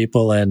take these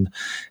people and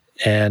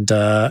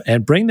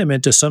bring them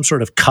into some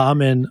sort of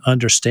common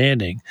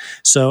understanding.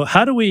 So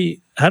how do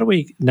we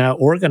now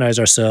organize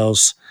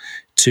ourselves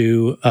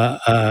to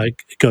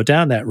go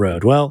down that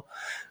road? Well,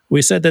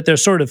 we said that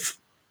there's sort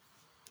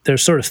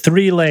of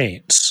three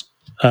lanes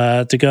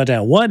to go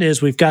down. One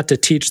is we've got to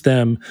teach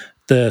them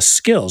the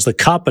skills, the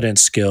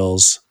competence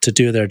skills to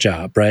do their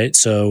job, right?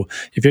 So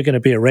if you're going to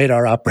be a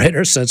radar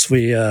operator, since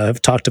we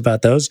have talked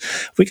about those,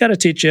 we got to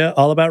teach you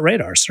all about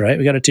radars, right?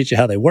 We got to teach you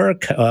how they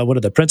work, what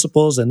are the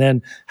principles, and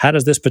then how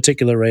does this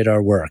particular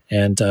radar work?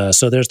 And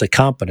so there's the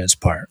competence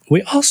part.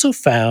 We also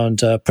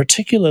found,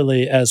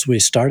 particularly as we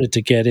started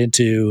to get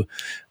into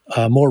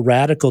more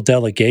radical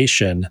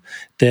delegation,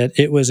 that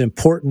it was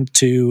important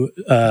to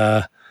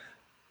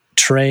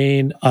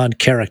train on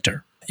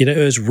character. It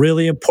was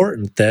really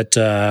important that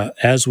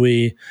as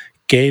we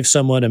gave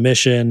someone a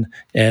mission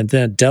and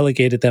then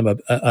delegated them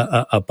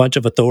a bunch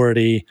of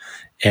authority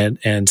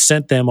and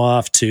sent them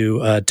off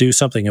to do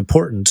something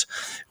important,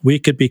 we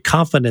could be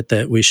confident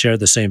that we share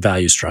the same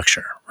value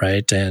structure,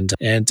 right? And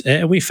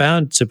we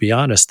found, to be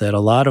honest, that a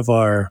lot of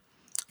our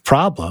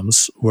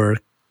problems were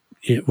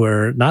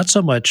not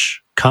so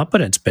much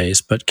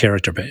competence-based, but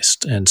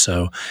character-based. And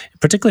so,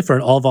 particularly for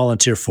an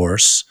all-volunteer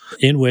force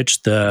in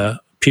which the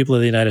people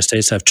of the United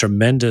States have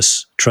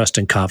tremendous trust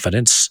and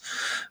confidence,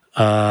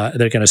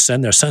 they're going to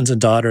send their sons and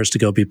daughters to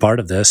go be part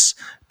of this.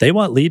 They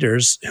want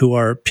leaders who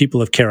are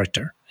people of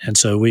character. And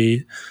so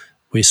we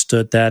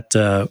stood that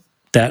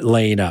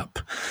lane up.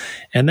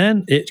 And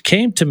then it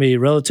came to me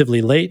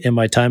relatively late in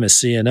my time as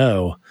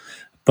CNO,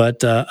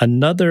 but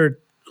another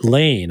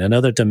lane,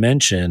 another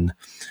dimension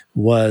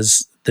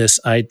was this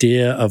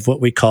idea of what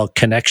we call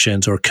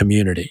connections or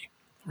community,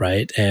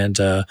 right? And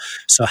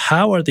so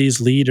how are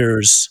these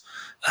leaders,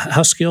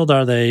 how skilled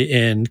are they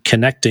in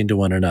connecting to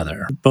one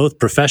another, both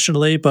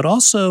professionally, but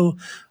also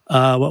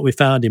what we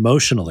found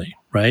emotionally,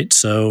 right?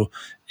 So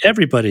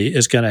everybody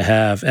is going to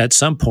have at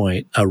some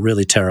point a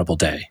really terrible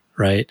day,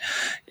 right?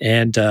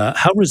 And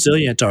how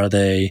resilient are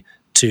they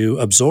to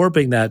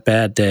absorbing that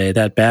bad day,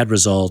 that bad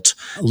result,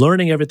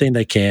 learning everything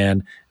they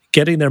can,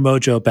 getting their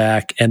mojo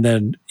back, and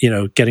then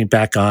getting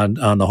back on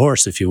the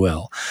horse, if you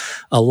will.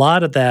 A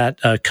lot of that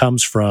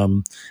comes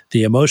from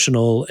the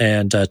emotional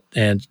and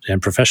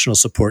professional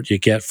support you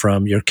get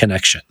from your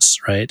connections,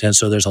 right? And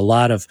so there's a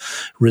lot of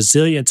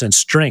resilience and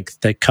strength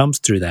that comes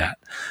through that.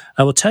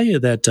 I will tell you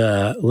that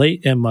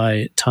late in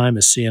my time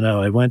as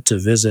CNO, I went to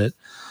visit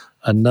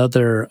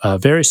another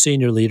very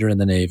senior leader in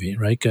the Navy,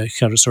 right? Kind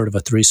of sort of a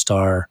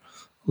 3-star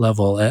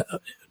level,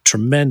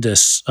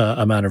 tremendous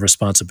amount of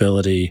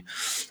responsibility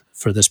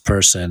for this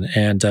person.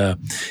 And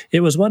it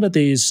was one of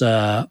these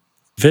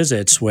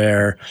visits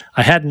where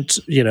I hadn't,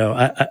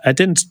 I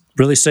didn't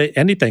really say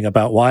anything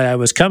about why I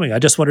was coming. I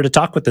just wanted to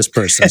talk with this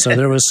person. So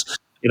there was,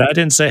 I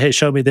didn't say, hey,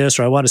 show me this,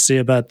 or I want to see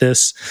about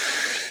this.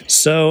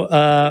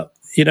 So,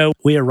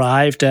 we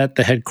arrived at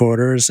the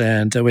headquarters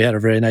and we had a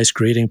very nice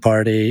greeting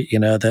party,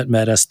 that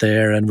met us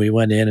there. And we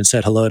went in and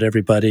said hello to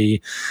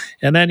everybody.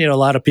 And then, a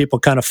lot of people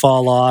kind of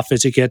fall off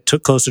as you get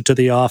closer to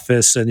the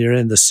office and you're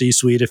in the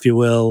C-suite, if you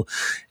will.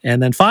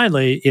 And then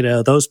finally,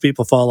 those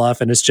people fall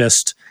off and it's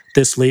just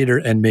this leader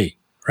and me,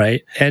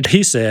 right? And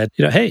he said,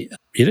 hey,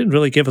 you didn't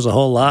really give us a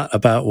whole lot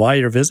about why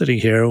you're visiting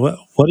here. What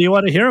do you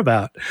want to hear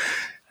about?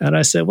 And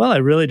I said, well, I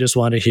really just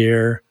want to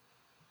hear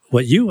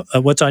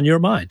what's on your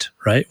mind,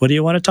 right? What do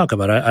you want to talk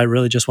about? I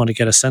really just want to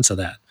get a sense of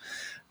that.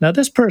 Now,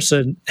 this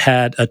person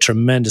had a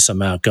tremendous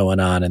amount going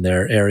on in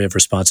their area of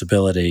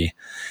responsibility.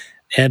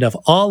 And of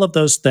all of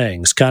those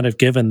things, kind of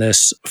given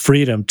this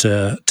freedom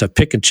to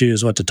pick and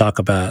choose what to talk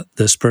about,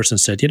 this person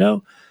said,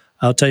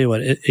 I'll tell you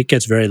what, it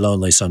gets very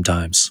lonely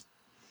sometimes.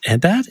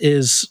 And that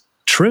is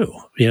true.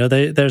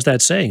 There's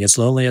that saying, it's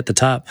lonely at the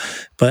top.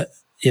 But,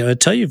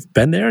 until you've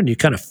been there and you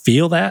kind of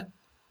feel that,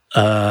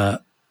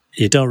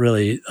 you don't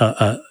really,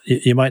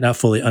 you might not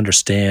fully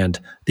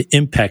understand the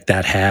impact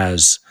that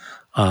has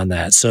on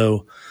that.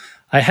 So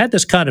I had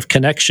this kind of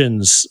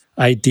connections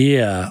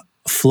idea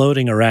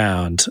floating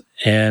around,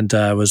 and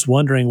I was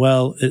wondering,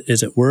 well,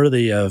 is it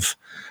worthy of,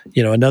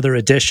 another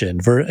edition,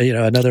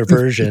 another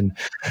version?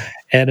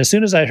 And as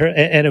soon as I heard,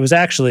 and it was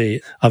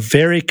actually a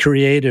very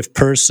creative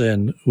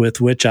person with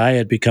which I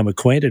had become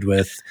acquainted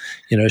with,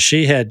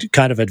 she had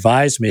kind of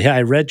advised me, hey,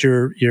 I read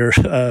your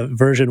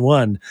version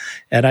 1,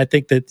 and I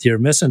think that you're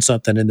missing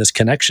something in this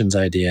connections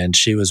idea. And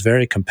she was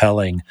very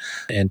compelling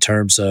in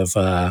terms of,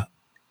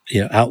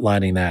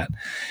 outlining that.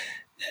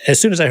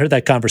 As soon as I heard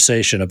that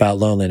conversation about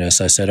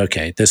loneliness, I said,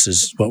 okay, this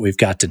is what we've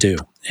got to do.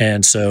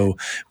 And so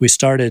we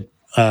started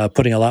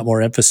putting a lot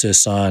more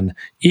emphasis on,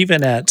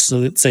 even at, so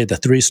let's say, the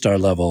 3-star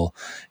level,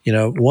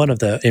 one of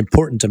the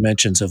important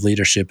dimensions of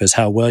leadership is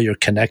how well you're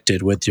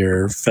connected with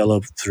your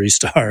fellow 3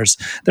 stars.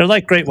 They're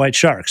like great white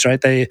sharks,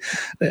 right?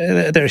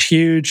 They're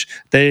huge.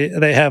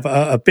 They have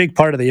a big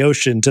part of the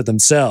ocean to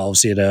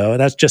themselves,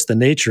 that's just the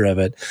nature of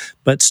it.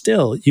 But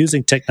still,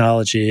 using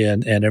technology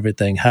and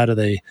everything, how do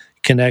they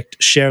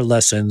connect, share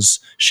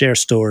lessons, share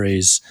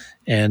stories,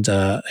 and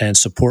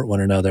support one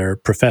another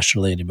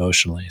professionally and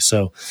emotionally?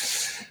 So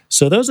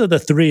those are the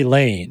 3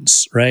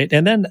 lanes, right?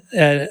 And then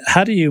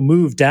how do you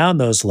move down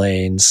those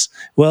lanes?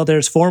 Well,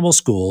 there's formal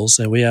schools,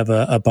 and we have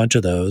a bunch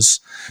of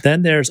those.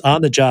 Then there's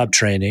on-the-job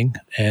training,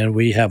 and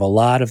we have a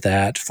lot of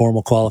that,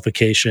 formal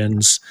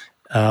qualifications,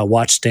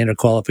 watch standard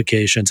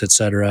qualifications, et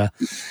cetera.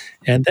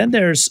 And then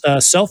there's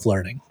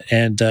self-learning.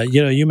 And,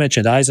 you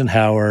mentioned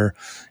Eisenhower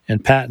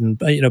and Patton,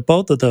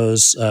 both of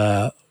those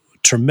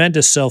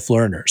tremendous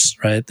self-learners,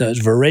 right? Those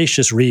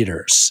voracious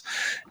readers.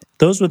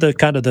 Those were the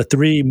kind of the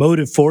 3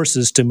 motive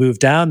forces to move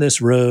down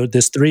this road,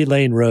 this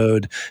 3-lane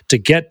road, to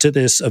get to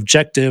this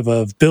objective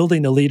of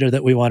building the leader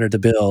that we wanted to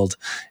build.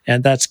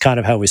 And that's kind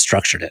of how we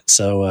structured it.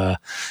 So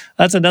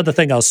that's another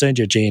thing I'll send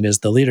you, Gene, is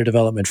the leader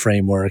development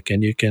framework.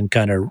 And you can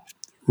kind of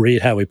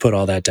read how we put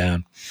all that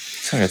down.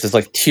 Sorry, there's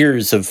like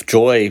tears of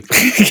joy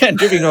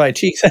dripping to my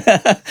cheeks.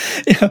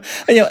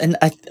 And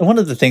one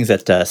of the things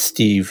that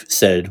Steve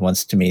said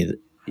once to me,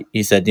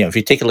 he said, if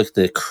you take a look at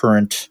the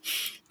current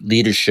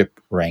leadership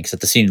ranks, at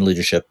the senior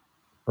leadership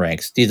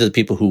ranks, these are the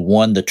people who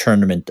won the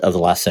tournament of the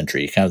last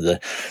century, kind of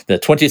the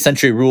 20th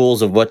century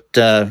rules of what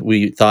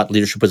we thought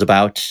leadership was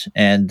about,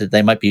 and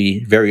they might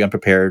be very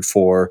unprepared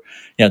for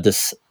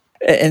this.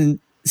 And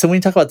so when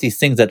you talk about these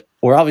things that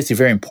were obviously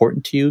very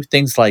important to you,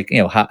 things like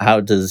how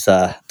does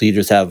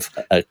leaders have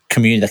a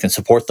community that can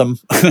support them,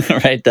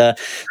 right?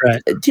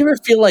 Right. Do you ever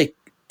feel like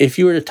if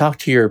you were to talk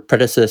to your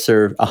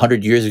predecessor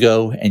 100 years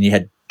ago and you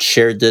had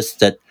shared this,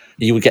 that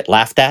you would get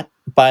laughed at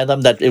by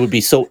them, that it would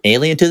be so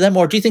alien to them?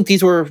 Or do you think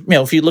these were,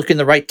 if you look in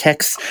the right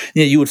texts,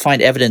 you would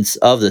find evidence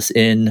of this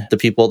in the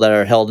people that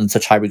are held in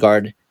such high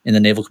regard in the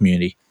naval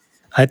community?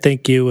 I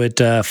think you would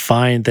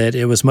find that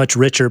it was much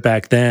richer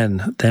back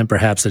then than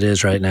perhaps it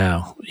is right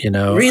now.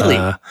 Really?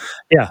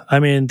 Yeah. I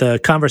mean, the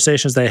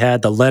conversations they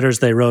had, the letters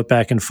they wrote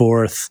back and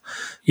forth.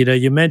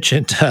 You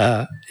mentioned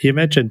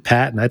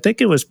Patton. I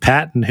think it was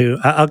Patton who,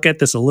 I'll get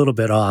this a little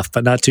bit off,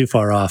 but not too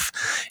far off.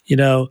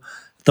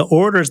 The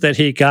orders that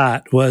he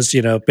got was,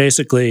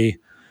 basically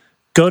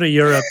go to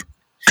Europe,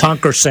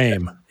 conquer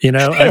same.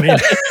 I mean.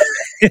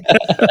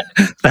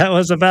 That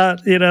was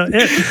about it,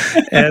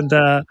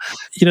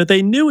 and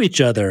they knew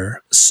each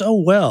other so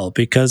well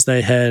because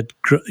they had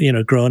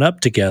grown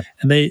up together,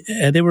 and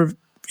they were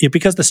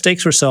because the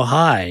stakes were so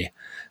high,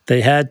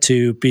 they had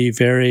to be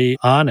very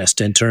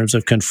honest in terms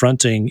of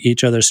confronting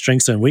each other's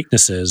strengths and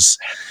weaknesses,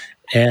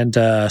 and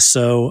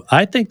so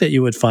I think that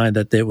you would find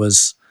that it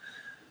was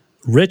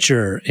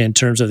richer in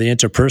terms of the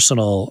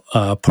interpersonal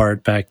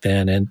part back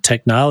then, and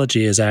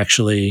technology is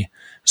actually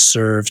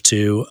serve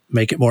to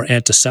make it more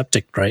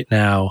antiseptic right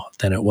now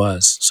than it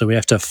was. So we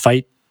have to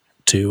fight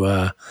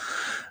to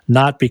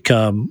not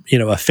become, a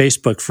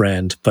Facebook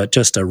friend, but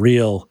just a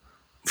real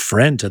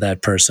friend to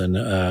that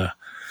person,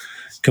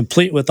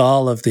 complete with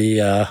all of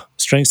the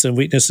strengths and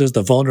weaknesses,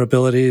 the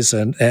vulnerabilities,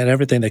 and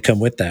everything that come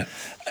with that.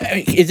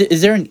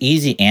 Is there an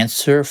easy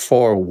answer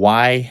for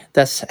why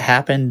that's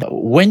happened?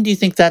 When do you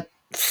think that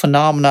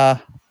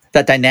phenomena,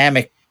 that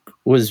dynamic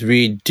was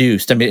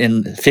reduced? I mean,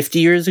 in 50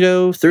 years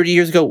ago, 30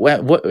 years ago,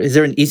 what is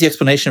there an easy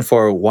explanation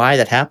for why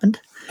that happened?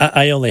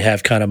 I only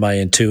have kind of my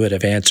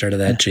intuitive answer to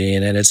that,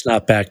 Gene, and it's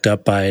not backed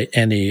up by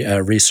any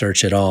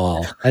research at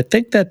all. I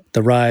think that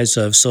the rise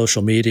of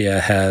social media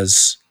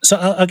has So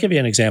I'll give you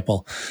an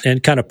example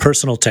and kind of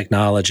personal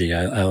technology,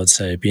 I would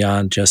say,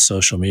 beyond just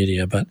social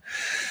media. But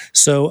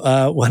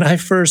so when I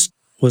first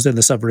was in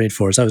the submarine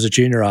force, I was a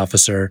junior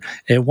officer,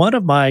 and one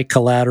of my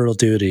collateral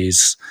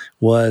duties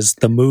was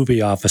the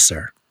movie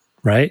officer,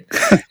 right?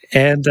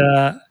 And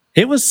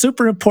it was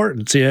super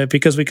important,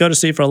 because we go to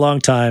sea for a long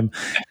time.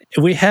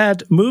 We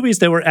had movies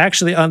that were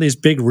actually on these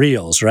big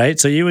reels, right?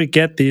 So you would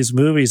get these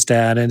movies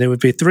down, and it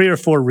would be 3 or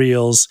 4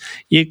 reels.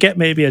 You get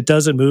maybe a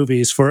dozen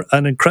movies for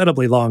an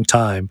incredibly long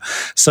time.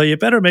 So you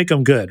better make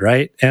them good,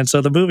 right? And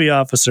so the movie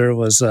officer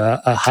was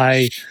a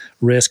high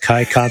risk,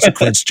 high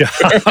consequence job.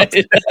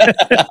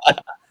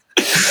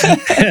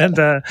 And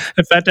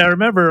in fact, I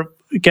remember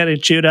getting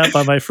chewed up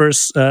by my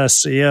first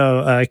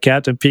CO,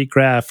 Captain Pete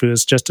Graff, who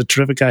was just a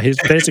terrific guy. He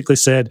basically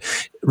said,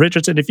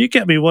 Richardson, if you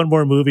get me one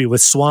more movie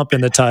with swamp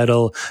in the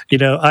title,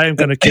 I am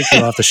going to kick you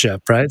off the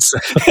ship, right? So,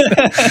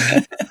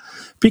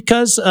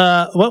 because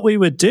what we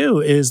would do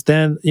is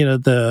then,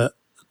 the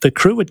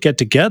crew would get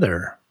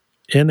together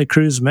in the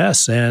crew's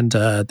mess, and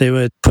they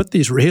would put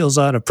these reels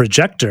on a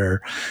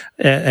projector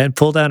and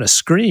pull down a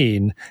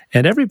screen,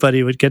 and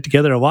everybody would get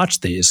together and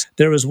watch these.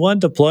 There was one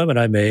deployment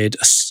I made,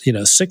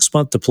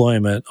 6-month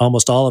deployment,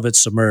 almost all of it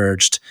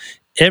submerged.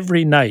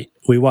 Every night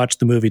we watched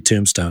the movie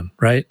Tombstone,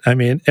 right? I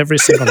mean, every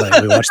single night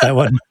we watched that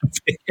one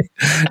movie.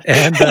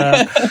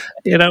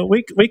 And,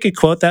 we could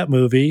quote that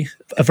movie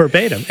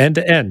verbatim, end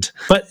to end.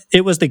 But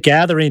it was the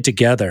gathering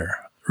together,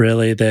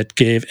 really, that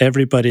gave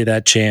everybody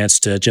that chance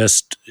to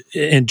just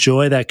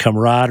enjoy that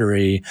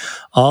camaraderie,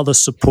 all the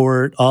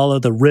support, all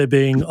of the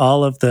ribbing,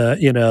 all of the,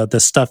 the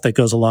stuff that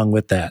goes along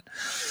with that.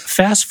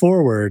 Fast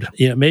forward,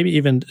 maybe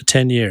even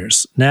 10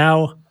 years.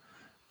 Now,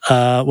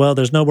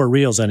 there's no more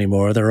reels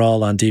anymore. They're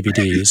all on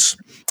DVDs.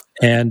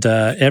 And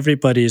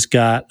everybody's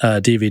got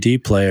a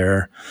DVD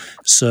player.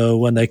 So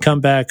when they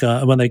come back,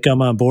 when they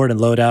come on board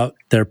and load out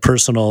their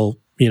personal,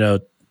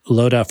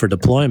 loadout for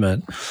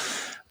deployment,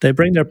 they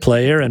bring their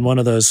player and one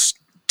of those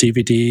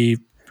DVD,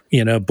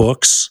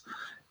 books.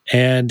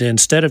 And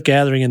instead of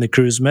gathering in the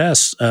crew's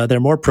mess, they're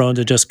more prone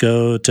to just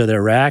go to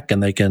their rack,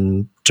 and they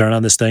can turn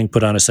on this thing,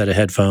 put on a set of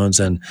headphones.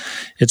 And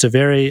it's a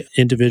very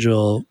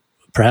individual,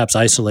 perhaps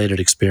isolated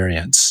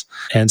experience.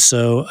 And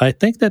so I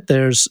think that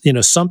there's,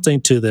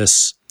 something to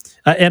this.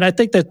 And I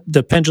think that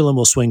the pendulum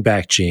will swing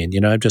back, Gene.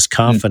 I'm just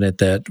confident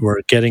that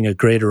we're getting a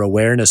greater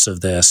awareness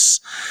of this,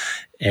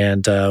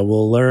 and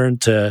we'll learn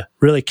to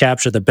really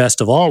capture the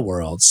best of all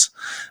worlds.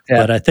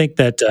 Yeah. But I think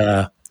that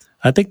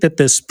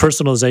this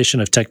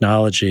personalization of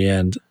technology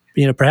and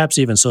perhaps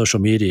even social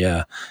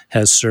media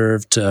has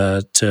served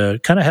to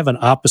kind of have an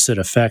opposite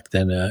effect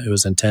than it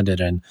was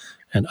intended, and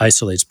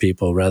isolates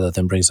people rather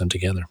than brings them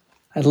together.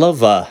 I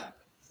love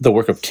the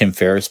work of Tim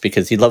Ferriss,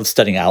 because he loves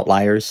studying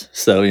outliers.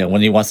 So,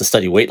 when he wants to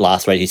study weight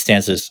loss, right, he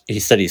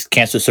studies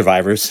cancer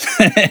survivors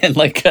and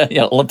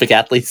Olympic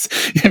athletes,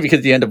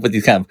 because you end up with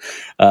these kind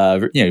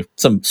of,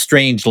 some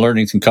strange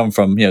learnings can come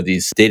from,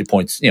 these data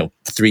points,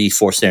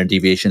 3-4 standard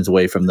deviations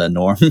away from the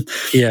norm.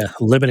 Yeah,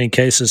 limiting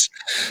cases.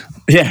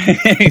 Yeah,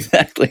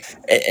 exactly.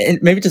 And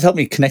maybe just help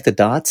me connect the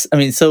dots. I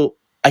mean, so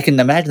I can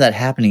imagine that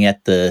happening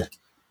at the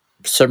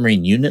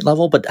submarine unit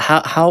level, but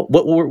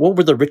what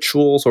were the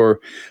rituals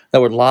or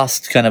that were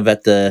lost kind of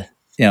at the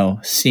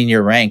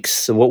senior ranks?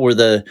 So what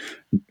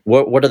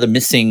are the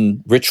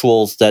missing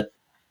rituals that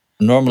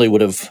normally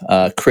would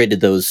have created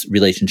those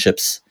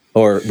relationships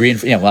or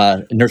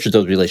nurtured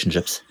those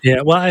relationships? Yeah,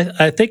 well,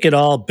 I think it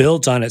all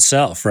builds on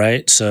itself,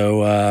 right?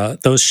 So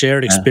those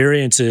shared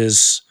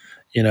experiences,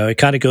 it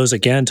kind of goes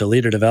again to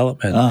leader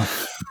development.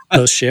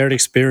 Those shared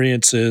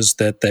experiences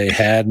that they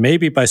had,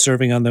 maybe by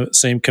serving on the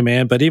same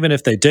command, but even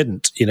if they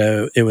didn't,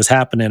 it was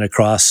happening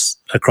across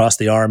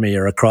the Army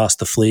or across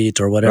the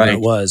fleet or whatever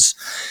it was.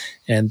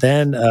 And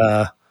then,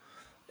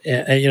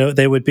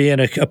 they would be in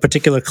a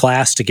particular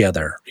class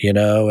together, and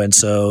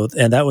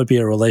that would be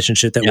a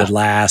relationship that would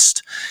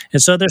last.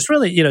 And so there's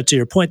really, to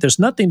your point, there's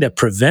nothing that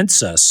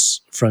prevents us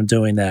from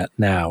doing that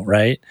now,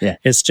 right? Yeah.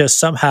 It's just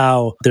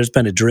somehow there's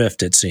been a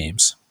drift, it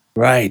seems.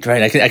 Right.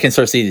 I can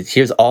sort of see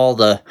here's all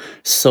the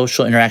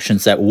social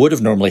interactions that would have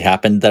normally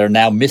happened that are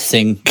now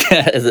missing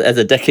as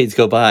the decades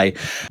go by.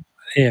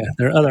 Yeah,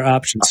 there are other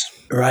options.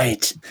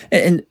 Right.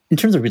 And in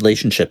terms of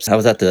relationships, I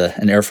was at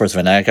an Air Force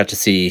event. I got to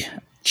see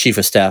Chief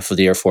of Staff of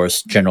the Air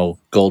Force, General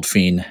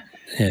Goldfein,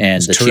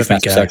 and the Chief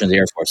Master Sergeant of the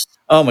Air Force.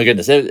 Oh my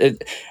goodness!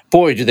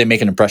 Boy, do they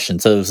make an impression.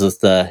 So it was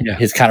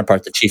his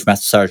counterpart, the Chief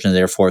Master Sergeant of the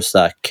Air Force,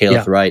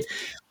 Caleb Wright.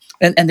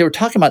 And they were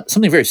talking about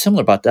something very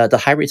similar about the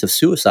high rates of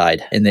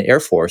suicide in the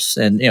Air Force,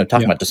 and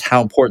talking about just how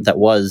important that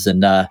was.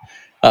 And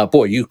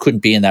boy, you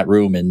couldn't be in that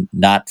room and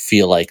not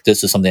feel like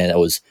this is something that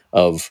was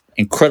of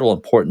incredible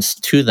importance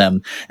to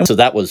them. And so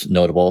that was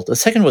notable. The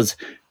second was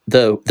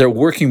their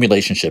working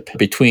relationship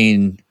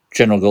between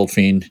General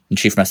Goldfein and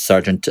Chief Master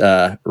Sergeant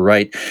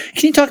Wright.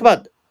 Can you talk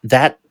about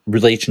that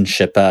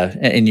relationship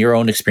in your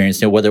own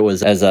experience? Whether it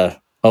was as a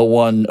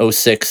 '01,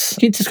 '06.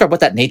 Can you describe what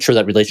that nature of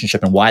that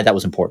relationship and why that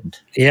was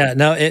important? Yeah,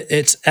 no,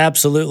 it's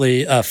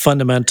absolutely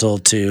fundamental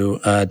to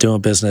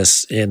doing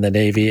business in the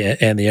Navy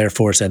and the Air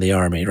Force and the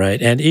Army,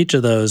 right? And each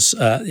of those,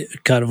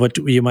 kind of what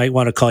you might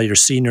want to call your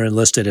senior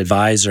enlisted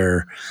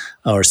advisor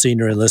or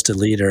senior enlisted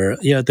leader,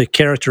 the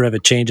character of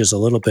it changes a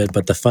little bit,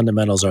 but the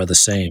fundamentals are the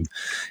same.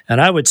 And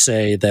I would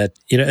say that,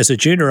 as a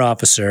junior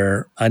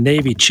officer, a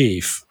Navy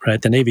chief,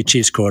 right, the Navy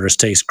Chiefs Quarters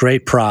takes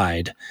great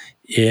pride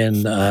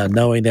in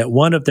knowing that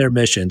one of their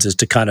missions is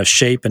to kind of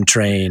shape and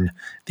train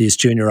these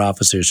junior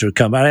officers who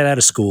come right out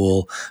of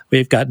school.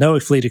 We've got no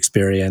fleet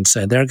experience,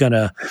 and they're going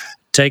to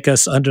take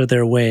us under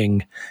their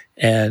wing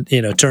and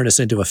turn us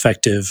into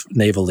effective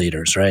naval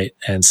leaders, right?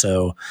 And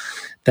so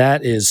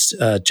that is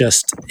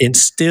just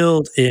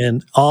instilled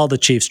in all the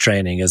chiefs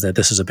training, is that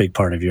this is a big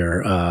part of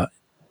your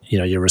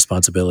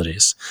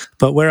responsibilities.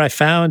 But where I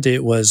found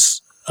it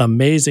was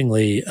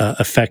amazingly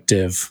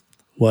effective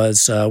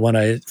was when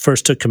I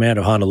first took command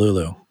of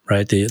Honolulu,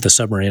 right? The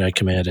submarine I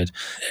commanded.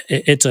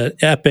 It's an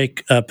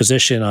epic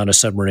position on a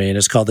submarine.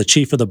 It's called the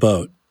chief of the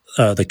boat,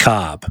 the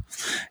Cobb.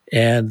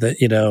 And,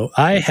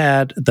 I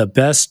had the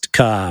best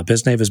Cobb.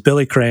 His name is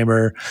Billy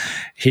Kramer.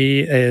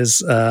 He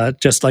is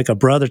just like a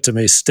brother to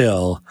me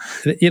still.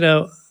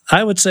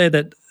 I would say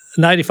that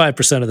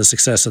 95% of the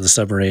success of the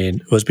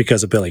submarine was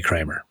because of Billy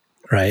Kramer,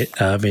 right?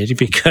 I mean,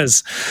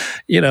 because,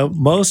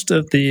 most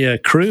of the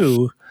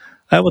crew,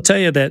 I will tell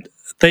you that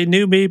they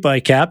knew me by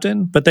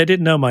Captain, but they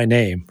didn't know my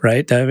name,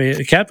 right? I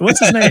mean, Captain, what's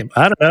his name?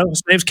 I don't know.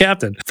 His name's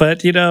Captain.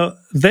 But,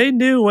 they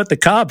knew what the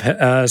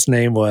Cobb's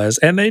name was,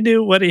 and they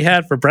knew what he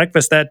had for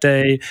breakfast that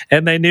day,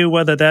 and they knew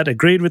whether that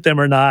agreed with them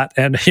or not.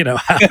 And,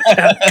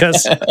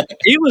 because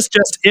he was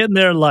just in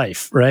their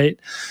life, right?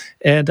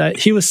 And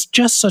he was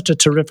just such a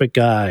terrific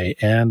guy.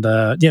 And,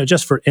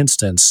 just for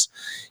instance,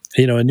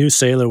 a new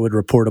sailor would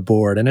report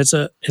aboard, and it's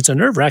a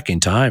nerve-wracking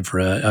time for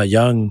a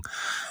young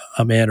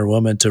man or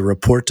woman to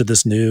report to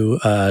this new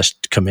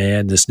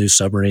command, this new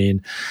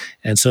submarine.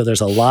 And so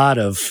there's a lot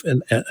of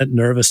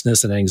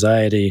nervousness and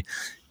anxiety.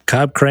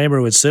 Cobb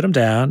Kramer would sit them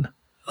down,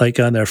 like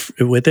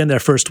within their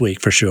first week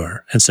for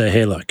sure, and say,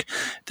 hey, look,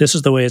 this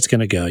is the way it's going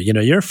to go.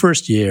 Your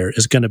first year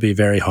is going to be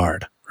very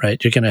hard,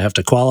 right? You're going to have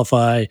to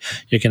qualify.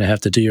 You're going to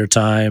have to do your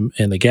time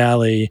in the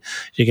galley.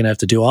 You're going to have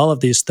to do all of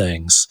these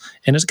things.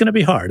 And it's going to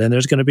be hard. And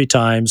there's going to be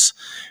times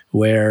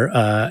where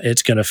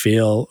it's going to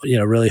feel,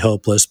 really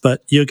hopeless,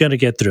 but you're going to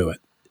get through it,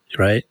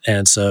 right?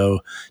 And so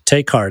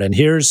take heart. And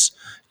here's,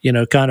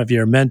 kind of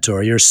your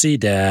mentor, your sea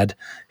dad,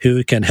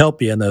 who can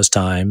help you in those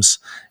times.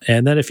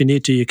 And then if you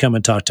need to, you come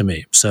and talk to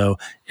me. So,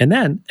 and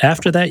then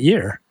after that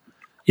year,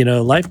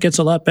 life gets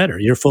a lot better.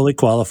 You're fully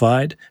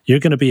qualified. You're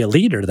going to be a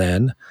leader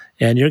then,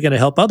 and you're going to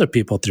help other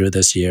people through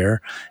this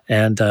year,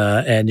 and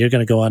you're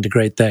going to go on to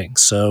great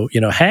things. So,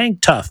 hang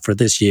tough for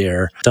this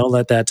year. Don't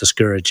let that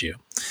discourage you.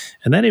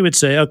 And then he would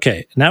say,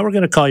 okay, now we're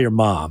going to call your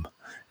mom.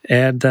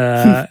 And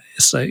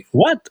it's like,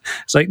 what?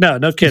 It's like,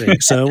 no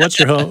kidding. So what's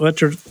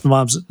your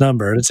mom's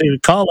number? And so he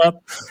would call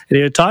up and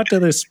he would talk to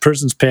this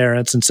person's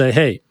parents and say,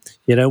 hey,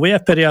 we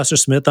have Petty Officer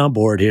Smith on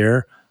board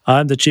here.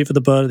 I'm the chief of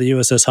the boat of the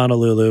USS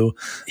Honolulu.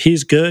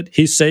 He's good.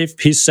 He's safe.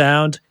 He's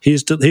sound.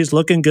 He's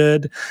looking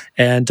good.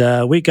 And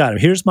we got him.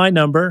 Here's my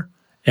number.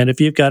 And if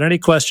you've got any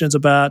questions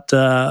about,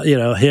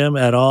 him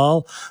at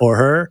all or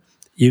her,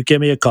 you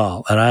give me a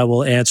call and I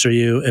will answer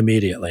you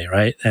immediately.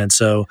 Right. And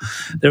so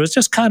there was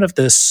just kind of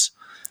this,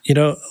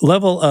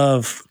 level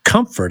of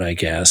comfort, I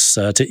guess,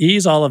 to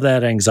ease all of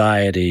that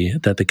anxiety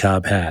that the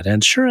Cobb had.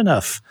 And sure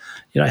enough,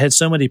 I had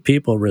so many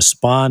people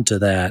respond to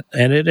that,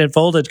 and it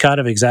unfolded kind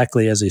of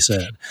exactly as he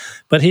said.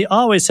 But he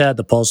always had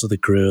the pulse of the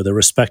crew, the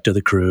respect of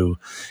the crew,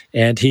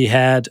 and he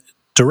had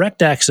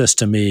direct access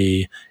to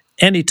me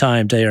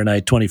anytime, day or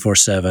night,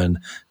 24/7,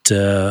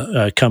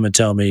 to come and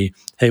tell me,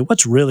 hey,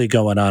 what's really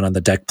going on the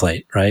deck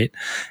plate, right?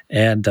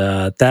 And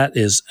that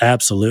is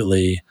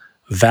absolutely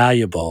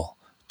valuable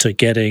to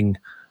getting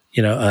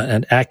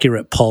an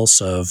accurate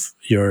pulse of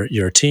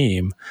your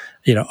team.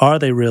 Are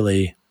they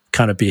really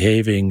kind of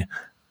behaving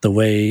the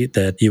way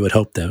that you would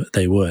hope that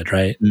they would,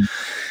 right? Mm.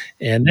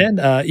 And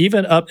then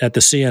even up at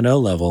the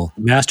CNO level,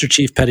 Master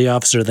Chief Petty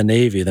Officer of the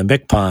Navy, the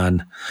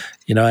MCPON,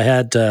 I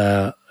had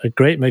a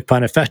great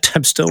MCPON. In fact,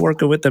 I'm still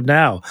working with them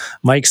now,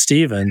 Mike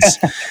Stevens.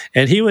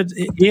 And he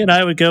and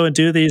I would go and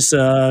do these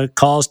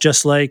calls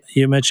just like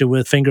you mentioned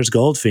with Fingers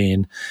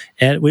Goldfein.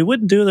 And we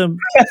wouldn't do them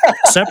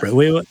separate.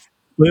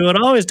 We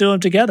would always do them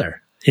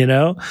together, and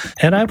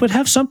I would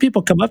have some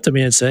people come up to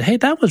me and say, hey,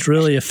 that was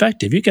really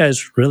effective. You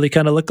guys really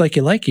kind of look like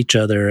you like each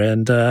other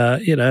and,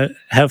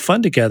 have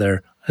fun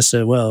together. I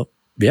said, well,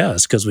 yeah,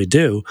 it's because we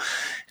do.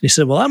 And he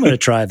said, well, I'm going to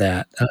try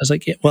that. I was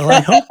like, yeah, well, I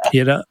hope,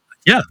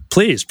 Yeah,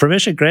 please.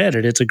 Permission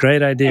granted. It's a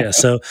great idea.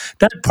 So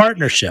that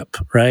partnership,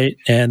 right,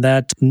 and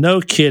that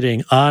no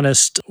kidding,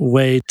 honest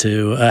way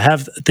to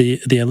have the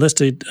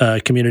enlisted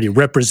community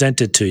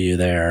represented to you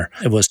there,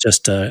 it was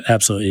just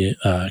absolutely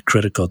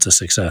critical to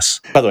success.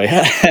 By the way,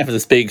 I have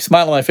this big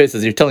smile on my face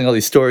as you're telling all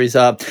these stories.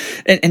 And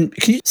can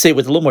you say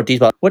with a little more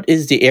detail, what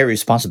is the area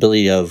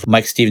responsibility of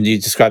Mike Stevens?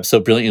 You described so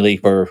brilliantly,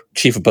 or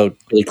Chief of Boat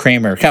Billy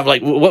Kramer. Kind of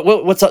like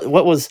what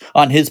was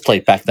on his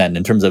plate back then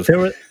in terms of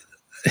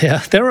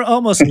there were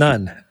almost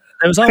none.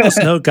 There was almost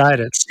no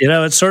guidance.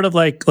 It's sort of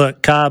like,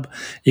 look, Cobb,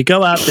 you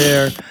go out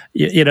there,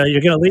 you're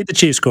going to lead the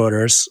Chiefs'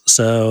 quarters.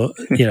 So,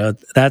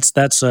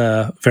 that's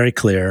very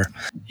clear.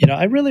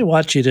 I really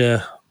want you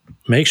to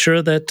make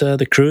sure that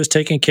the crew is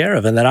taken care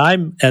of, and that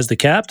I'm, as the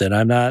captain,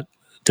 I'm not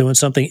doing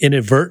something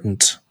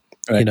inadvertent,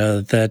 right.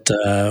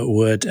 That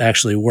would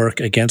actually work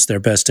against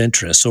their best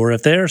interests. Or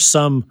if there's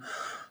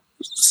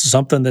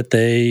something that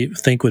they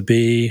think would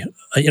be,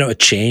 a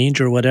change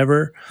or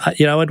whatever,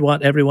 I would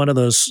want every one of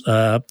those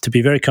to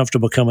be very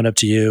comfortable coming up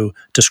to you,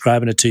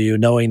 describing it to you,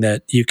 knowing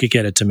that you could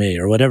get it to me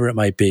or whatever it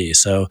might be.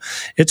 So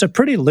it's a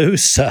pretty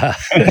loose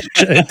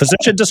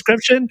position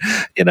description,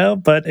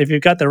 but if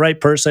you've got the right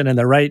person and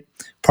the right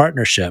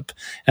partnership,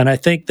 and I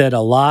think that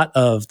a lot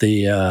of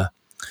the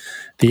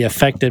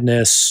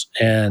effectiveness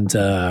and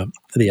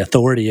the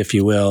authority, if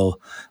you will,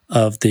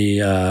 of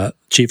the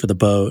chief of the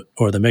boat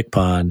or the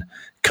MCPON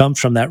comes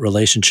from that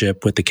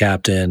relationship with the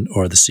captain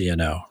or the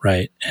CNO,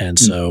 right? And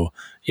so,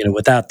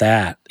 without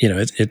that,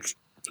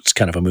 it's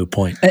kind of a moot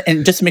point.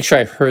 And just to make sure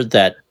I heard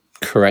that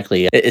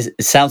correctly, it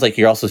sounds like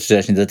you're also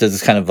suggesting that there's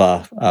this kind of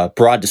a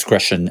broad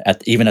discretion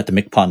even at the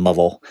MCPON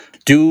level,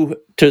 due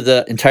to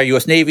the entire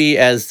U.S. Navy,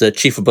 as the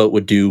chief of boat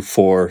would do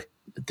for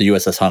the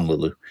USS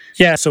Honolulu.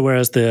 Yeah, so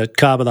whereas the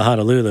Cobb of the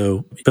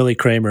Honolulu, Billy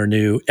Kramer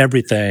knew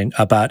everything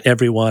about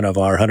every one of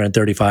our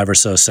 135 or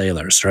so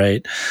sailors,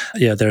 right?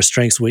 Their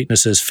strengths,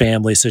 weaknesses,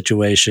 family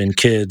situation,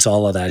 kids,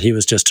 all of that. He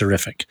was just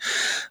terrific.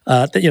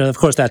 Of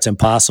course, that's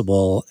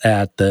impossible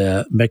at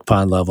the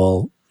MCPON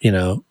level,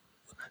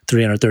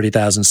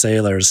 330,000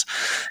 sailors.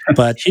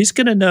 But he's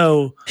going to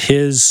know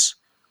his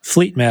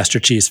fleet master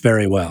chiefs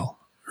very well.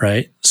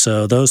 Right.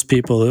 So those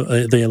people,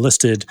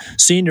 the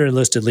senior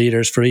enlisted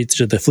leaders for each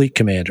of the fleet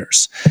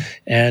commanders.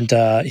 And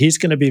he's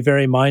going to be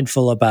very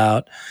mindful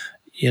about,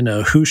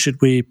 who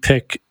should we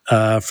pick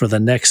for the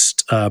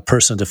next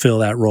person to fill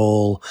that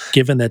role,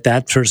 given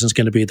that person's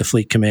going to be the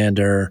fleet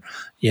commander.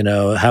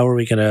 How are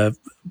we going to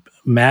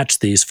match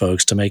these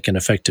folks to make an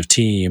effective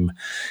team?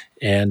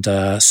 And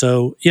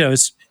so,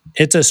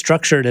 it's as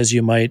structured as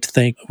you might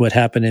think would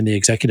happen in the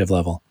executive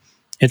level.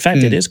 In fact,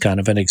 it is kind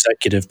of an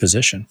executive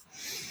position.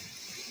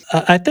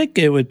 I think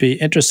it would be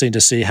interesting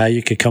to see how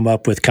you could come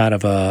up with kind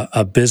of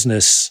a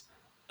business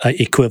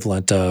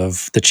equivalent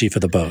of the chief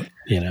of the boat,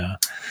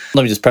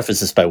 Let me just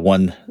preface this by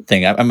one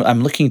thing. I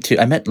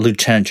met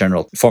Lieutenant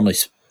General, formerly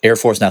Air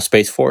Force, now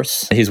Space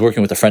Force. He's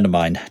working with a friend of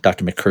mine,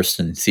 Dr.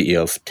 McKirsten,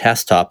 CEO of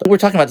TaskTop. We're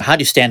talking about how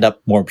do you stand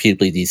up more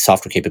repeatedly these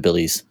software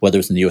capabilities, whether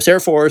it's in the U.S. Air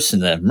Force,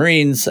 in the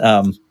Marines.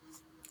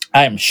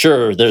 I'm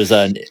sure there's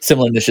a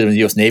similar initiative in the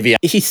U.S. Navy.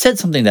 He said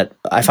something that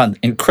I found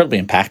incredibly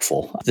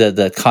impactful.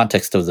 The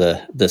context of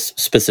this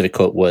specific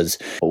quote was,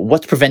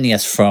 what's preventing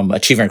us from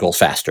achieving our goals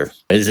faster?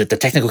 Is it the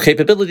technical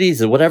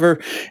capabilities or whatever?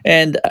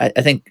 And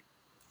I think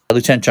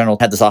Lieutenant General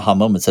had this aha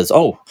moment, says,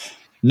 oh,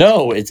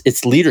 no,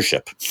 it's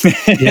leadership.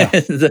 Yeah.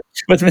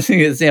 What's missing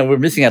is, we're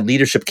missing that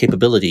leadership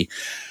capability.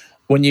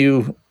 When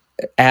you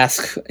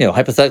ask,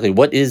 hypothetically,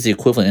 what is the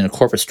equivalent in a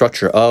corporate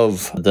structure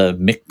of the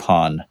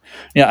MCPON?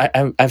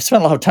 I've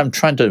spent a lot of time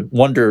trying to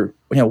wonder,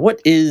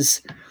 what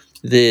is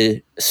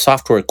the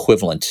software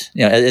equivalent?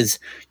 As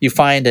you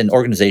find an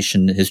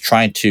organization is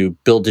trying to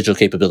build digital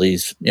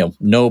capabilities,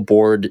 no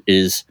board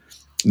is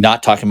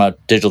not talking about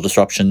digital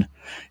disruption.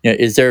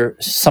 Is there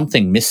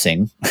something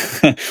missing,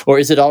 or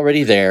is it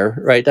already there?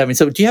 Right.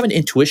 So do you have an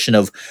intuition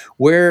of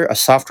where a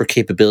software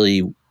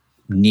capability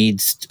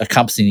a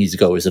company needs to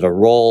go? Is it a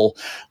role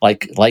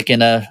like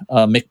in a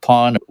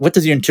MCPON? What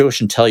does your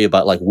intuition tell you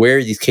about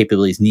where these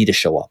capabilities need to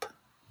show up?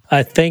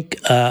 I think,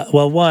 I'm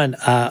going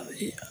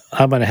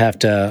to have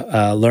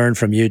to learn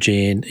from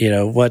Eugene,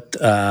 what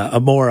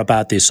more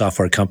about these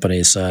software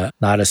companies.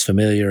 Not as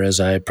familiar as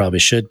I probably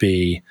should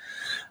be,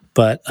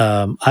 but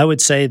I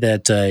would say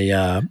that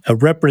a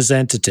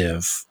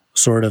representative,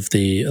 sort of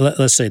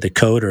let's say the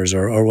coders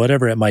or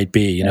whatever it might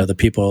be, the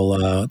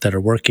people that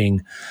are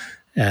working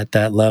at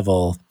that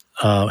level,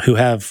 who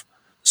have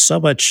so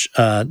much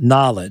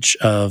knowledge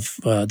of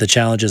the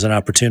challenges and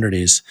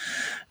opportunities,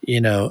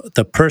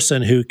 the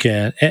person who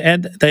can,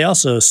 and they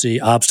also see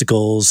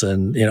obstacles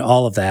and,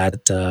 all of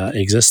that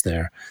exists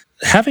there.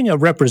 Having a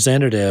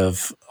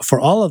representative for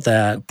all of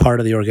that part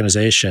of the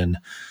organization,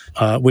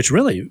 which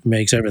really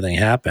makes everything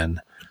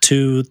happen,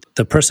 to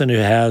the person who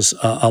has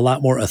a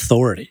lot more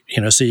authority,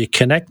 so you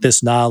connect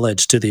this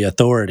knowledge to the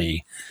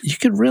authority. You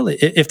can really,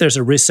 if there's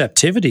a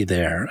receptivity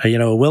there,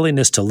 a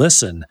willingness to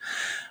listen,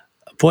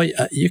 boy,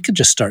 you can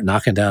just start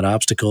knocking down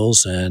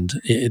obstacles. And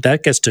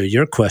that gets to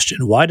your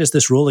question. Why does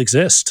this rule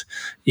exist?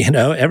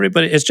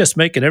 It's just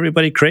making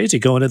everybody crazy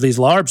going to these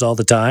LARPs all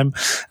the time.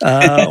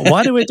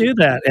 Why do we do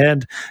that?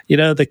 And,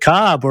 the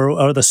COB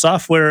or the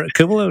software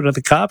equivalent of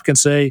the COB can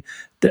say,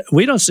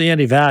 we don't see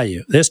any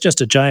value. There's just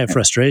a giant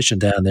frustration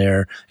down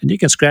there. And you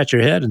can scratch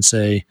your head and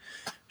say,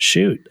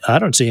 shoot, I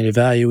don't see any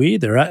value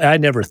either. I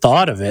never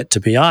thought of it, to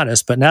be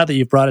honest. But now that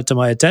you've brought it to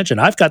my attention,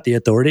 I've got the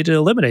authority to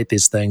eliminate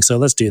these things. So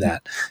let's do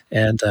that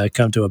and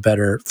come to a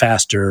better,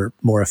 faster,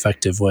 more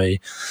effective way.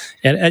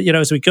 And,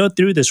 as we go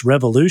through this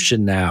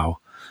revolution now,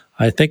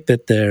 I think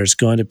that there's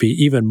going to be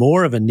even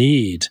more of a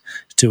need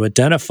to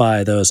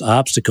identify those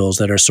obstacles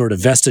that are sort of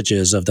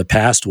vestiges of the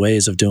past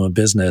ways of doing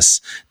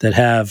business that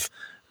have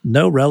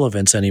no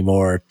relevance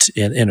anymore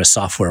in a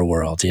software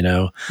world,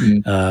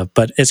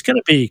 But it's going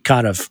to be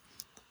kind of,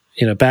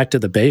 back to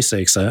the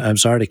basics. I'm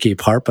sorry to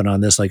keep harping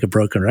on this like a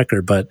broken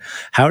record, but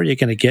how are you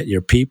going to get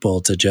your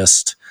people to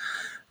just,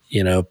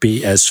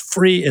 be as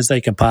free as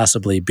they can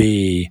possibly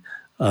be,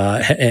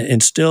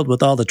 instilled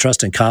with all the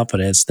trust and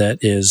confidence that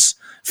is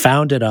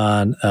founded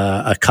on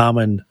a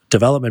common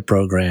development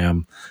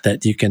program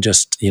that you can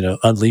just,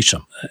 unleash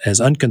them as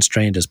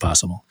unconstrained as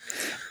possible?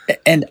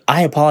 And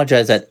I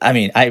apologize that,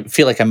 I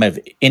feel like I might have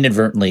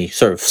inadvertently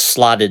sort of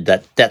slotted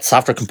that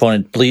software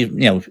component,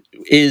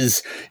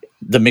 is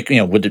the MIC,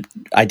 would it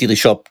ideally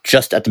show up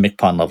just at the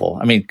MICPON level?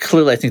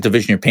 Clearly, I think the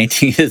vision you're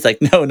painting is like,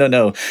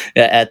 no,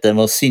 at the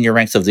most senior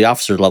ranks of the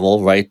officer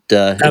level, right?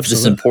 If this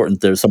is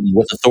important, there's someone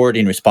with authority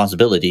and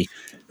responsibility.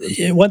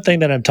 One thing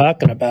that I'm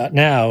talking about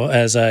now,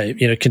 as I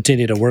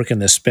continue to work in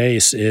this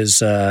space,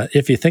 is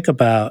if you think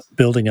about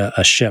building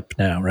a ship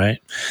now, right?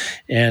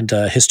 And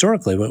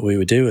historically, what we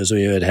would do is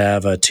we would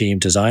have a team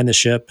design the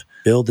ship,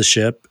 build the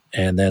ship,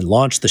 and then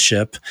launch the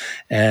ship.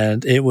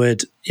 And it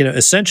would,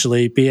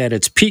 essentially be at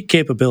its peak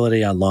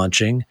capability on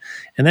launching.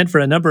 And then for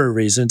a number of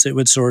reasons, it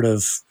would sort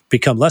of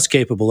become less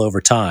capable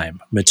over time,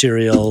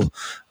 material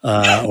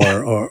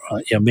or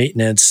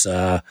maintenance,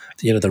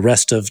 the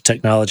rest of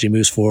technology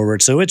moves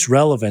forward. So its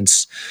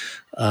relevance,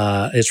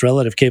 its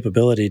relative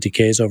capability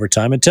decays over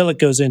time until it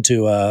goes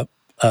into a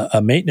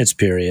maintenance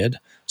period,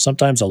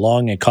 sometimes a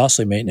long and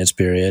costly maintenance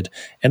period.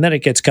 And then it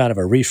gets kind of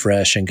a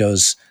refresh and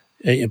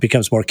it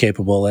becomes more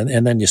capable,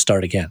 and then you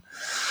start again.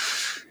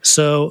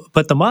 So,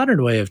 but the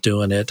modern way of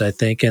doing it, I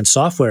think, and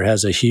software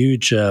has a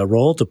huge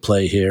role to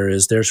play here,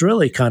 is there's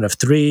really kind of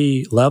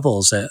three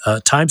levels,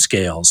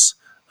 timescales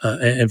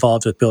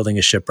involved with building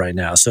a ship right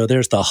now. So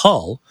there's the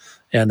hull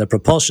and the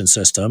propulsion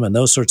system and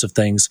those sorts of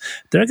things.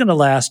 They're going to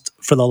last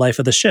for the life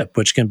of the ship,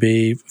 which can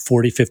be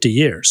 40, 50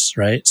 years,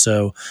 right?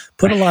 So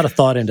put a lot of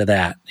thought into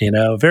that,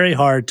 very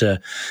hard to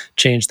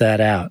change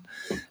that out.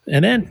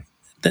 And then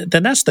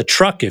that's the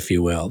truck, if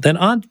you will. Then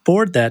on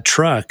board that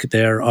truck,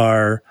 there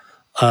are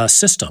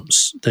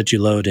systems that you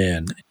load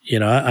in.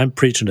 I'm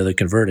preaching to the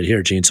converted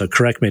here, Gene, so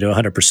correct me to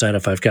 100%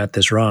 if I've got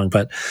this wrong.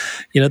 But,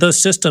 those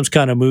systems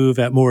kind of move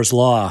at Moore's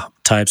Law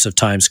types of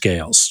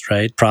timescales,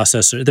 right?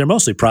 They're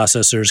mostly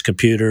processors,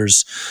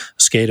 computers,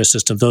 SCADA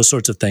systems, those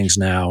sorts of things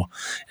now.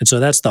 And so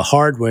that's the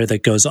hardware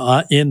that goes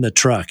in the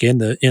truck, in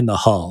the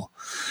hull.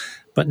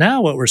 But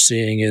now what we're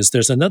seeing is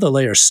there's another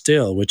layer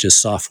still, which is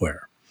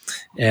software.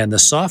 And the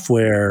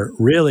software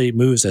really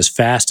moves as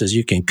fast as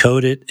you can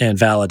code it and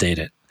validate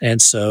it. And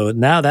so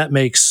now that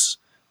makes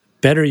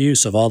better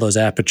use of all those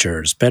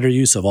apertures, better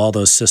use of all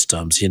those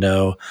systems,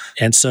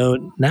 And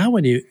so now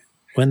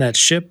when that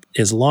ship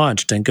is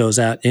launched and goes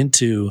out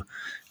into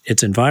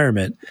its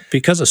environment,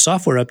 because of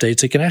software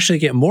updates, it can actually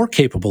get more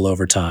capable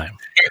over time,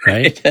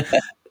 right?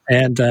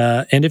 And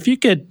if you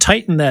could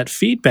tighten that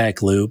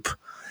feedback loop,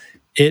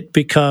 it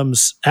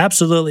becomes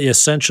absolutely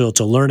essential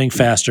to learning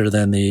faster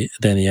than the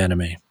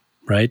enemy,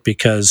 right?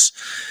 Because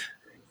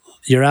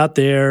you're out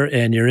there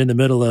and you're in the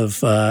middle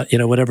of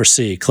whatever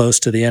sea,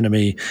 close to the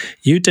enemy.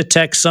 You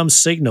detect some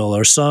signal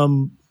or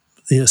some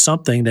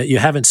something that you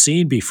haven't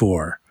seen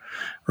before,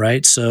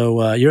 right?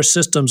 So your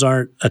systems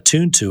aren't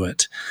attuned to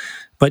it,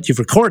 but you've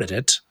recorded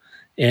it,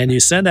 and you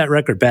send that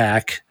record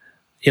back.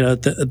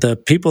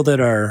 The people that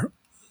are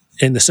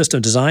in the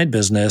system design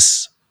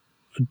business,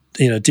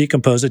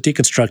 decompose it,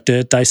 deconstruct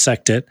it,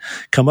 dissect it,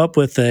 come up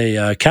with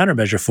a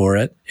countermeasure for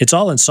it. It's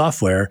all in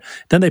software.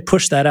 Then they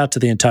push that out to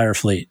the entire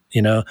fleet.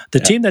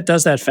 The team that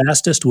does that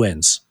fastest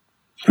wins,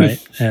 right?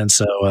 And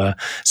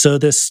so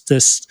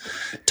this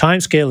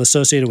time scale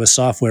associated with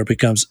software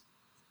becomes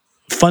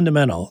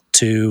fundamental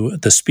to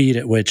the speed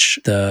at which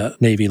the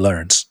Navy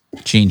learns.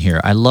 Gene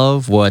here. I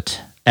love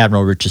what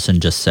Admiral Richardson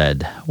just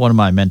said. One of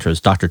my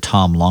mentors, Dr.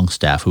 Tom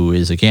Longstaff, who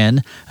is,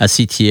 again, a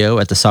CTO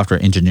at the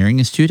Software Engineering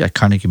Institute at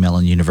Carnegie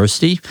Mellon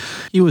University,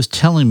 he was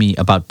telling me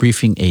about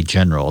briefing a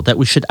general that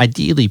we should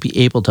ideally be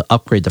able to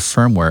upgrade the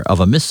firmware of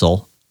a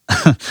missile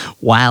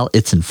while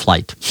it's in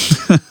flight,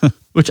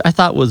 which I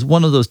thought was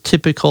one of those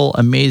typical,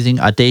 amazing,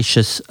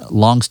 audacious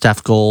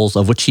Longstaff goals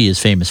of which he is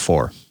famous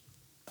for.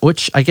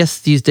 which I guess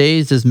these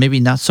days is maybe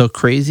not so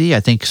crazy. I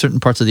think certain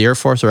parts of the Air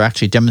Force are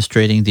actually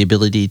demonstrating the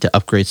ability to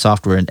upgrade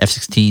software in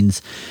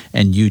F-16s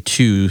and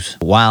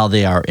U-2s while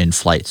they are in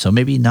flight. So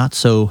maybe not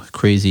so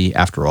crazy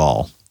after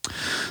all.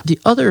 The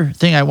other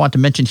thing I want to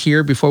mention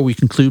here before we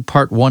conclude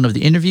part 1 of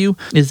the interview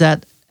is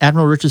that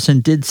Admiral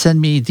Richardson did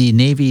send me the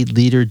Navy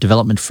Leader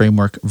Development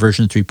Framework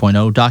version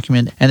 3.0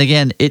 document. And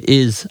again, it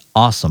is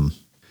awesome.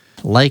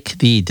 Like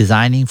the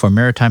Designing for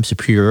Maritime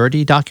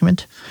Superiority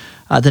document,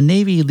 the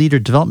Navy Leader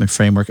Development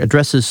Framework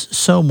addresses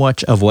so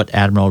much of what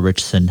Admiral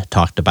Richardson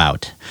talked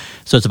about.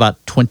 So it's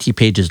about 20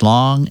 pages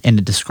long, and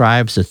it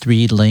describes the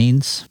 3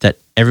 lanes that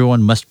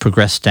everyone must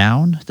progress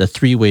down, the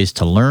 3 ways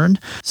to learn.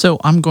 So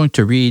I'm going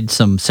to read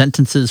some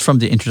sentences from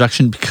the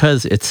introduction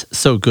because it's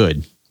so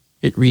good.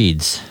 It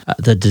reads,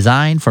 the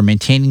design for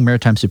maintaining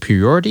maritime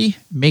superiority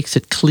makes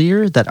it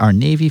clear that our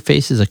Navy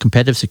faces a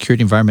competitive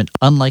security environment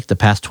unlike the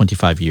past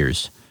 25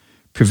 years.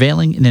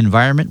 Prevailing in an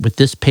environment with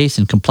this pace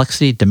and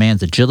complexity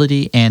demands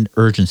agility and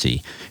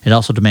urgency. It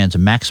also demands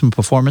maximum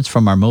performance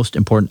from our most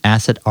important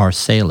asset, our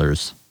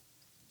sailors.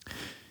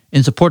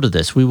 In support of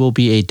this, we will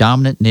be a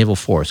dominant naval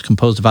force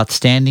composed of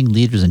outstanding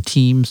leaders and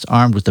teams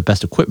armed with the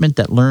best equipment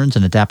that learns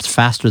and adapts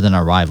faster than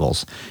our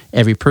rivals.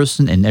 Every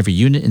person and every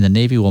unit in the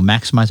Navy will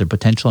maximize their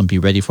potential and be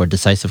ready for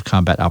decisive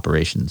combat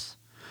operations.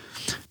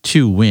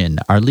 To win,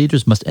 our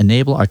leaders must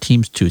enable our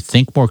teams to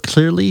think more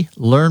clearly,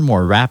 learn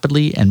more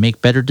rapidly, and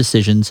make better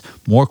decisions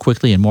more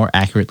quickly and more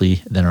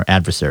accurately than our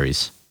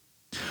adversaries.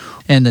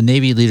 And the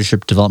Navy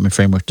Leadership Development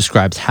Framework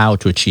describes how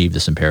to achieve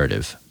this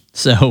imperative.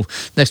 So,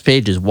 next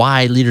page is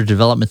Why Leader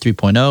Development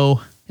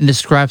 3.0, and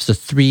describes the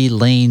 3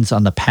 lanes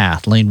on the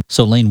path. Lane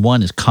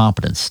 1 is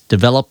competence.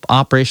 Develop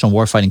operational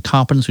warfighting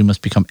competence. We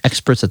must become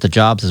experts at the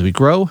jobs as we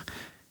grow.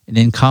 An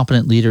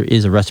incompetent leader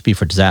is a recipe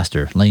for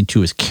disaster. Lane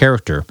 2 is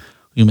character.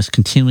 We must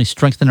continually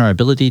strengthen our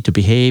ability to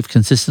behave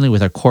consistently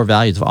with our core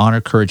values of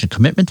honor, courage, and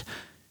commitment.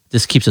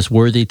 This keeps us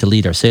worthy to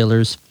lead our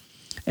sailors.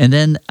 And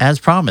then, as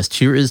promised,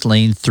 here is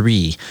Lane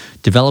 3,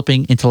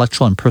 developing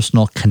intellectual and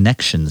personal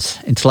connections.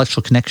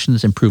 Intellectual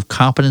connections improve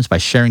competence by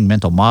sharing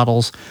mental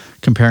models,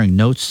 comparing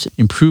notes,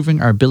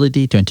 improving our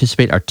ability to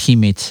anticipate our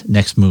teammates'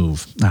 next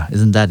move.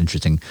 Isn't that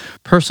interesting?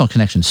 Personal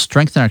connections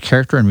strengthen our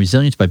character and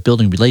resilience by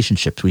building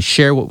relationships. We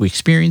share what we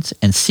experience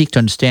and seek to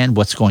understand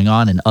what's going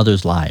on in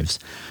others' lives,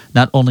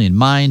 not only in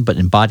mind, but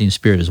in body and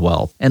spirit as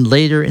well. And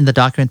later in the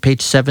document,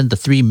 page 7, the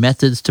 3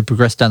 methods to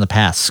progress down the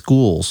path.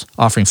 Schools,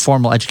 offering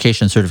formal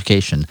education and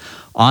certification,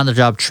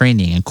 on-the-job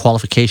training and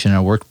qualification in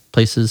our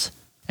workplaces,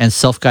 and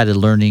self-guided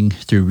learning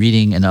through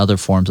reading and other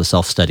forms of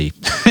self-study.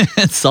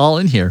 It's all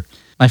in here.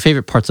 My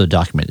favorite parts of the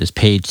document is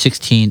page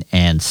 16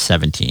 and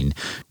 17,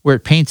 where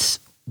it paints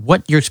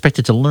what you're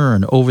expected to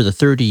learn over the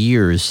 30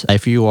 years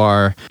if you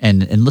are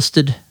an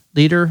enlisted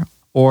leader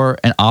or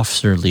an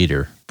officer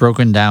leader,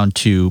 broken down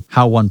to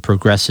how one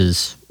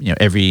progresses,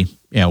 every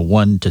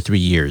 1 to 3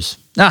 years.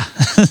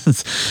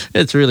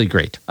 It's really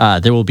great.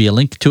 There will be a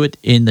link to it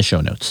in the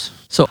show notes.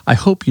 So I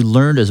hope you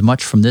learned as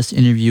much from this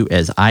interview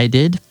as I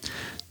did.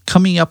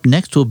 Coming up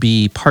next will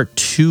be part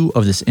 2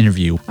 of this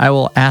interview. I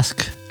will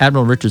ask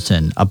Admiral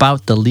Richardson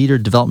about the leader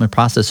development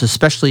process,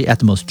 especially at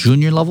the most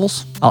junior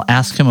levels. I'll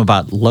ask him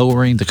about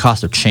lowering the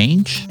cost of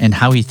change and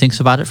how he thinks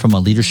about it from a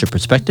leadership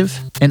perspective.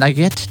 And I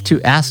get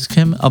to ask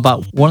him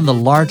about one of the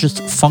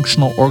largest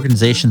functional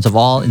organizations of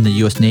all in the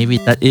U.S. Navy,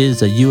 that is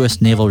the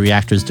U.S. Naval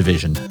Reactors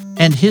Division,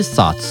 and his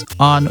thoughts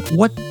on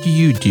what do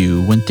you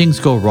do when things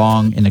go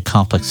wrong in a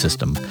complex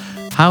system?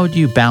 How do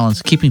you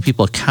balance keeping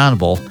people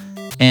accountable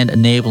and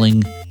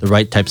enabling the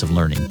right types of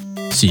learning?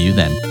 See you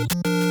then.